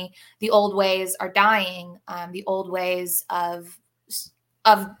ceremony. The old ways are dying. The old ways of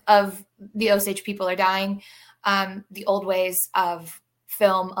the Osage people are dying. The old ways of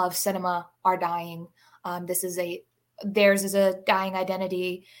film, of cinema, are dying. Theirs is a dying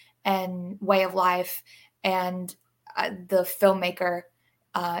identity and way of life, and the filmmaker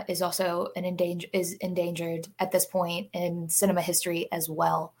is also endangered at this point in cinema history as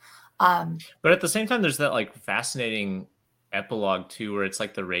well. But at the same time, there's that like fascinating epilogue too, where it's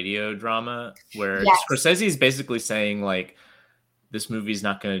like the radio drama, where Scorsese is basically saying like, this movie's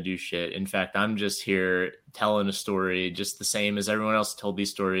not going to do shit. In fact, I'm just here telling a story just the same as everyone else told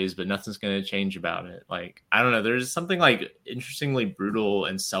these stories, but nothing's going to change about it. Like, I don't know. There's something like interestingly brutal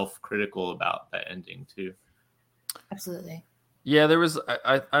and self-critical about that ending too. Absolutely. Yeah, there was.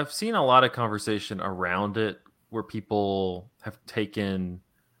 I've seen a lot of conversation around it where people have taken,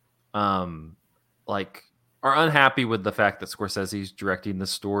 like, are unhappy with the fact that Scorsese's directing this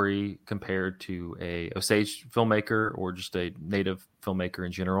story compared to a Osage filmmaker or just a Native filmmaker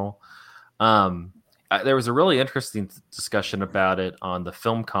in general. There was a really interesting discussion about it on the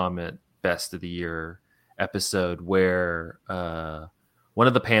Film Comment Best of the Year episode where one one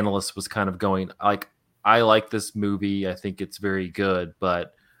of the panelists was kind of going like, I like this movie, I think it's very good,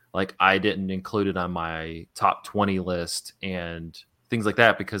 but like I didn't include it on my top 20 list and things like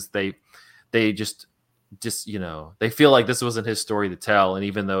that because they just they feel like this wasn't his story to tell, and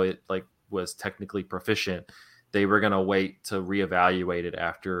even though it like was technically proficient, they were going to wait to reevaluate it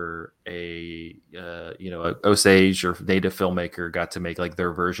after a Osage or native filmmaker got to make like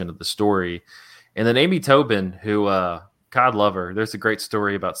their version of the story. And then Amy Tobin, who God love her, there's a great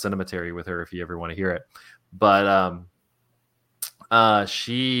story about Cinematary with her if you ever want to hear it, but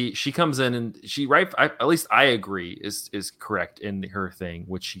she comes in and she at least I agree is correct in her thing,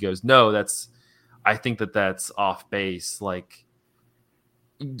 which she goes, no, I think that's off base. Like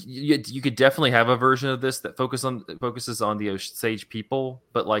you could definitely have a version of this that focuses on the Osage people,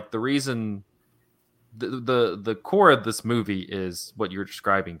 but like the reason the core of this movie is what you're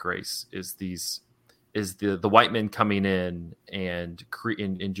describing, Grace, is the white men coming in and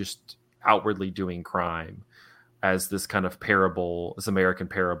just outwardly doing crime as this kind of parable, this American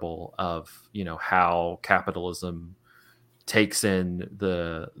parable of how capitalism takes in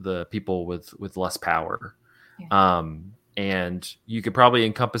the people with less power. Yeah. And you could probably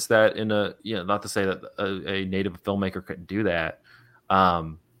encompass that in not to say that a native filmmaker couldn't do that,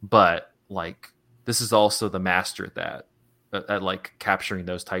 but like this is also the master at that, at like capturing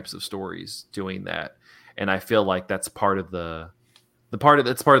those types of stories, doing that. And I feel like that's part of the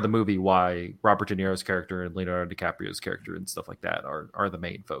movie why Robert De Niro's character and Leonardo DiCaprio's character and stuff like that are the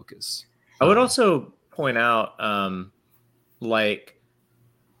main focus. I would also point out, like,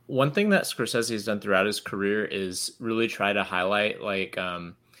 one thing that Scorsese has done throughout his career is really try to highlight like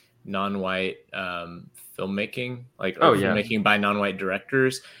non-white filmmaking, like filmmaking by non-white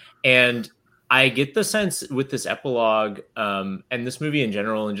directors. And I get the sense with this epilogue and this movie in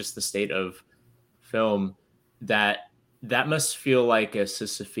general and just the state of film that must feel like a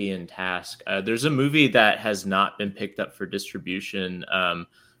Sisyphean task. There's a movie that has not been picked up for distribution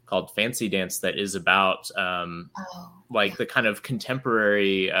called Fancy Dance that is about like the kind of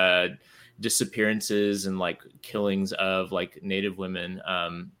contemporary disappearances and like killings of like Native women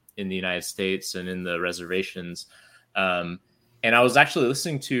in the United States and in the reservations. And I was actually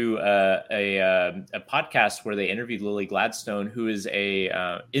listening to a podcast where they interviewed Lily Gladstone, who is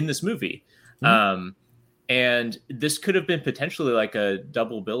in this movie. Mm-hmm. And this could have been potentially like a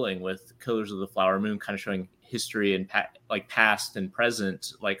double billing with Killers of the Flower Moon, kind of showing history and like past and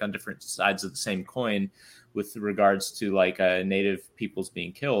present, like on different sides of the same coin with regards to like Native peoples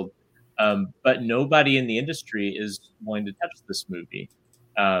being killed. But nobody in the industry is going to touch this movie,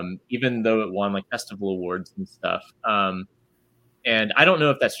 even though it won like festival awards and stuff. And I don't know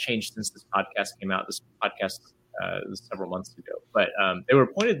if that's changed since this podcast came out. This podcast was several months ago, but they were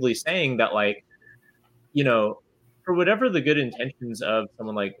pointedly saying that like, for whatever the good intentions of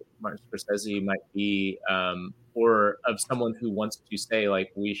someone like Martin Scorsese might be, or of someone who wants to say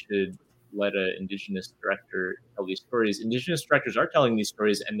like we should let an indigenous director tell these stories. Indigenous directors are telling these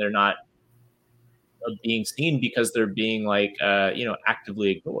stories, and they're not being seen because they're being like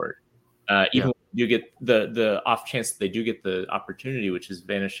actively ignored. Even when you get the off chance that they do get the opportunity, which is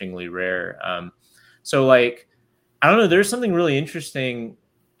vanishingly rare. So like I don't know, there's something really interesting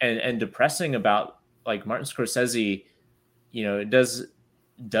and depressing about like Martin Scorsese, is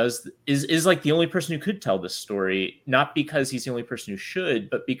like the only person who could tell this story, not because he's the only person who should,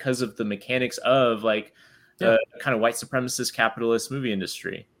 but because of the mechanics of like the kind of white supremacist capitalist movie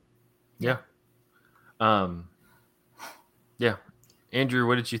industry. Yeah. Andrew,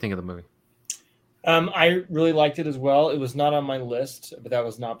 what did you think of the movie? I really liked it as well. It was not on my list, but that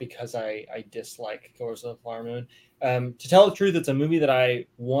was not because I dislike Killers of the Flower Moon. To tell the truth, it's a movie that I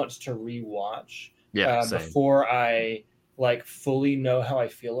want to rewatch. Before I like fully know how I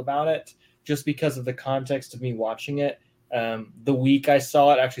feel about it, just because of the context of me watching it. The week I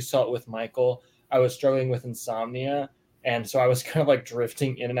saw it, I actually saw it with Michael. I was struggling with insomnia, and so I was kind of like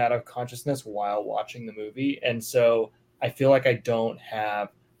drifting in and out of consciousness while watching the movie. And so I feel like I don't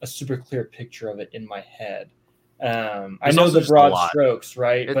have a super clear picture of it in my head. I know the broad strokes,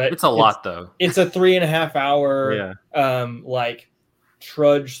 right? But it's a lot though. It's a 3.5 hour like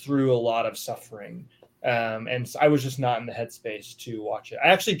trudge through a lot of suffering. And I was just not in the headspace to watch it. I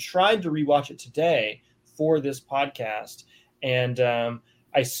actually tried to rewatch it today for this podcast. And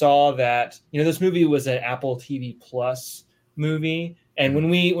I saw that, this movie was an Apple TV Plus movie. And when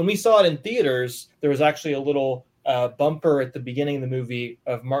we saw it in theaters, there was actually a little bumper at the beginning of the movie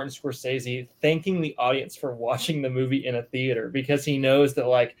of Martin Scorsese thanking the audience for watching the movie in a theater, because he knows that,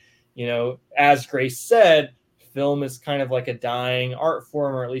 like, as Grace said, film is kind of like a dying art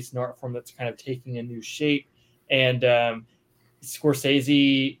form, or at least an art form that's kind of taking a new shape. And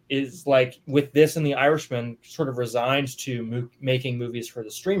Scorsese is like, with this and The Irishman, sort of resigned to making movies for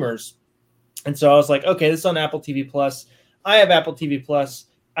the streamers. And so I was like, okay, this is on Apple TV Plus. I have Apple TV Plus.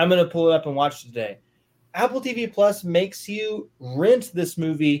 I'm going to pull it up and watch it today. Apple TV Plus makes you rent this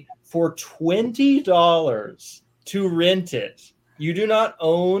movie for $20 to rent it. You do not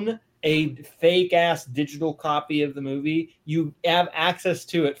own a fake ass digital copy of the movie. You have access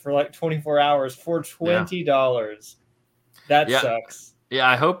to it for like 24 hours for $20. That sucks. Yeah,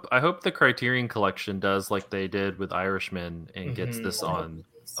 I hope the Criterion Collection does like they did with Irishman and gets this on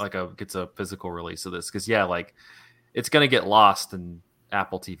gets a physical release of this, because like it's gonna get lost in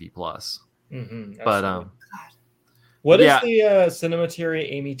Apple TV Plus. But what is the Cinematary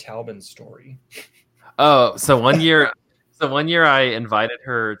Amy Taubin story? Oh, so one year I invited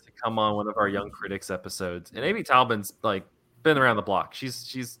her to come on one of our Young Critics episodes, and Amy Taubin's like been around the block.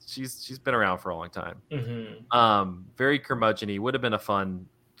 She's been around for a long time. Very curmudgeon-y. Would have been a fun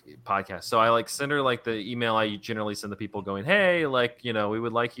podcast. So I like send her like the email I generally send the people going, hey, like, we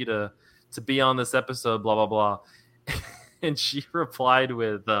would like you to be on this episode, blah blah blah. And she replied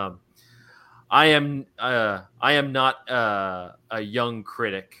with I am not a young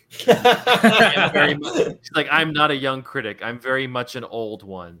critic. She's like, I'm not a young critic. I'm very much an old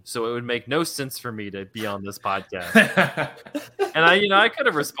one. So it would make no sense for me to be on this podcast. And I could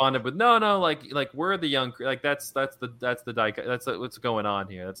have responded with no, like we're the young, like that's what's going on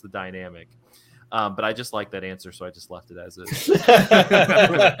here. That's the dynamic. But I just like that answer, so I just left it as is. You just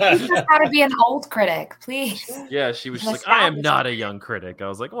got to be an old critic, please. Yeah, she was just like, I am not a young critic. I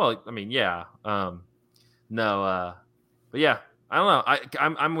was like, well, I mean, yeah. No, but yeah, I don't know.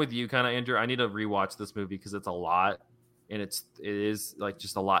 I'm with you kind of, Andrew. I need to rewatch this movie because it's a lot, and it is like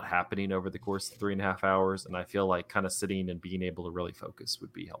just a lot happening over the course of 3.5 hours, and I feel like kind of sitting and being able to really focus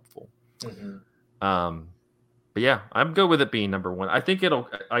would be helpful. But yeah, I'm good with it being number one. I think it'll,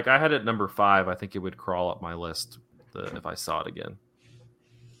 like, I had it number 5. I think it would crawl up my list if I saw it again.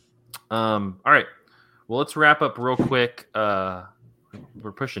 All right. Well, let's wrap up real quick. We're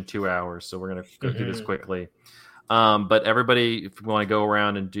pushing 2 hours, so we're going to go through this quickly. But everybody, if you want to go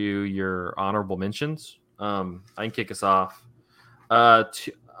around and do your honorable mentions, I can kick us off. I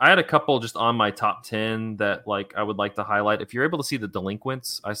had a couple just on my top 10 that like I would like to highlight. If you're able to see The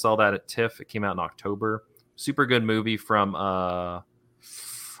Delinquents, I saw that at TIFF. It came out in October. Super good movie from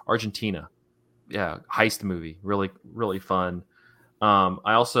Argentina. Yeah, heist movie. Really, really fun. I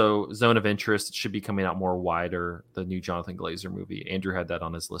also, Zone of Interest should be coming out more wider, the new Jonathan Glazer movie. Andrew had that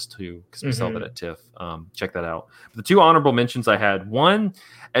on his list too, because we saw that at TIFF. Check that out. The 2 honorable mentions I had, one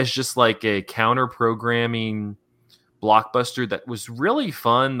as just like a counter-programming blockbuster that was really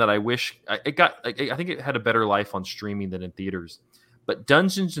fun that I wish I think it had a better life on streaming than in theaters. But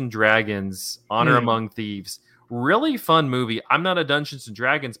Dungeons and Dragons, Honor Among Thieves, really fun movie. I'm not a Dungeons and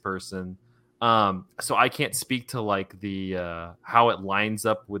Dragons person, so I can't speak to like the how it lines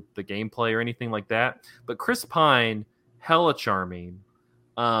up with the gameplay or anything like that. But Chris Pine, hella charming.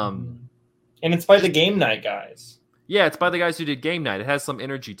 And it's by the Game Night guys. Yeah, it's by the guys who did Game Night. It has some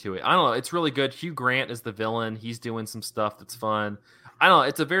energy to it. I don't know. It's really good. Hugh Grant is the villain. He's doing some stuff that's fun. I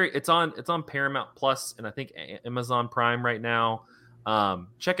don't know. It's on Paramount Plus and I think Amazon Prime right now.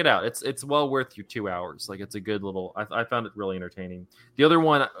 Check it out. It's well worth your 2 hours. Like, it's a good little, I found it really entertaining. The other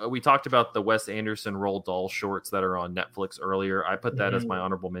one, we talked about the Wes Anderson Roald Dahl shorts that are on Netflix earlier. I put that as my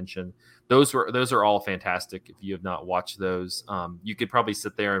honorable mention. Those are all fantastic. If you have not watched those, you could probably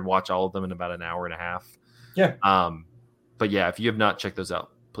sit there and watch all of them in about an hour and a half. Yeah. But yeah, if you have not checked those out,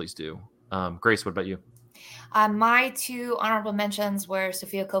 please do. Grace, what about you? My 2 honorable mentions were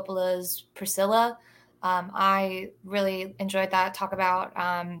Sofia Coppola's Priscilla. I really enjoyed that. Talk about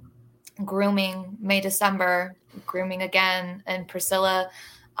grooming, May, December, grooming again, and Priscilla.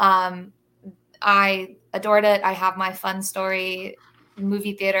 I adored it. I have my fun story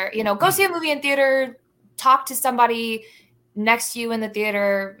movie theater. Go see a movie in theater, talk to somebody next to you in the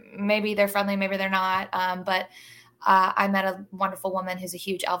theater. Maybe they're friendly, maybe they're not. But I met a wonderful woman who's a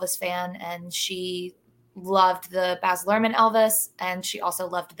huge Elvis fan, and she loved the Baz Luhrmann Elvis, and she also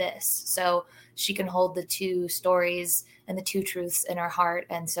loved this. So she can hold the 2 stories and the 2 truths in her heart,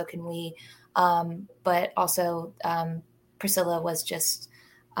 and so can we. But also, Priscilla was just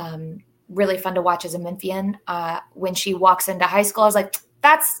really fun to watch as a Memphian. When she walks into high school, I was like,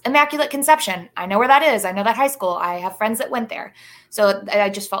 that's Immaculate Conception. I know where that is. I know that high school. I have friends that went there. So I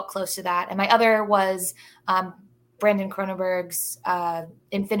just felt close to that. And my other was Brandon Cronenberg's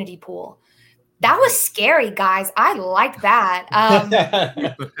Infinity Pool. That was scary, guys. I like that.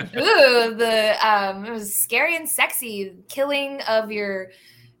 It was scary and sexy. Killing of your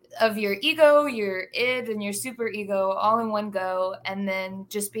of your ego, your id, and your super ego all in one go, and then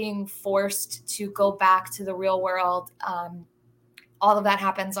just being forced to go back to the real world. All of that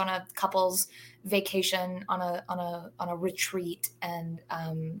happens on a couple's vacation, on a retreat, and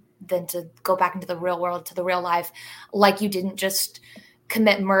then to go back into the real world, to the real life, like you didn't just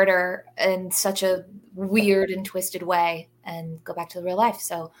commit murder in such a weird and twisted way and go back to the real life.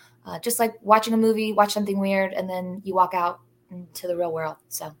 So just like watching a movie, watch something weird, and then you walk out into the real world.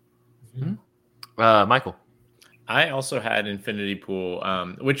 So Michael. I also had Infinity Pool,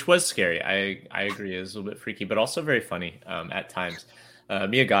 which was scary. I agree, it was a little bit freaky, but also very funny at times.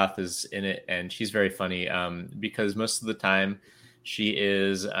 Mia Goth is in it, and she's very funny because most of the time she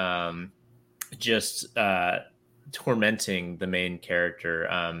is just tormenting the main character.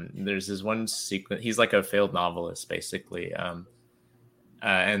 There's this one sequence. He's like a failed novelist, basically.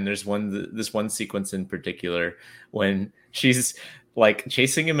 And there's this one sequence in particular when she's like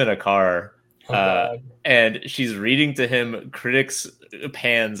chasing him in a car. And she's reading to him critics'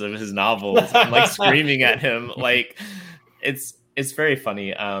 pans of his novels and like screaming at him. Like it's very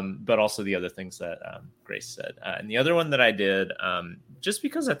funny. But also the other things that Grace said. And the other one that I did, just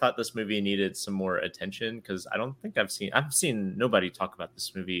because I thought this movie needed some more attention, because I don't think I've seen nobody talk about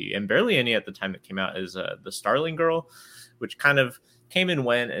this movie, and barely any at the time it came out, is The Starling Girl, which kind of came and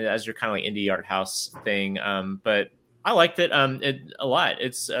went as your kind of like indie art house thing. But I liked it a lot.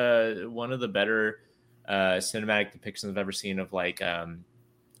 It's one of the better cinematic depictions I've ever seen of like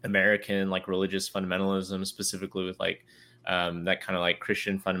American like religious fundamentalism, specifically with like that kind of like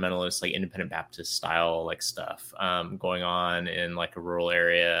Christian fundamentalist, like independent Baptist style like stuff going on in like a rural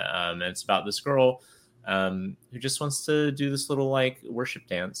area. And it's about this girl who just wants to do this little like worship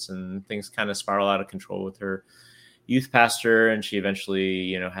dance, and things kind of spiral out of control with her youth pastor, and she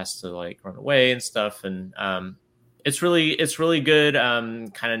eventually has to like run away and stuff. And it's really good,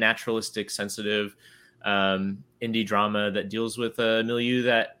 kind of naturalistic, sensitive indie drama that deals with a milieu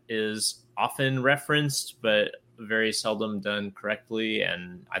that is often referenced but very seldom done correctly.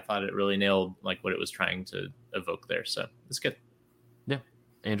 And I thought it really nailed like what it was trying to evoke there. So it's good. Yeah.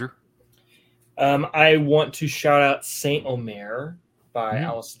 Andrew? I want to shout out Saint Omer by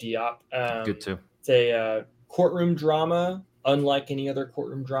Alice Diop. Good too. It's a courtroom drama, unlike any other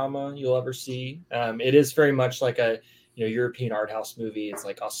courtroom drama you'll ever see. It is very much like a European art house movie. It's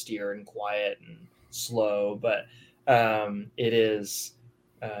like austere and quiet and slow, but it is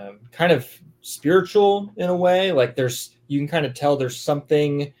kind of spiritual in a way. Like you can kind of tell there's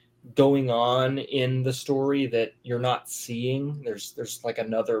something going on in the story that you're not seeing. There's like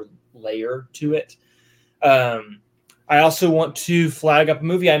another layer to it. I also want to flag up a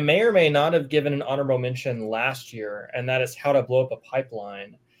movie I may or may not have given an honorable mention last year, and that is How to Blow Up a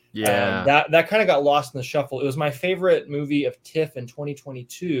Pipeline. Yeah. That kind of got lost in the shuffle. It was my favorite movie of TIFF in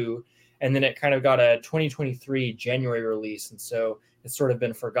 2022, and then it kind of got a 2023 January release, and so it's sort of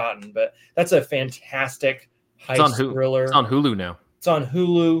been forgotten. But that's a fantastic heist thriller. It's on Hulu now. It's on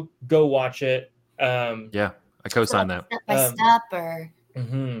Hulu. Go watch it. Yeah, I co-sign that. Step by step, or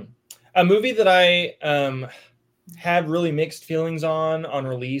a movie that I had really mixed feelings on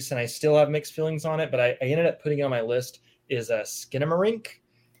release, and I still have mixed feelings on it, but I ended up putting it on my list, is Cinematary,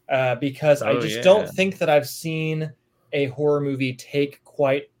 because I just don't think that I've seen a horror movie take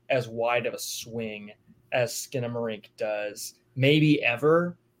quite as wide of a swing as Cinematary does, maybe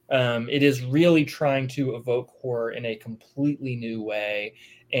ever. It is really trying to evoke horror in a completely new way,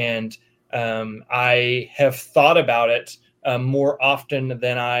 and I have thought about it more often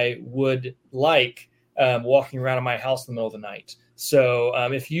than I would like, walking around in my house in the middle of the night. So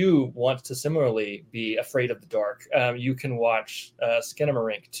if you want to similarly be afraid of the dark, you can watch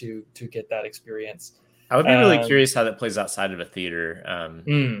Cinematary to get that experience. I would be really curious how that plays outside of a theater,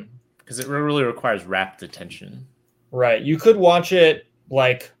 because it really requires rapt attention. Right. You could watch it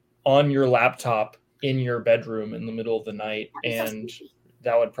like on your laptop in your bedroom in the middle of the night, and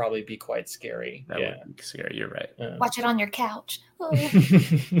that would probably be quite scary. That would be scary. You're right. Watch it on your couch. Oh,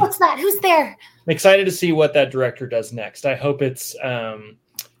 what's that? Who's there? I'm excited to see what that director does next. I hope it's a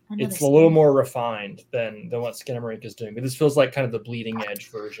little more refined than what Cinematary is doing. But this feels like kind of the bleeding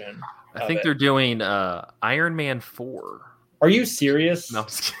edge version. I think they're doing Iron Man 4. Are you serious? No, I'm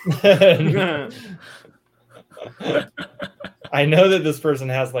just kidding. I know that this person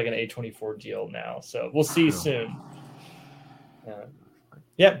has like an A24 deal now, so we'll see soon.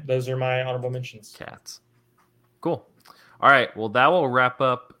 Yeah, those are my honorable mentions. Cats. Cool. All right. Well, that will wrap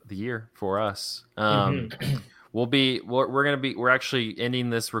up the year for us. We're actually ending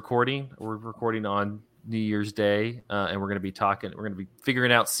this recording. We're recording on New Year's Day, and we're going to be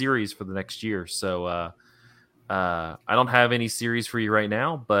figuring out series for the next year. So I don't have any series for you right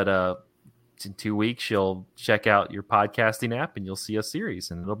now, but in 2 weeks you'll check out your podcasting app and you'll see a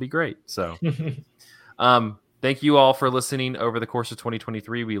series, and it'll be great. So, thank you all for listening over the course of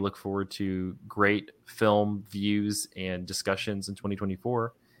 2023. We look forward to great film views and discussions in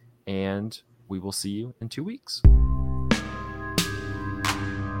 2024, and we will see you in 2 weeks.